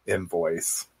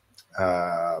invoice.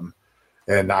 And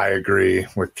I agree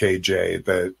with KJ.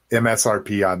 The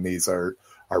MSRP on these are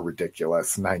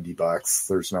ridiculous. $90.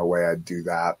 There's no way I'd do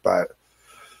that. But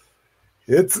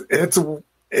it's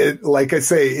like I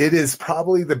say, it is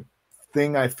probably the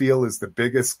thing I feel is the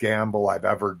biggest gamble I've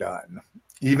ever done.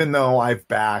 Even though I've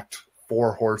backed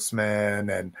Four Horsemen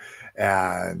and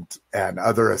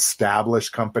other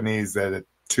established companies that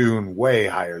tune way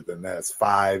higher than this,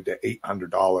 $500 to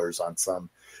 $800 on some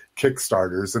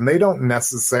Kickstarters, and they don't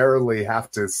necessarily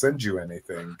have to send you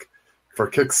anything for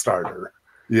Kickstarter,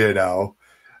 you know.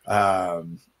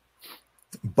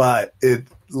 But it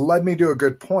led me to a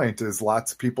good point. Is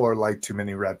lots of people are like, too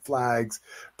many red flags.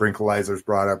 Brinkalizer's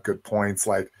brought up good points,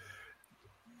 like,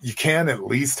 you can at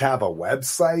least have a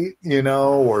website, you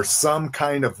know, or some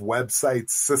kind of website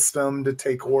system to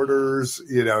take orders.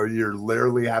 You know, you're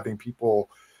literally having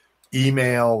people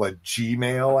email a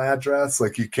Gmail address.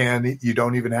 Like you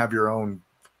don't even have your own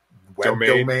web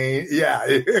domain. Yeah,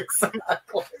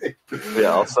 exactly. Yeah,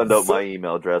 I'll send out my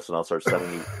email address and I'll start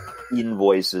sending you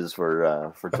invoices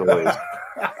for toys.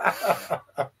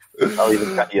 I'll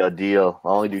even cut you a deal.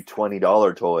 I'll only do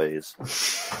 $20 toys.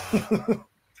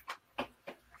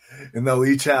 And they'll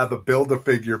each have a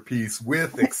Build-A-Figure piece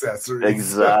with accessories.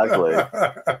 Exactly.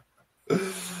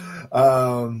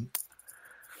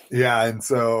 Yeah, and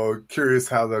so curious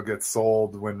how they'll get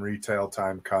sold when retail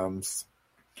time comes.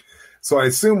 So I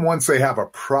assume once they have a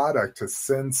product to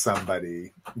send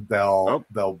somebody, they'll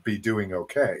be doing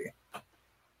okay.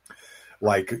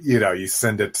 Like, you know, you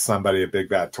send it to somebody at Big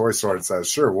Bad Toy Store and says,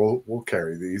 sure, we'll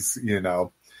carry these, you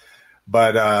know.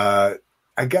 But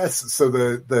I guess, so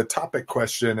the topic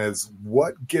question is,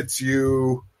 what gets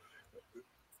you,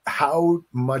 how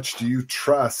much do you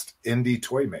trust indie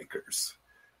toy makers?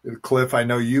 Cliff, I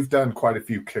know you've done quite a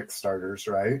few Kickstarters,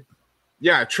 right?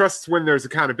 Yeah, trust when there's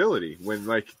accountability. When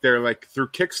they're through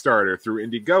Kickstarter, through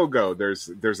Indiegogo,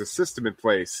 there's a system in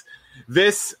place.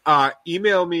 This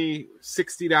email me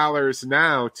 $60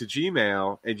 now to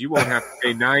Gmail, and you won't have to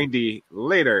pay $90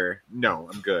 later. No,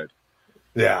 I'm good.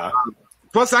 Yeah.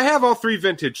 Plus, I have all 3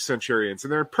 vintage Centurions,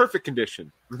 and they're in perfect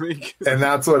condition. And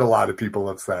that's what a lot of people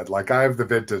have said. Like, I have the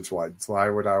vintage ones. Why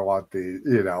would I want the,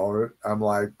 you know, I'm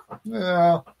like,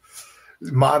 yeah,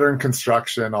 modern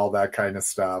construction, all that kind of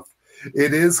stuff.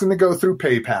 It is going to go through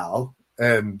PayPal.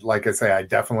 And like I say, I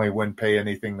definitely wouldn't pay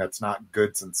anything that's not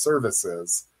goods and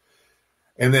services.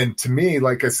 And then to me,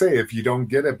 like I say, if you don't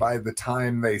get it by the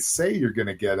time they say you're going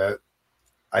to get it,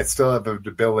 I still have the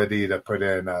ability to put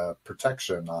in a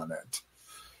protection on it.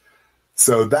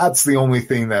 So that's the only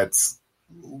thing that's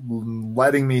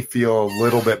letting me feel a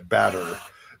little bit better.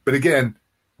 But again,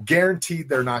 guaranteed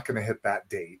they're not going to hit that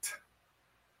date.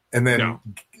 And then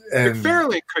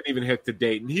McFarlane couldn't even hit the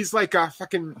date, and he's like a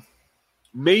fucking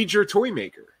major toy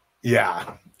maker.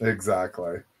 Yeah,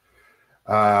 exactly.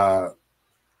 Yeah,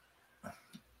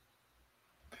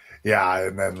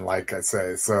 and then like I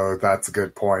say, so that's a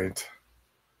good point.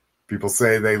 People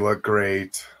say they look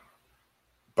great,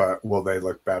 but will they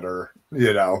look better?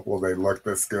 You know, will they look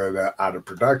this good out of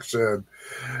production?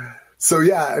 So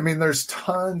yeah, I mean, there's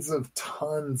tons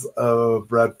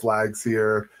of red flags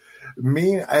here.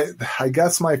 I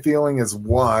guess my feeling is,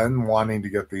 1, wanting to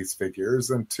get these figures,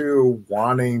 and 2,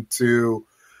 wanting to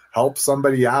help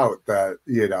somebody out that,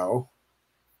 you know,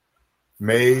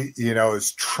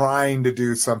 is trying to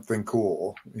do something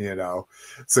cool, you know.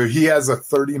 So he has a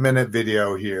 30-minute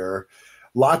video here.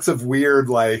 Lots of weird,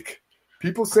 like,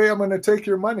 people say, I'm going to take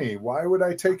your money. Why would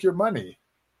I take your money?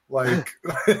 Like,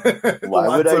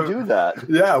 Why would lots I of- do that?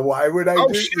 Yeah, why would I Oh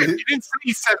do? shit! You didn't say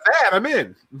he said that. I'm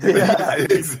in. Yeah,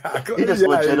 exactly. He just Yeah,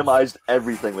 legitimized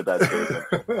everything with that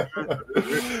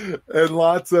statement. and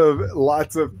lots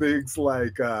of things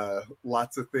like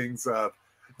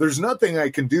there's nothing I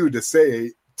can do to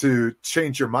say to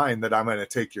change your mind that I'm going to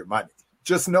take your money.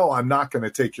 Just know I'm not going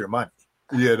to take your money.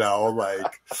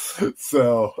 Like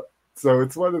so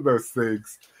it's one of those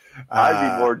things.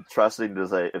 I'd be more trusting to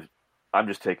say, if I'm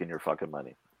just taking your fucking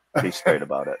money. Be straight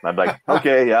about it. And I'm like,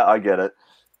 okay, yeah, I get it.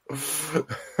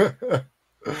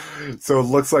 So it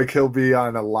looks like he'll be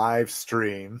on a live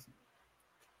stream.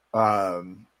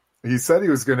 He said he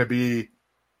was going to be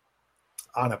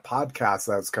on a podcast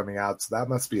that was coming out, so that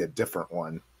must be a different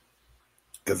one,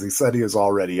 because he said he was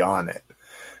already on it,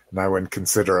 and I wouldn't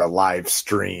consider a live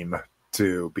stream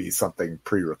to be something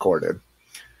pre-recorded.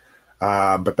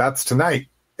 But that's tonight,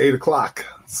 8:00.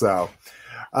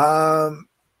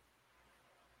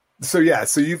 So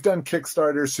you've done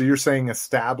Kickstarter. So you're saying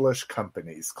established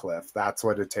companies, Cliff. That's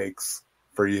what it takes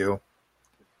for you.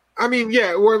 I mean,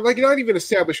 yeah, or like not even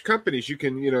established companies. You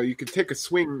can take a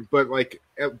swing, but like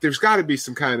there's got to be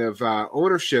some kind of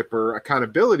ownership or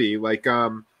accountability. Like,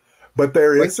 but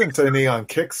there isn't any on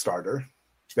Kickstarter.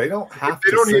 They don't have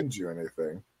to send you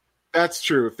anything. That's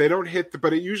true. If they don't hit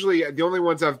but it usually the only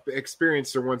ones I've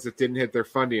experienced are ones that didn't hit their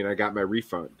funding and I got my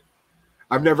refund.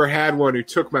 I've never had one who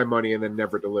took my money and then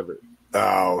never delivered.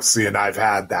 Oh, see, and I've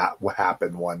had that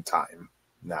happen one time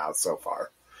now so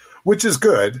far, which is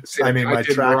good. See, I mean, my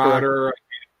did track Marauder. record.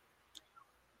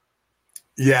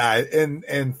 Yeah,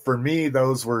 and for me,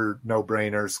 those were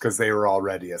no-brainers because they were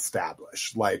already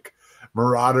established. Like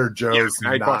Marauder Joe's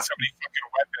I not. bought so many fucking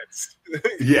weapons.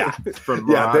 Yeah, From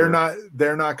yeah, Marauder.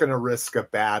 they're not going to risk a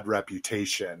bad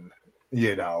reputation,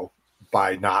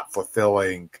 by not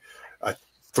fulfilling a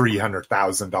 $300,000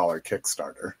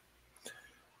 Kickstarter.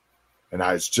 And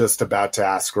I was just about to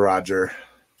ask Roger,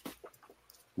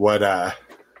 what's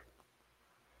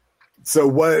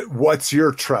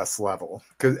your trust level?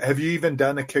 Because have you even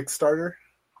done a Kickstarter?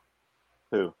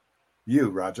 Who? You,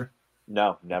 Roger?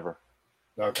 No, never.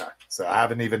 Okay, so I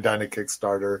haven't even done a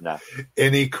Kickstarter. No.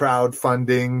 Any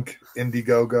crowdfunding,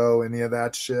 Indiegogo, any of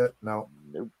that shit? No.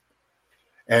 Nope.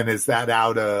 And is that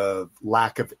out of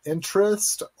lack of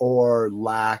interest or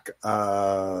lack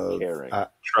of Caring.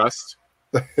 Trust.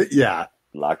 Yeah,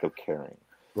 Lack of caring.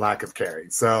 lack of caring.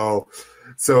 So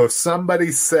if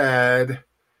somebody said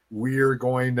we're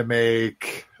going to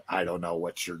make, I don't know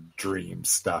what your dream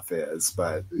stuff is,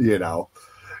 but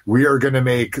we are going to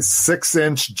make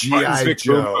 6-inch GI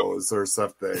Joes or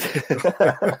something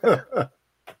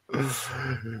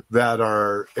that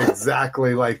are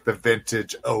exactly like the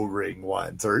vintage O-ring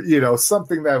ones, or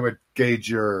something that would gauge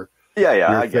your Yeah, your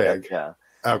I get it. thing. Yeah.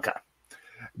 Okay.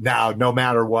 Now, no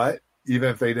matter what, even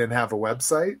if they didn't have a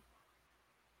website,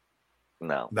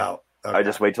 No. no. Okay. I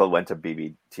just wait till it went to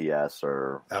BBTS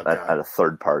or Okay. at a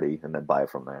third party and then buy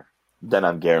it from there. Then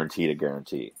I'm guaranteed a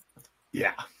guarantee.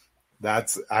 Yeah,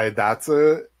 that's what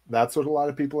a lot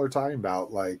of people are talking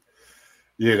about. Like,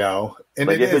 and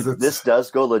Like it's this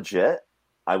does go legit,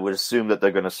 I would assume that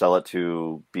they're going to sell it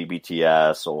to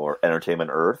BBTS or Entertainment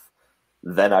Earth.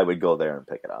 Then I would go there and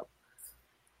pick it up.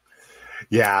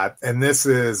 yeah, and this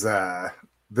is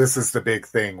the big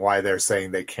thing why they're saying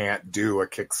they can't do a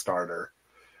Kickstarter.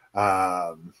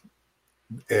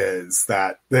 Is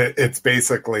that it's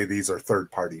basically these are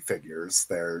third party figures.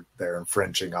 They're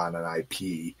infringing on an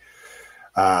IP.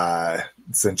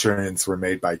 Centurions were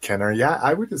made by Kenner. Yeah,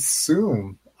 I would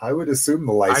assume the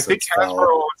license. I think fell.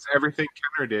 Hasbro owns everything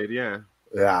Kenner did. Yeah.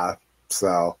 Yeah.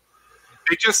 So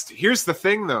Here's the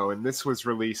thing though, and this was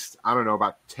released, I don't know,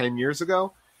 about 10 years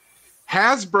ago.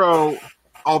 Hasbro,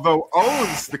 although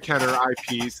owns the Kenner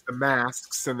IPs, the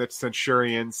masks and the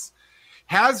Centurions,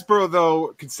 Hasbro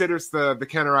though considers the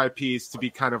Kenner IPs to be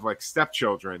kind of like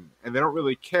stepchildren, and they don't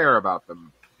really care about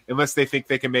them unless they think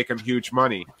they can make them huge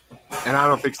money. And I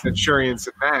don't think Centurions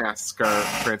and Mask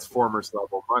are Transformers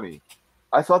level money.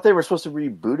 I thought they were supposed to be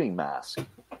rebooting Mask,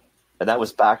 and that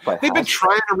was backed by. They've been Hasbro.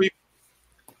 trying to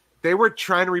They were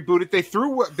trying to reboot it. They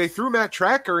threw Matt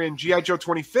Tracker in G.I. Joe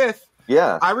 25th.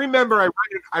 Yeah, I remember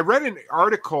I read an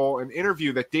article, an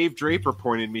interview that Dave Draper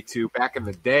pointed me to back in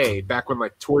the day, back when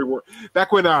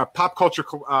Pop Culture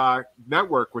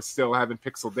Network was still having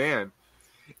Pixel Dan,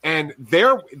 and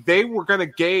they were going to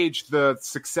gauge the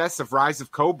success of Rise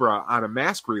of Cobra on a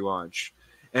Mask relaunch,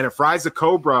 and if Rise of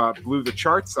Cobra blew the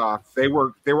charts off, they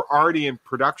were already in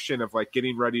production of like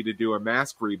getting ready to do a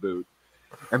Mask reboot,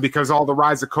 and because all the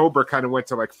Rise of Cobra kind of went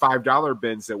to like $5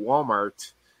 bins at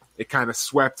Walmart, it kind of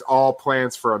swept all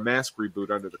plans for a Mask reboot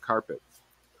under the carpet.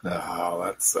 Oh,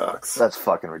 that sucks. That's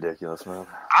fucking ridiculous, man.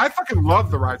 I fucking love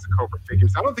the Rise of Cobra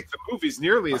figures. I don't think the movie's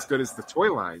nearly as good as the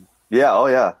toy line. Yeah, oh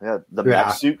yeah. The Yeah.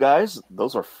 mech suit guys,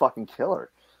 those are fucking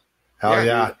killer. Hell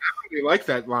yeah. Dude, I really like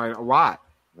that line a lot.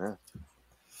 Yeah.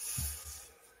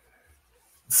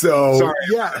 So Sorry.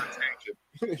 yeah.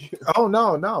 Oh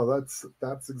no,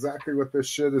 that's exactly what this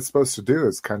shit is supposed to do,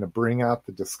 is kind of bring out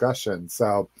the discussion.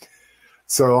 So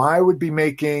I would be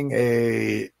making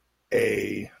a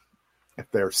if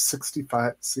they're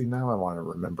 65. See, now I want to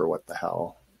remember what the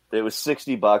hell. It was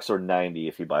 $60 or $90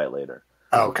 if you buy it later.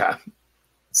 Okay.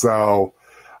 So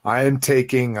I am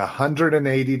taking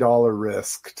 $180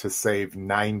 risk to save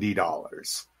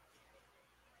 $90.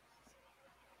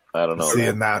 I don't know.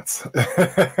 Seeing that's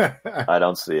I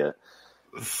don't see it.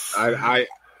 I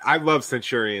love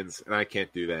Centurions, and I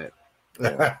can't do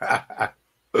that.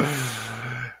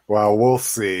 Well, we'll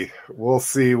see. We'll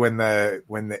see when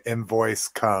the invoice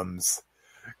comes,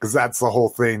 because that's the whole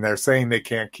thing. They're saying they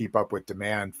can't keep up with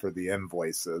demand for the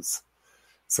invoices,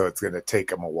 so it's going to take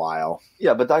them a while.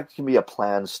 Yeah, but that can be a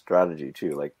planned strategy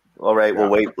too. Like, all right, we'll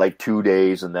wait like 2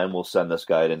 days and then we'll send this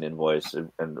guy an invoice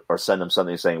and or send them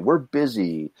something saying we're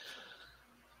busy.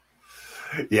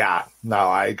 Yeah, no,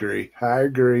 I agree.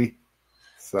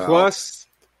 So, Plus,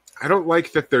 I don't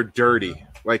like that they're dirty.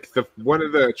 Like one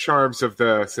of the charms of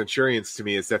the Centurions to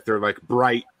me is that they're like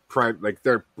bright, like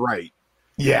they're bright.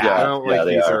 yeah, I don't like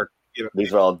they these are.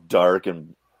 These are all dark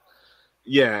and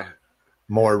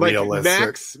more like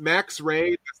realistic. Max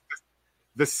Ray,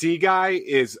 the sea guy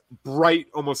is bright,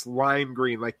 almost lime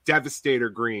green, like Devastator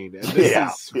green, and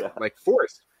this is like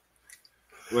forest.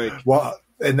 Like, Well,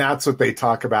 and that's what they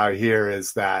talk about here,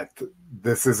 is that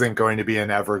this isn't going to be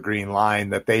an evergreen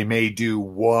line, that they may do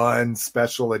one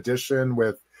special edition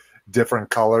with different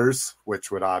colors,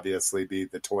 which would obviously be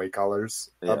the toy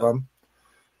colors of them,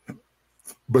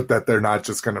 but that they're not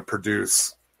just going to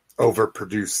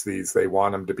overproduce these. They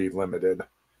want them to be limited.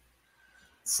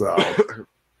 So,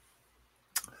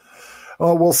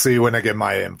 well, we'll see when I get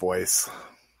my invoice.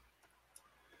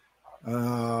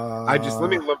 let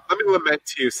me lament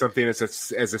to you something as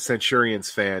a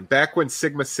Centurions fan. Back when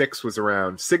Sigma 6 was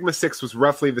around, Sigma 6 was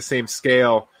roughly the same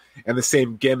scale and the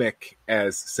same gimmick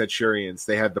as Centurions.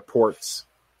 They had the ports,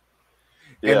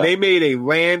 and they made a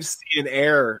land, sea, and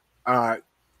air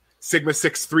Sigma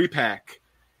 6 3-pack.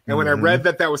 And when I read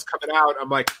that was coming out, I'm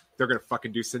like, they're gonna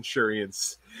fucking do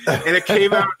Centurions, and it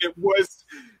came out. It was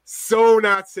so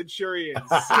not Centurions.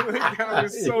 I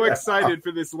was so excited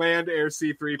for this land, air,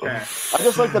 sea 3-pack. I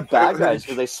just like the bad guys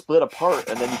because they split apart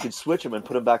and then you can switch them and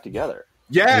put them back together.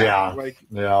 Yeah.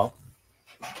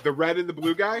 The red and the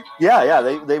blue guy. Yeah,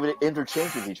 they would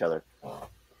interchange with each other.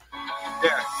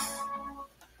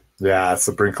 Yeah, it's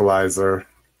a Brinkalizer.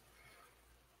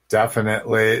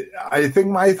 Definitely. I think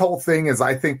my whole thing is,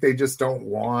 I think they just don't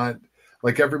want,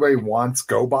 like, everybody wants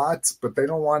GoBots, but they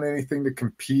don't want anything to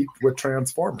compete with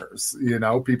Transformers. You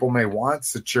know, people may want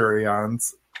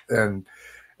Centurions, and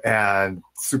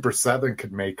Super 7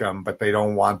 could make them, but they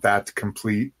don't want that to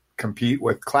compete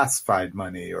with Classified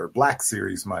money or Black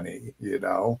Series money, you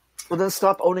know? Well, then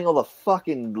stop owning all the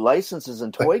fucking licenses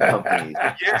and toy companies.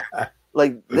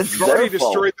 Like, it's You've already their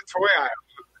fault. destroyed the toy aisle.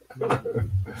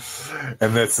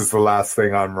 And this is the last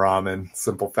thing on Ramen.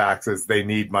 Simple facts is they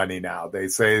need money now. They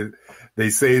say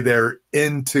they're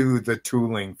into the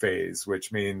tooling phase,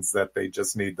 which means that they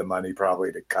just need the money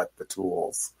probably to cut the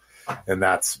tools. And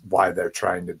that's why they're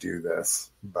trying to do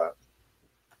this. But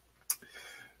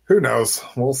who knows?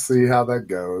 We'll see how that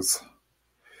goes.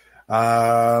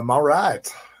 All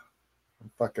right.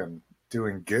 I'm fucking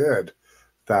doing good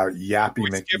without Yappy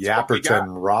McYapperton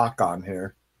Rock on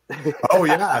here. Oh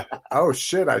yeah. Oh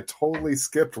shit, I totally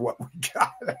skipped what we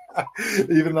got.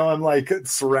 Even though I'm like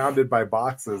surrounded by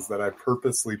boxes that I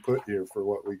purposely put here for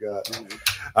what we got.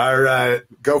 All right,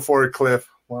 go for it, Cliff.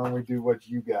 Why don't we do what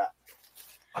you got?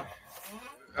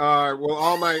 Well,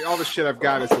 all the shit I've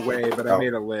got is away, but I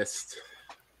made a list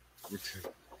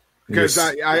because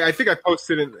I think I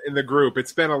posted in the group.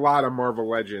 It's been a lot of Marvel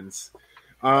Legends.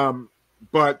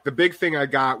 But the big thing I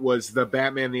got was the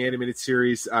Batman the Animated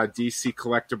Series DC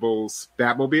Collectibles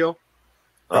Batmobile.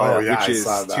 Which is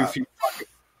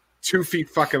 2 feet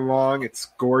fucking long. It's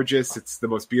gorgeous. It's the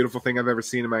most beautiful thing I've ever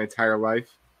seen in my entire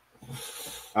life.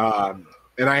 And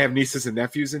I have nieces and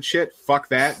nephews and shit. Fuck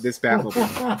that. This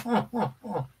Batmobile.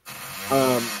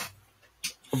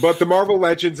 But the Marvel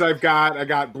Legends I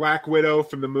got Black Widow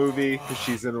from the movie because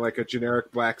she's in like a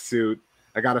generic black suit.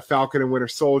 I got a Falcon and Winter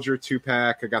Soldier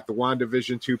 2-pack. I got the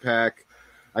WandaVision 2-pack.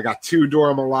 I got 2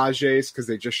 Dora Milajes because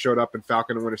they just showed up in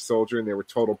Falcon and Winter Soldier and they were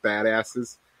total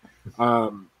badasses.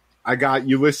 I got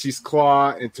Ulysses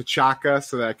Claw and T'Chaka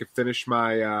so that I could finish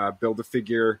my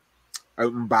Build-A-Figure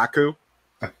out in Baku.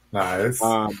 Nice.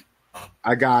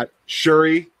 I got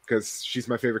Shuri because she's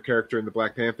my favorite character in the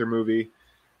Black Panther movie.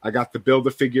 I got the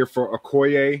Build-A-Figure for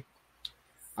Okoye.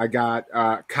 I got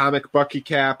comic Bucky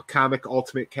Cap, comic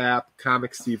Ultimate Cap,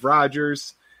 comic Steve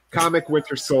Rogers, comic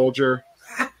Winter Soldier,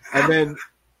 and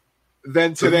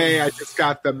then today I just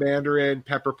got the Mandarin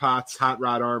Pepper Potts Hot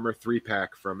Rod Armor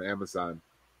 3-pack from Amazon.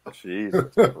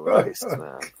 Jesus Christ,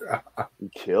 man. You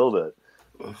killed it.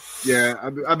 Yeah,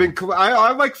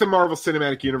 I like the Marvel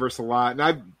Cinematic Universe a lot, and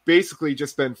I've basically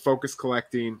just been focus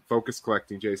collecting,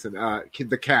 Jason,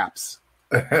 the caps.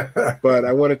 But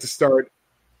I wanted to start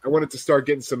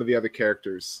getting some of the other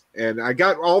characters, and I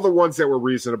got all the ones that were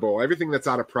reasonable. Everything that's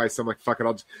out of price, I'm like, fuck it.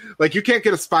 I'll just, like, you can't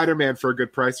get a Spider-Man for a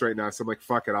good price right now, so I'm like,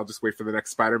 fuck it. I'll just wait for the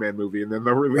next Spider-Man movie, and then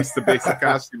they'll release the basic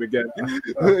costume again.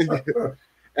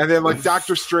 And then, like,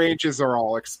 Doctor Strange's are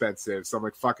all expensive, so I'm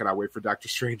like, fuck it. I'll wait for Doctor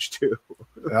Strange too.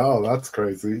 Oh, that's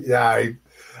crazy. Yeah, I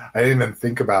didn't even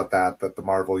think about that the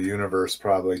Marvel Universe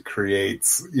probably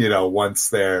creates, once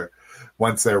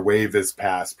their wave is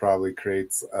passed, probably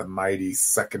creates a mighty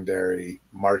secondary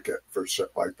market for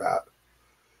shit like that.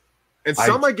 And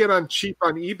some I get on cheap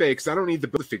on eBay because I don't need the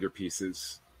Build-A-Figure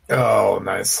pieces. Oh,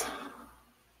 nice.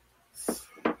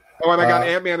 Oh, and I got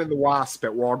Ant-Man and the Wasp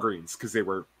at Walgreens because they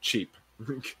were cheap.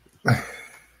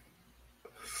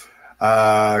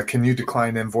 Can you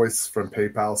decline invoice from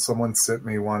PayPal? Someone sent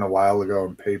me one a while ago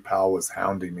and PayPal was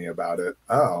hounding me about it.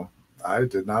 Oh, I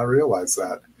did not realize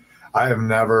that. I have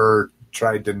never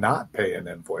tried to not pay an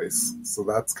invoice, so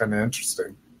that's kind of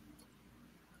interesting.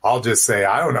 I'll just say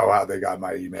I don't know how they got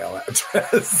my email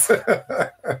address.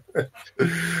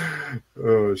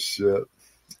 Oh shit.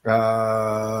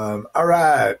 All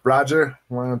right, Roger,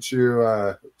 why don't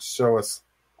you show us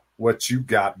what you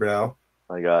got, bro?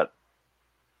 I got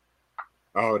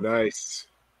Oh, nice.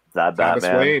 that Batman.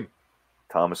 Thomas Wayne.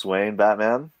 Thomas Wayne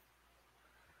Batman.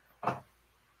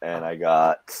 And I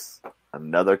got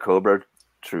another Cobra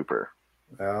Trooper.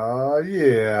 Oh,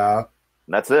 yeah. And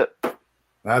that's it.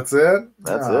 That's it?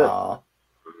 That's Aw.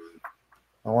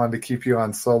 I wanted to keep you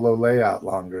on solo layout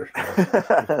longer.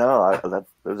 No, that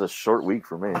was a short week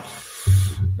for me.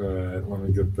 All right, let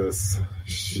me get this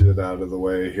shit out of the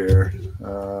way here.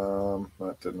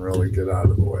 That didn't really get out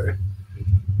of the way.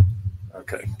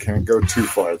 Okay, can't go too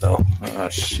far, though. Oh,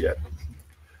 shit.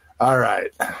 All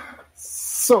right.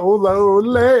 Solo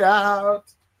layout.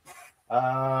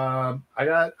 I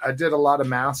did a lot of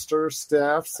master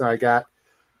stuff, so I got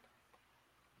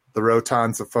the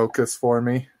Rotons of focus for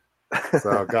me.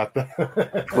 So I got that.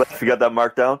 You got that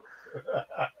marked down?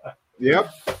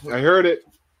 Yep, I heard it.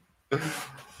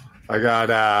 I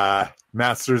got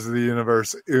Masters of the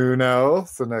Universe Uno.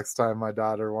 So next time my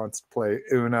daughter wants to play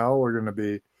Uno, we're going to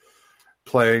be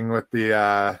playing with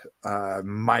the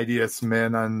mightiest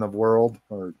men in the world,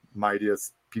 or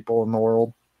mightiest people in the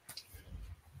world.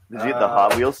 Did you get the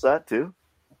Hot Wheels set too?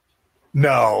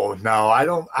 No, I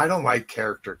don't like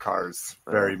character cars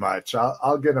very much.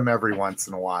 I'll get them every once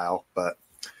in a while, but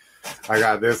I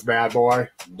got this bad boy.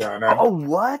 Oh,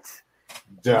 what?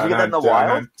 Did you get that in the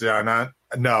wild?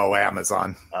 No,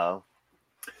 Amazon. Oh.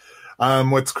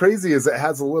 What's crazy is it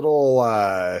has a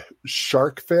little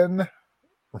shark fin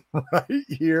right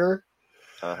here.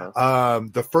 Uh-huh.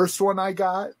 The first one I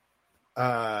got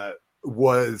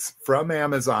was from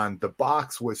Amazon. The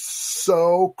box was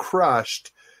so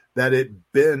crushed that it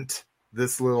bent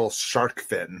this little shark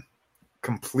fin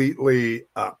completely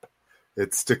up.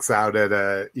 It sticks out at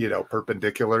a,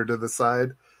 perpendicular to the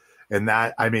side. And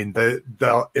that, I mean, the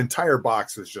entire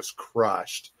box is just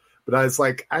crushed. But I was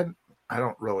like, I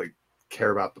don't really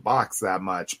care about the box that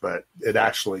much, but it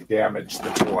actually damaged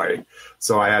the toy.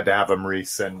 So I had to have them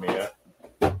resend me it.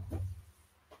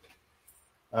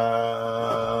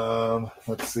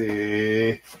 Let's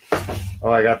see. Oh,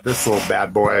 I got this little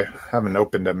bad boy. Haven't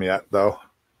opened him yet, though.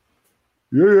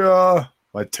 Yeah.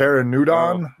 My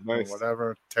Pteranodon. Oh, nice. Or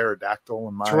whatever. Pterodactyl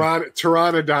in my...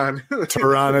 Pteranodon.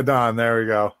 Pteranodon. There we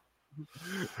go.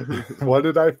 What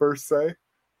did I first say?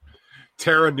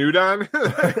 Pteranodon?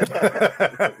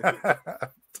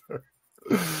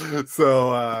 So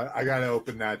I got to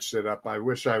open that shit up. I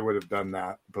wish I would have done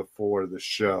that before the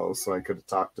show so I could have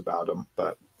talked about them.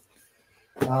 But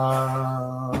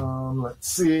let's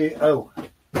see. Oh,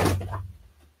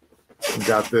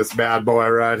 got this bad boy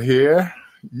right here.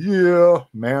 Yeah,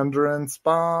 Mandarin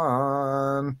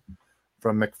Spawn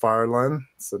from McFarlane.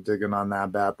 So digging on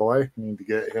that bad boy. Need to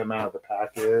get him out of the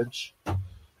package.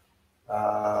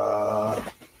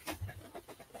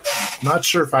 Not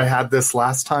sure if I had this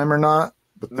last time or not,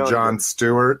 but the John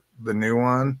Stewart, the new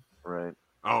one. Right.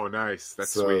 Oh, nice.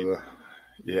 That's So, sweet.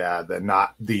 the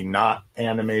not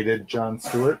animated Jon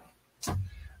Stewart.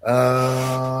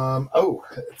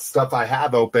 Stuff I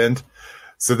have opened.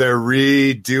 So they're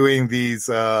redoing these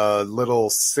little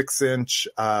 6-inch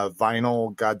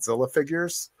vinyl Godzilla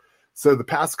figures. So the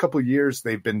past couple years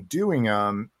they've been doing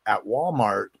them at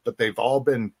Walmart, but they've all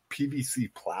been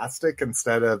PVC plastic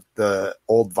instead of the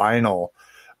old vinyl.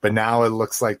 But now it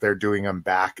looks like they're doing them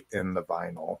back in the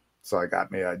vinyl. So I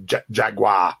got me a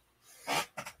Jaguar.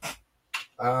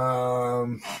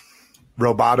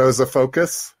 Roboto's a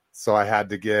focus. So I had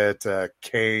to get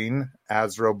Kane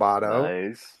as Roboto.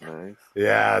 Nice.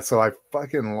 Yeah, so I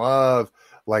fucking love,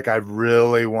 like, I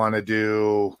really want to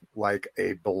do like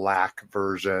a black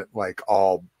version, like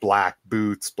all black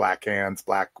boots, black hands,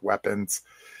 black weapons.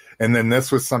 And then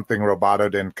this was something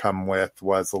Roboto didn't come with,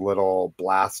 was a little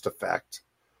blast effect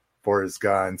for his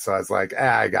gun. So I was like,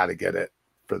 I got to get it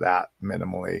for that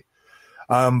minimally.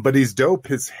 But he's dope.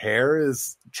 His hair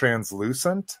is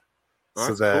translucent. Oh, so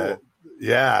that's that, cool.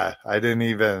 yeah,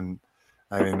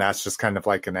 that's just kind of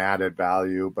like an added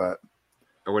value, but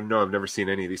I wouldn't know. I've never seen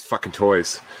any of these fucking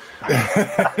toys.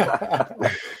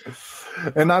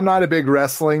 and I'm not a big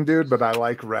wrestling dude, but I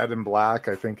like red and black.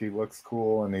 I think he looks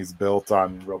cool, and he's built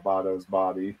on Roboto's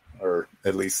body, or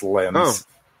at least limbs. Oh.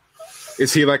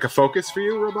 Is he like a focus for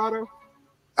you, Roboto?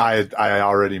 I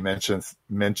already mentioned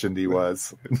he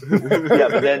was. Yeah,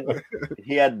 but then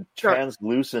he had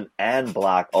translucent and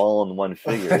black all in one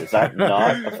figure. Is that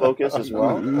not a focus as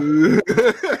well?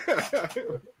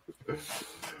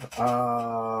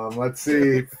 Let's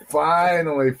see.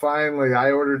 Finally,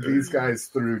 I ordered these guys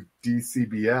through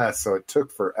DCBS, so it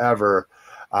took forever.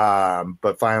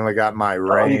 But finally got my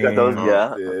Rain. You got those,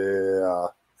 yeah. Yeah.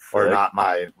 Or not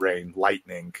my Rain,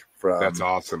 Lightning from. That's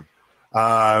awesome.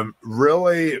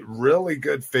 Really, really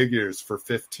good figures for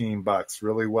 $15.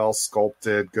 Really well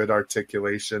sculpted, good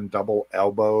articulation, double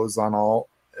elbows on all,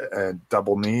 and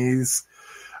double knees.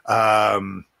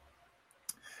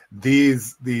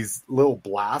 These little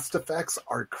blast effects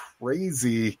are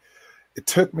crazy. It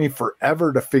took me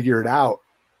forever to figure it out.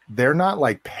 They're not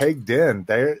like pegged in.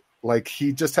 They're like,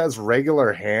 he just has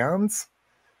regular hands,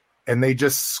 and they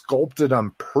just sculpted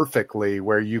them perfectly,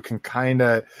 where you can kind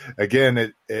of,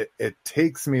 again, it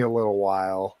takes me a little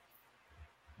while,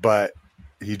 but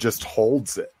he just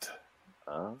holds it.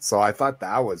 So I thought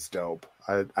that was dope.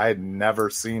 I had never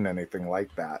seen anything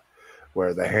like that,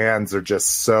 where the hands are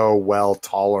just so well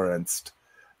toleranced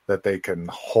that they can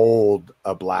hold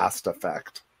a blast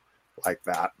effect like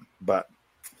that. But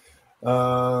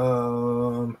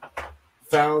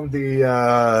found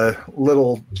the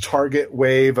little Target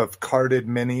wave of carded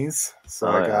minis. So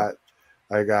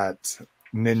I got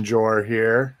Ninjor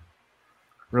here.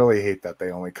 Really hate that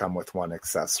they only come with one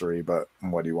accessory, but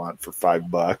what do you want for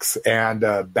 $5?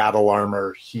 And Battle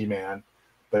Armor He-Man.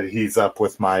 But he's up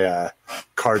with my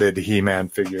carded He-Man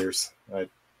figures,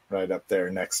 right up there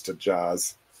next to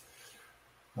Jaws.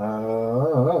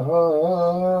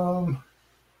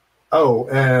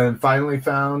 And finally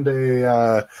found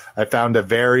I found a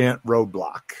variant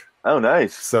Roadblock. Oh,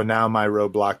 nice. So now my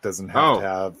Roadblock doesn't have to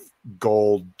have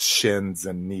gold shins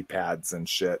and knee pads and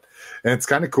shit. And it's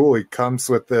kind of cool. He comes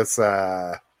with this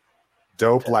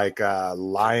dope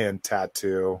lion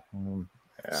tattoo.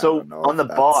 Yeah, so on the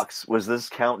box, was this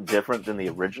count different than the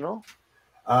original?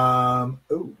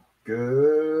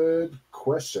 Good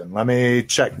question. Let me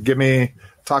check.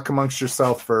 Talk amongst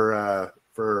yourself for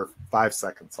 5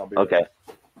 seconds. I'll be okay. Ready.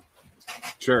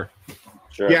 Sure.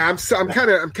 Sure. Yeah, I'm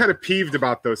kind of peeved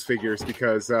about those figures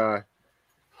because I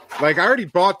already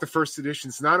bought the first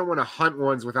editions, and I don't want to hunt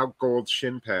ones without gold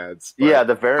shin pads. Yeah,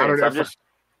 the variants.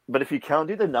 But if you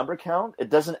do the number count, it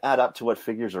doesn't add up to what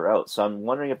figures are out. So I'm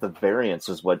wondering if the variance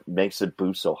is what makes it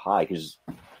boost so high, because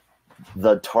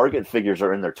the Target figures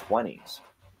are in their 20s.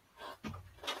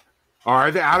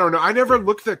 Are they? I don't know. I never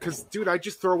looked at, because, dude, I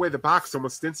just throw away the box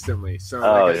almost instantly. So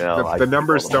the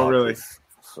numbers don't really.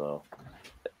 So,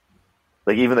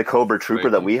 like, even the Cobra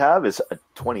Trooper that we have is a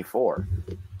 24.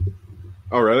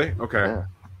 Oh, really? Okay. Yeah.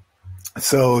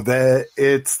 So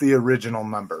it's the original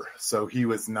number. So he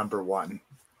was number 1.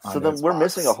 So then we're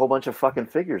missing a whole bunch of fucking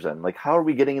figures then. Like, how are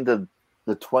we getting into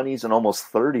the 20s and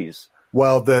almost 30s?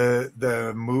 Well,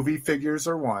 the movie figures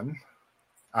are one.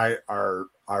 Are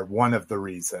one of the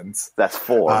reasons. That's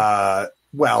 4.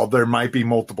 Well, there might be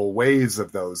multiple waves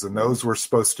of those, and those were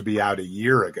supposed to be out a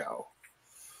year ago.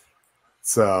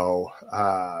 So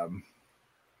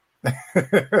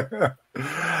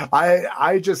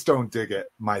I just don't dig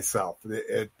it myself.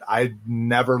 I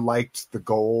never liked the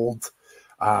gold.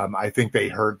 I think they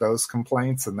heard those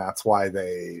complaints, and that's why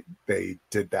they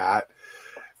did that.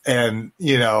 And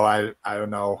I don't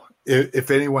know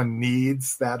if anyone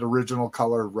needs that original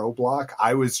color Roblox.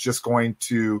 I was just going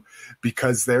to,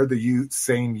 because they're the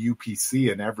same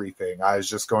UPC and everything, I was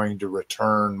just going to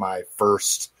return my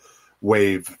first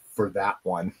wave for that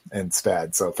one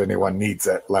instead. So if anyone needs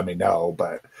it, let me know.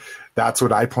 But that's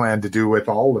what I plan to do with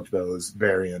all of those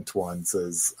variant ones.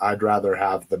 Is I'd rather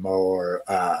have the more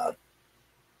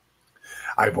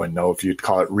I wouldn't know if you'd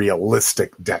call it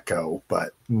realistic deco,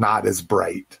 but not as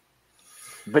bright.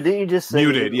 But didn't you just say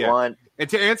Muted, you yeah. want? And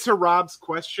to answer Rob's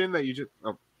question that you just...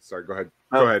 Oh, sorry, go ahead.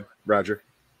 Go ahead, Roger.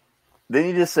 Didn't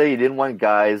you just say you didn't want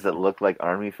guys that look like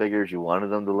army figures? You wanted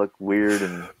them to look weird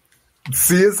and...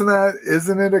 See, isn't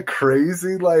it a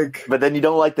crazy, like... But then you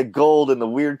don't like the gold and the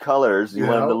weird colors. You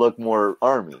want them to Yeah. look more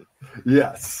army.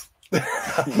 Yes.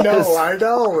 No, I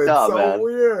know. It's No, so man.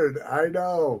 weird. I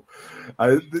know.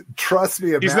 Trust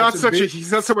me. He's not so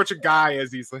much a guy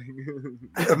as he's like...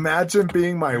 Imagine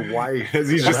being my wife.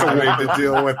 He's just and a having to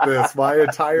deal with this. My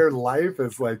entire life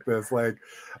is like this. Like,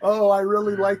 oh, I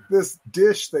really like this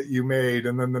dish that you made,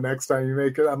 and then the next time you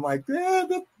make it, I'm like, yeah,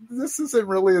 this isn't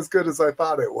really as good as I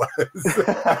thought it was.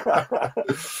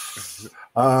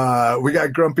 We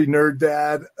got Grumpy Nerd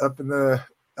Dad up in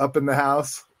the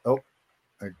house. Oh,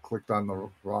 I clicked on the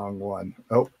wrong one.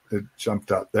 Oh, it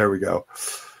jumped up. There we go.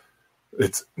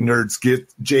 It's Nerds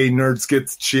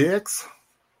Gets Chicks.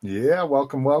 Yeah,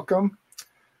 welcome.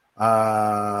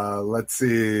 Let's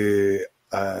see.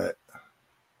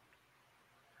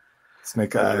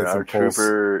 Snake Eyes Our and Pulse.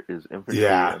 trooper is infantry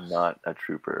Yeah. and not a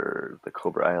trooper. The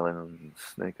Cobra Island,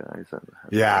 Snake Eyes.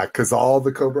 Yeah, because all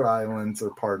the Cobra Islands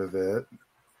are part of it.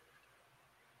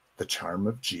 The Charm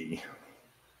of G.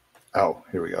 Oh,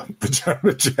 here we go. The Charm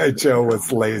of G.I. Joe was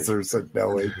lasers and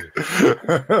knowing.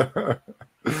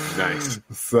 Nice.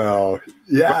 So,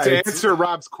 yeah. But to answer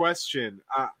Rob's question,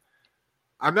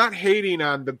 I'm not hating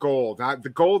on the gold.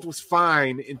 The gold was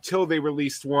fine until they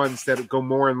released ones that go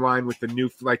more in line with the new,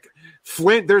 like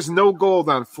Flint. There's no gold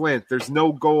on Flint. There's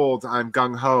no gold on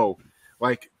Gung Ho.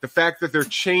 Like the fact that they're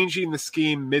changing the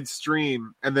scheme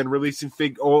midstream and then releasing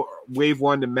Wave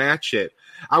 1 to match it.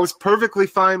 I was perfectly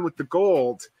fine with the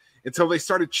gold until they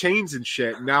started changing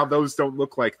shit. Now those don't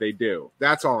look like they do.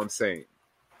 That's all I'm saying.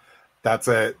 That's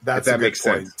a good makes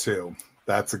point sense. too.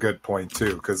 That's a good point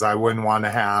too, because I wouldn't want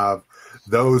to have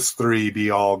those three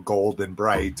be all gold and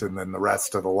bright, and then the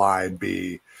rest of the line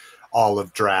be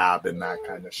olive drab and that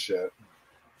kind of shit.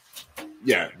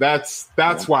 Yeah, that's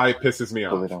why it pisses me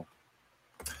Really off.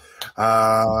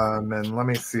 don't. And let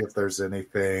me see if there's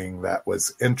anything that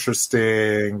was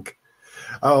interesting.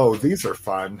 Oh, these are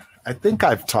fun. I think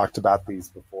I've talked about these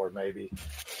before, maybe.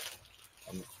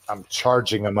 I'm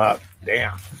charging them up.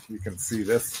 Damn, you can see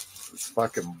this. This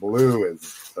fucking blue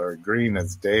or green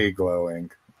is day glowing.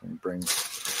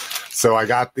 So I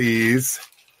got these.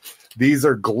 These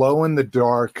are glow in the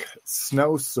dark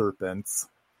snow serpents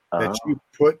that you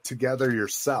put together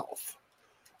yourself.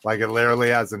 Like it literally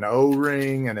has an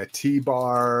O-ring and a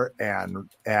T-bar, and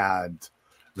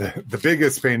the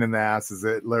biggest pain in the ass is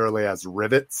it literally has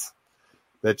rivets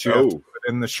that you have to put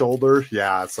in the shoulder.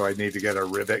 Yeah, so I need to get a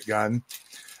rivet gun.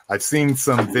 I've seen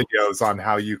some videos on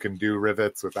how you can do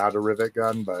rivets without a rivet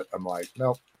gun, but I'm like,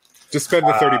 nope. Just spend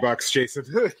the $30, Jason.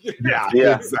 Yeah,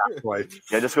 Yeah. exactly.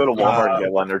 Yeah, just go to Walmart and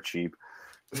get one. They're cheap.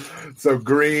 So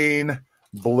green,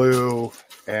 blue,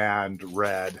 and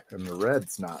red. And the red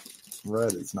is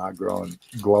not glowing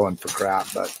for crap,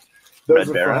 but those Red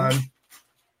are Baron? fun.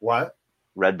 What?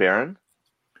 Red Baron?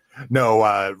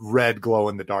 No, red glow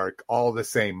in the dark. All the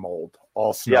same mold.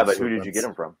 All snow Yeah, but who did you serpents. get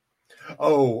them from?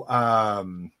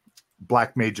 Oh,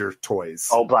 Black Major Toys.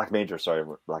 Oh, Black Major. Sorry,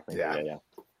 Black Major. Yeah. Yeah.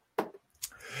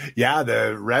 Yeah,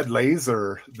 the Red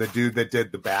Laser, the dude that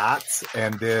did the bats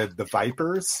and did the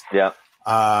Vipers. Yeah.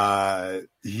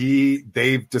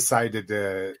 They've decided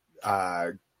to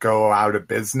go out of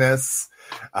business.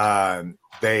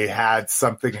 They had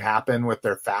something happen with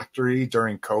their factory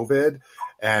during COVID,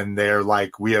 and they're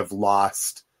like, we have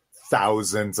lost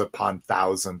thousands upon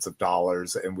thousands of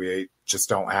dollars, and we just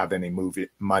don't have any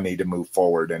money to move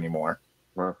forward anymore.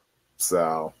 Huh.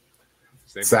 So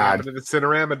Same thing sad. happened to the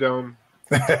Cinerama Dome.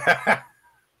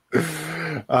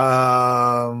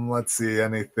 Let's see,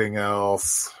 anything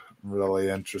else really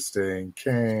interesting?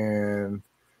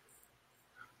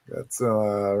 That's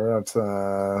around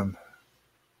time.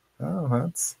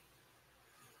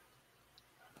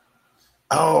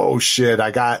 Oh shit,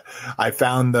 I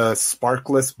found the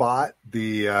Sparkless bot,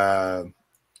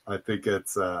 I think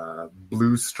it's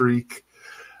Blue Streak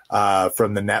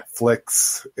from the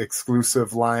Netflix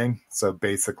exclusive line. So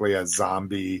basically a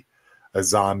zombie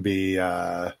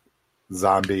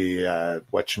zombie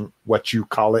what you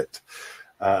call it,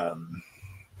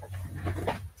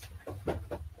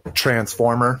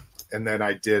 Transformer. And then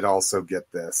I did also get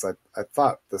this. I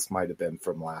thought this might have been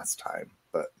from last time,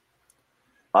 but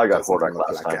I got doesn't Hordak look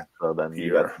last like time, it. so then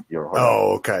you got your Hordak.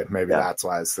 Oh, okay. Maybe Yeah. that's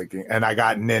why I was thinking. And I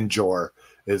got Ninjor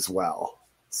as well.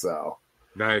 So,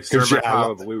 Nice. They're 'Cause, my yeah,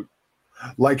 pile of loot.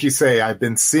 like you say, I've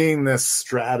been seeing this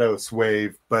Stratos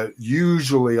wave, but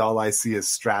usually all I see is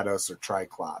Stratos or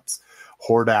Triclops,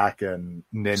 Hordak and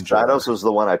Ninja. Stratos was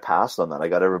the one I passed on that. I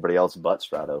got everybody else but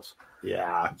Stratos.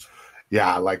 Yeah.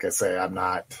 Yeah. Like I say, I'm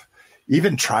not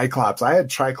even Triclops. I had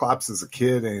Triclops as a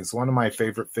kid, and he's one of my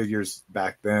favorite figures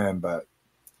back then, but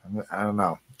I don't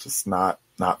know, just not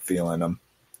feeling him.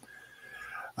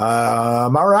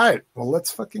 All right. Well,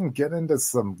 let's fucking get into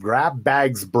some grab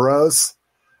bags, bros.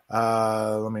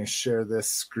 Let me share this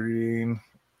screen,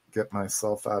 get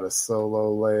myself out of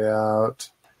solo layout,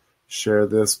 share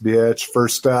this bitch.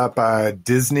 First up,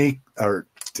 Disney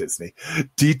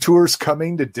Detours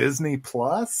coming to Disney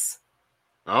Plus.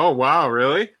 Oh wow,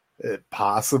 really?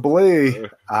 Possibly. These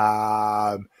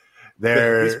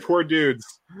poor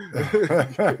dudes.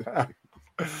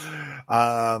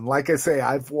 Like I say,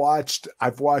 I've watched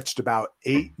about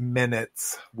 8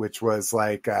 minutes, which was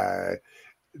like it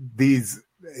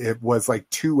was like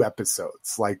 2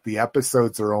 episodes. Like the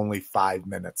episodes are only 5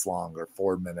 minutes long or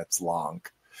 4 minutes long.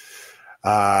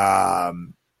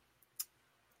 And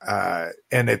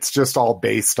it's just all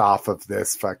based off of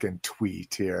this fucking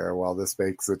tweet here. Well, this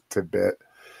makes a tidbit.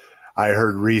 I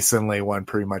heard recently one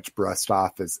pretty much brushed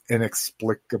off as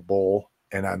inexplicable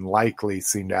and unlikely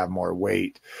seem to have more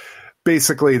weight.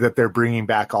 Basically that they're bringing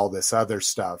back all this other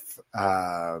stuff.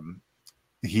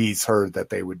 He's heard that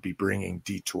they would be bringing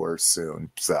Detours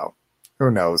soon. So who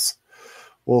knows?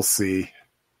 We'll see.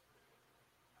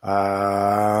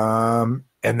 And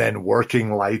then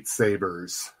working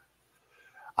lightsabers.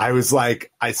 I was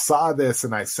like, I saw this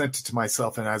and I sent it to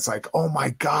myself and I was like, oh my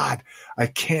God, I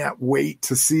can't wait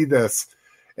to see this.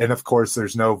 And of course,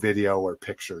 there's no video or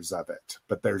pictures of it,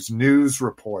 but there's news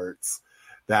reports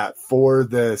that for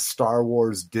the Star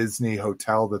Wars Disney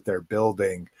hotel that they're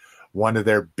building, one of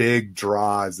their big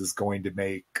draws is going to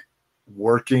make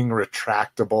working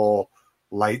retractable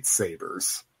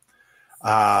lightsabers.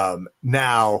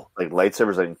 Now, Like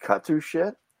lightsabers I can cut through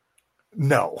shit?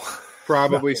 no.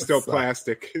 Probably No, still so-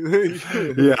 plastic.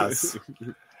 Yes.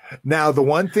 Now, the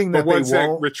one thing The that they ones that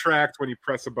won't... retract when you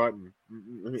press a button.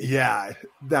 Yeah.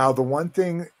 Now, the one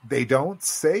thing they don't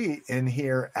say in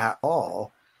here at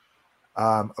all,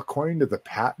 according to the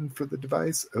patent for the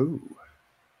device,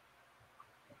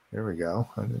 here we go.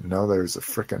 I didn't know there was a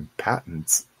freaking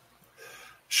patent.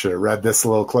 Should have read this a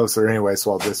little closer anyway, so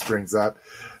while this brings up.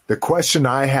 The question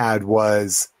I had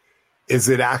was, is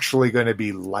it actually going to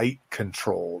be light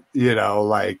controlled? You know,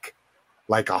 like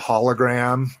a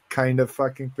hologram kind of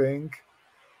fucking thing?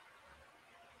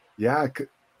 Yeah,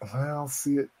 well,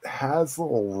 see, it has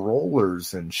little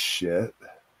rollers and shit.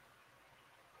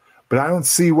 But I don't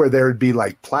see where there would be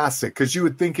like plastic, because you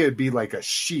would think it'd be like a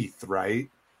sheath, right?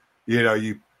 You know,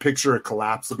 you picture a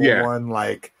collapsible one,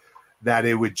 like that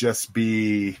it would just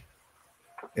be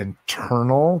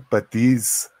internal, but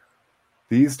these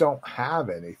don't have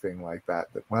anything like that.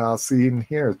 Well, see, in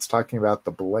here it's talking about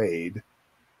the blade.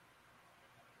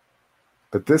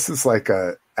 But this is like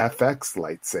a FX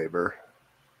lightsaber.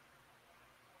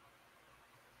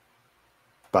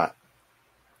 But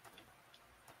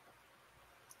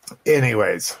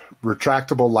anyways,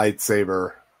 retractable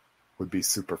lightsaber would be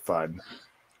super fun.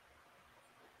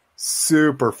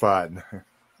 Super fun.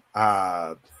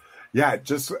 Yeah,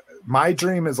 just my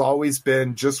dream has always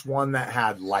been just one that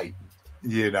had light,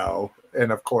 you know,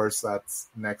 and of course that's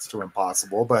next to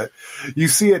impossible, but you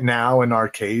see it now in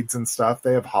arcades and stuff.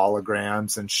 They have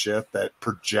holograms and shit that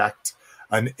project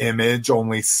an image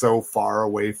only so far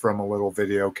away from a little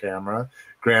video camera.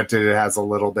 Granted, it has a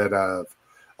little bit of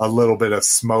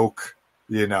smoke,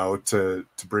 you know, to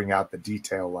bring out the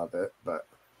detail of it, but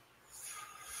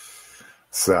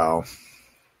so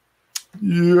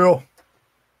yeah.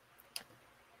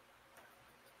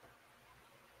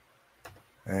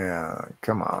 Yeah,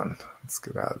 come on. Let's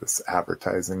get out of this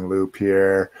advertising loop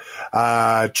here.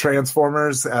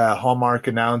 Transformers, Hallmark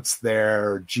announced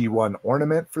their G1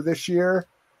 ornament for this year,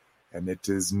 and it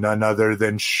is none other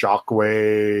than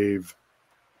Shockwave.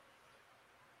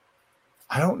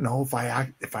 I don't know if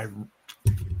I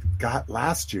got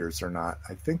last year's or not.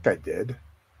 I think I did.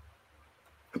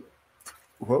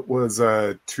 What was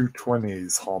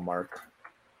 220's Hallmark?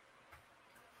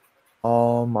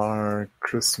 Hallmark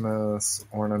Christmas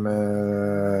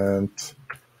ornament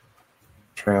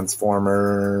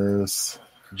Transformers.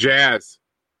 Jazz.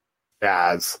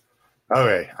 Jazz.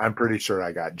 Okay, I'm pretty sure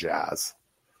I got Jazz.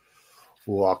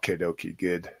 Okay, dokie,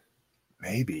 good.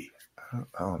 Maybe.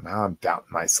 Oh, now I'm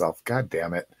doubting myself. God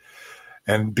damn it.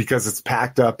 And because it's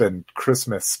packed up in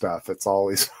Christmas stuff, it's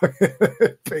always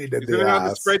pain in Is the it on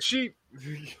the ass. spreadsheet?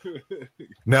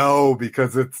 No,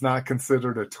 because it's not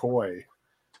considered a toy.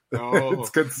 Oh.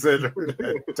 It's considered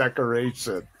a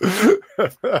decoration.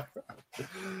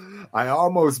 I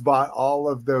almost bought all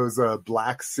of those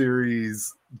Black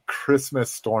Series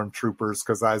Christmas Stormtroopers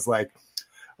because I was like,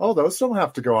 oh, those don't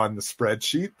have to go on the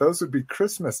spreadsheet. Those would be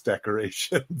Christmas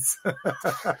decorations.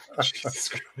 Jesus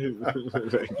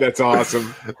Christ. That's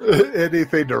awesome.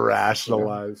 Anything to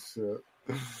rationalize shit.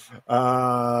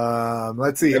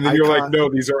 Let's see. And then you're like, no,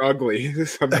 these are ugly.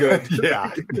 I'm good.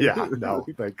 yeah, no,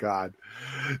 thank God.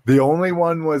 The only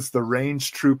one was the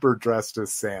range trooper dressed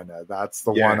as Santa. That's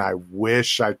the one I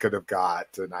wish I could have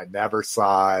got, and I never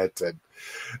saw it. And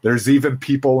there's even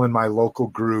people in my local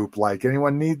group like,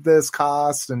 anyone need this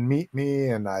cost and meet me?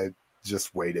 And I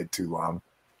just waited too long.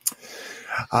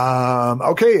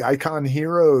 Okay, Icon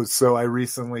Heroes. So I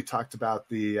recently talked about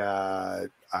the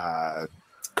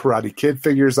Karate Kid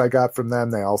figures I got from them.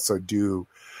 They also do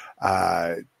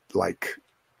like,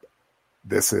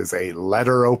 this is a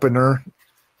letter opener,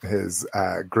 his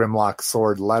Grimlock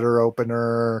sword letter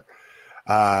opener,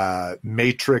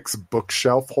 Matrix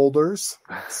bookshelf holders.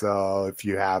 So if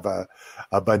you have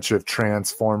a bunch of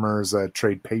Transformers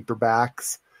trade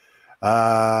paperbacks,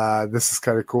 this is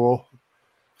kind of cool.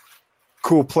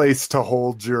 Cool place to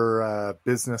hold your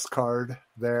business card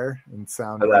there and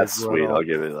sound. Oh, that's sweet. I'll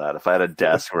give you that. If I had a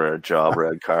desk where a job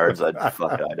read cards, I'd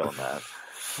own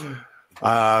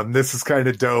that. This is kind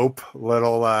of dope.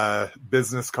 Little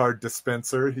business card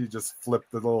dispenser. You just flip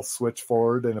the little switch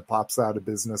forward and it pops out a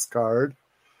business card.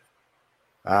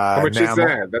 How much is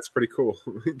that? That's pretty cool.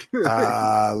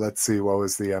 Let's see. What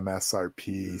was the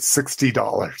MSRP? $60.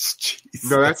 Jeez.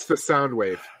 No, that's the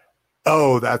Soundwave.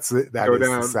 Oh, that's it. That Go is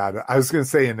down. the sound. I was going to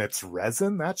say, and it's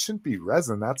resin. That shouldn't be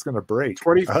resin. That's going to break.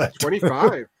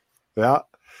 25. Yeah.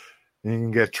 You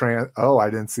can get Oh, I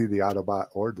didn't see the Autobot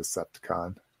or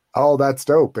Decepticon. Oh, that's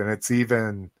dope. And it's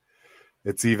even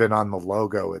on the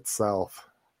logo itself.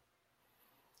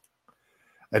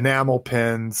 Enamel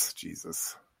pins.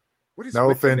 Jesus. What is No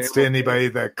with offense to enamel anybody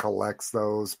that collects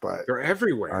those, but They're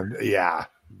everywhere. yeah,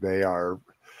 they are.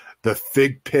 The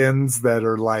fig pins that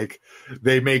are like,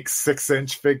 they make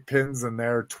 6-inch fig pins and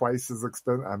they're twice as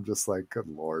expensive. I'm just like, good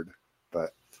Lord.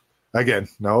 But again,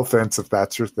 no offense if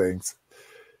that's your things.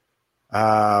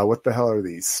 What the hell are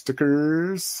these?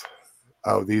 Stickers?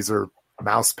 Oh, these are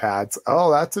mouse pads. Oh,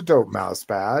 that's a dope mouse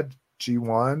pad.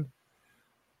 G1.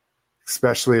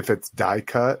 Especially if it's die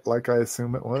cut, like I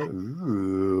assume it was.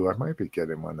 Ooh, I might be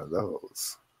getting one of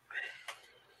those.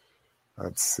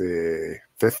 Let's see.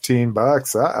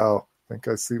 $15. Uh-oh. I think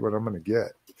I see what I'm going to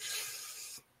get.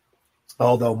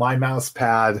 Although my mouse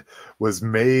pad was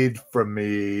made for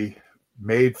me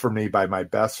by my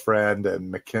best friend and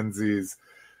Mackenzie's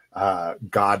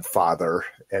godfather.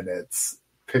 And it's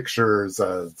pictures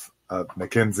of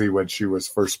Mackenzie when she was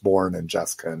first born and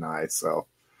Jessica and I. So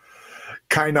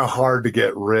kind of hard to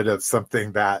get rid of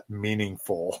something that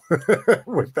meaningful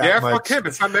with that much. Fuck him.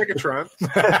 It's not Megatron.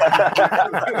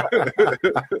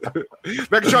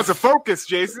 Megatron's a focus,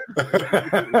 Jason.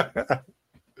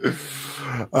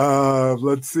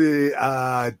 Let's see.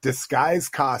 Disguise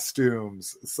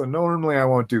costumes. So normally I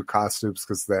won't do costumes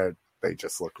because they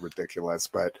just look ridiculous,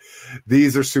 but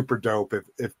these are super dope.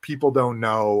 If people don't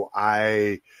know,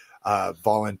 I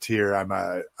volunteer. I'm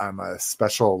a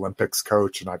Special Olympics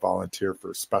coach and I volunteer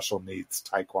for special needs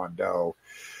Taekwondo.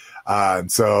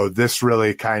 And so this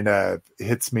really kind of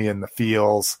hits me in the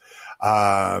feels.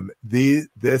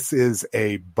 This is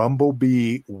a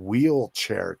Bumblebee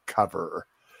wheelchair cover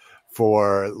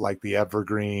for like the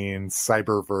Evergreen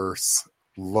Cyberverse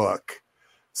look.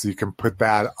 So you can put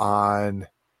that on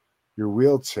your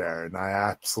wheelchair. And I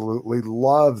absolutely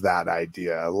love that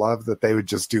idea. I love that they would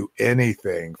just do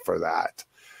anything for that.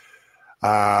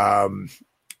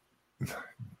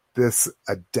 This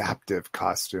adaptive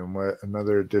costume,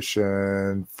 another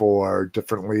edition for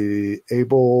differently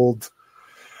abled.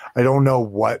 I don't know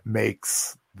what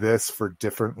makes this for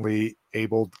differently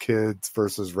abled kids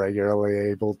versus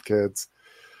regularly abled kids.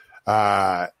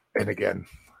 And again,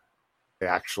 I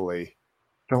actually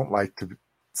don't like to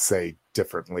say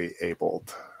differently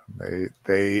abled.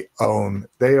 They own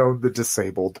the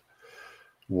disabled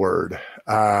word.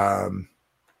 And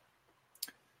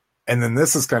then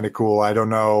this is kind of cool. I don't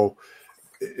know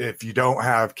if you don't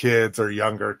have kids or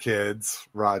younger kids,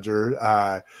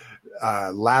 Roger.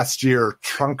 last year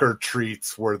trunk or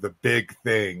treats were the big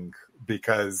thing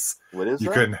because What is you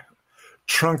that? can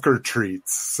trunk or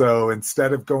treats. So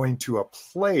instead of going to a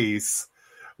place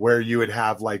where you would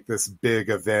have like this big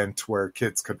event where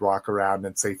kids could walk around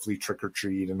and safely trick or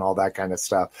treat and all that kind of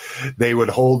stuff, they would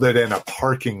hold it in a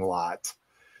parking lot.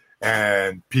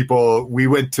 And we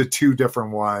went to two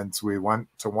different ones. We went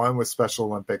to one with Special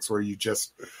Olympics where you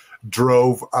just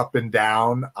drove up and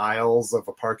down aisles of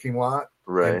a parking lot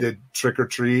Right. and did trick or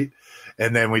treat.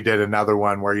 And then we did another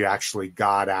one where you actually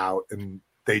got out and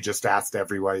they just asked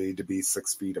everybody to be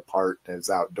 6 feet apart and it was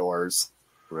outdoors.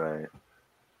 Right.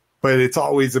 But it's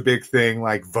always a big thing,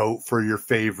 like vote for your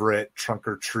favorite trunk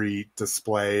or treat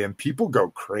display, and people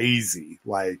go crazy.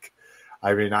 Like,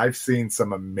 I mean, I've seen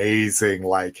some amazing,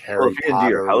 like Harry Well, if you can do Potter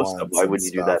your house ones stuff, why and wouldn't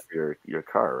you do stuff. that for your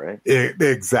car, right?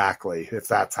 Exactly. If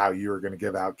that's how you were going to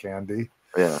give out candy.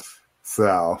 Yeah.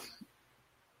 So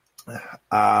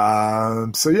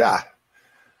yeah,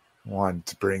 wanted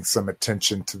to bring some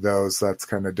attention to those. That's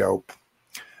kind of dope.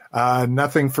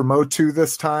 Nothing for Motu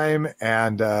this time,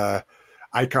 and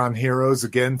Icon Heroes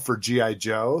again for G.I.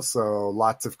 Joe. So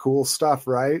lots of cool stuff,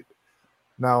 right?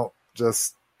 No,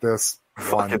 just this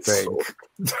one Fucking thing. sold.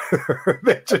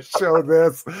 They just show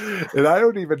this, and I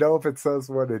don't even know if it says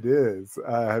what it is.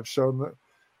 Have shown that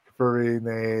for me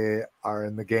they are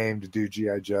in the game to do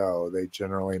G.I. Joe. They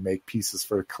generally make pieces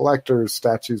for collectors,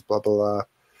 statues, blah blah blah.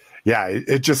 Yeah,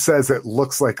 it just says it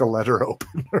looks like a letter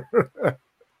opener.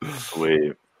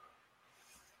 Sweet.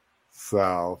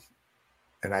 So,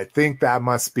 and I think that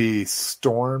must be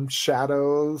Storm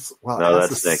Shadows. Well, No, it has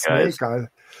that's a Snake Eyes. snake on it.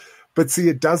 But see,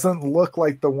 it doesn't look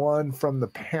like the one from the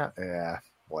Yeah,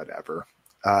 whatever.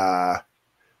 Yeah,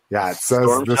 it says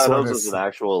Storm this one Shadows is. is an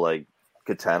actual like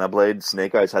katana blade.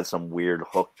 Snake Eyes had some weird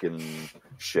hook and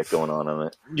shit going on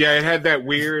it. Yeah, it had that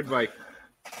weird like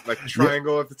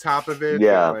triangle at the top of it.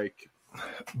 Yeah. Like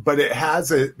But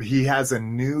he has a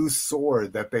new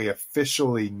sword that they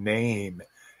officially name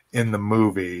in the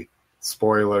movie.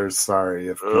 Spoilers, sorry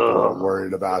if people are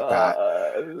worried about that.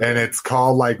 And it's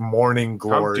called like Morning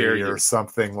dare Glory you. or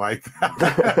something like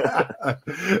that.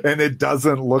 And it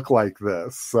doesn't look like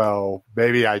this. So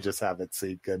maybe I just haven't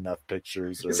seen good enough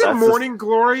pictures. is it That's morning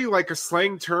glory like a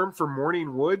slang term for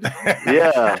morning wood?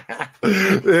 Yeah.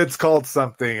 It's called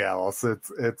something else.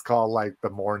 It's called like the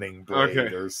Morning Blade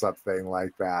Okay. or something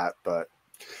like that. But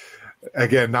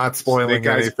again, not spoiling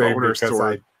Snake Eyes anything boner because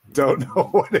sword. I don't know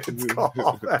what it's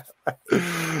called.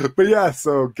 But yeah,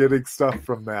 so getting stuff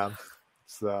from them.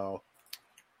 So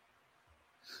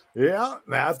yeah,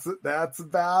 that's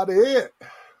about it.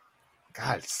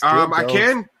 God, it's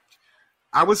still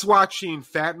I was watching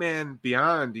Fat Man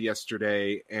Beyond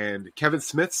yesterday, and Kevin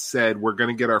Smith said we're going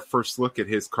to get our first look at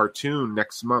his cartoon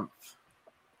next month.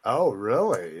 Oh,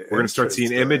 really? We're going to start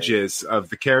seeing Interesting. images of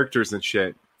the characters and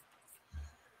shit.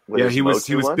 What Yeah, is he was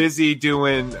Motu one? busy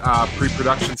doing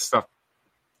pre-production stuff.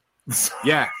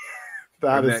 Yeah,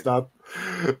 That And is not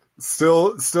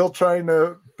still trying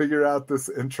to figure out this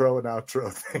intro and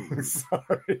outro thing.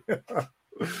 Sorry.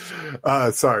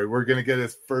 Sorry, we're gonna get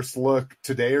his first look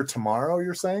today or tomorrow,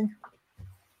 you're saying?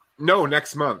 no,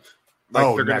 next month. Like Oh,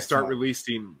 they're going to next start month.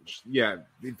 releasing. Yeah,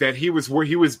 that he was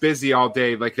busy all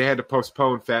day. Like they had to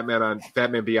postpone Fat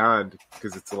Man Beyond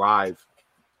because it's live.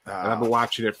 And I've been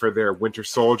watching it for their Winter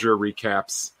Soldier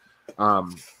recaps.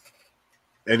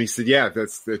 And he said, yeah,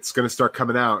 it's going to start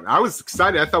coming out. I was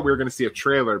excited. I thought we were going to see a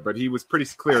trailer, but he was pretty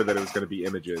clear that it was going to be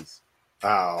images.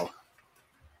 Oh.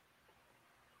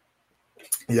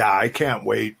 Yeah, I can't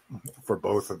wait for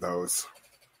both of those.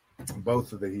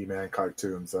 Both of the He-Man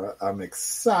cartoons. I'm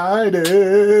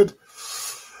excited.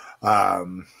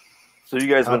 So you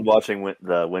guys have been watching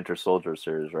the Winter Soldier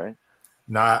series, right?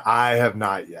 I have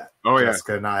not yet. Oh, yeah.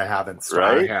 Jessica and I haven't I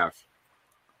started. have.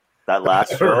 That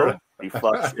last show, he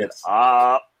fucks it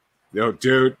up. Yo,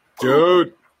 dude.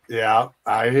 Yeah,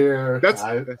 I hear.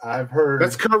 I've heard.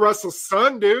 That's Kurt Russell's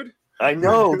son, dude. I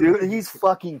know, dude. He's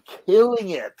fucking killing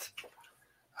it.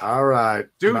 All right,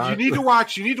 Dude, Not- you need to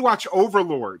watch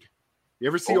Overlord. You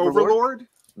ever see Overlord? Overlord?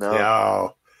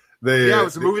 No. Yeah, Yeah, it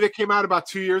was a movie that came out about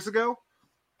 2 years ago.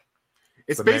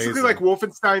 It's basically amazing. like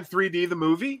Wolfenstein 3D, the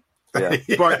movie, Yeah.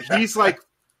 but he's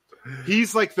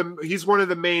one of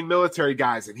the main military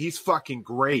guys, and he's fucking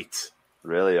great.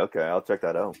 Really? Okay, I'll check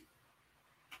that out.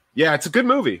 Yeah, it's a good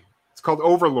movie. It's called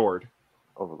Overlord.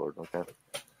 Overlord. Okay.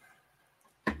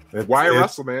 Wyatt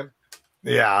Russell, man.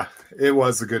 Yeah, it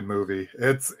was a good movie.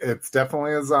 It's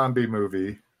definitely a zombie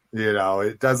movie. You know,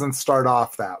 it doesn't start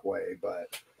off that way,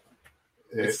 but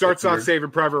It starts if on you're-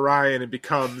 Saving Private Ryan and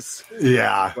becomes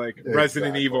Yeah, like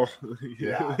Resident exactly. Evil.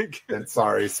 Yeah. And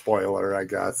sorry, spoiler, I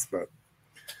guess, but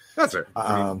That's it.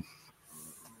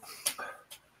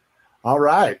 All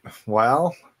right.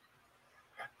 Well,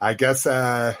 I guess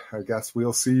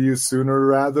we'll see you sooner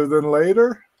rather than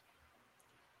later.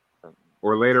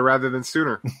 Or later rather than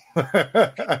sooner.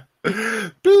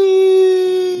 Beep.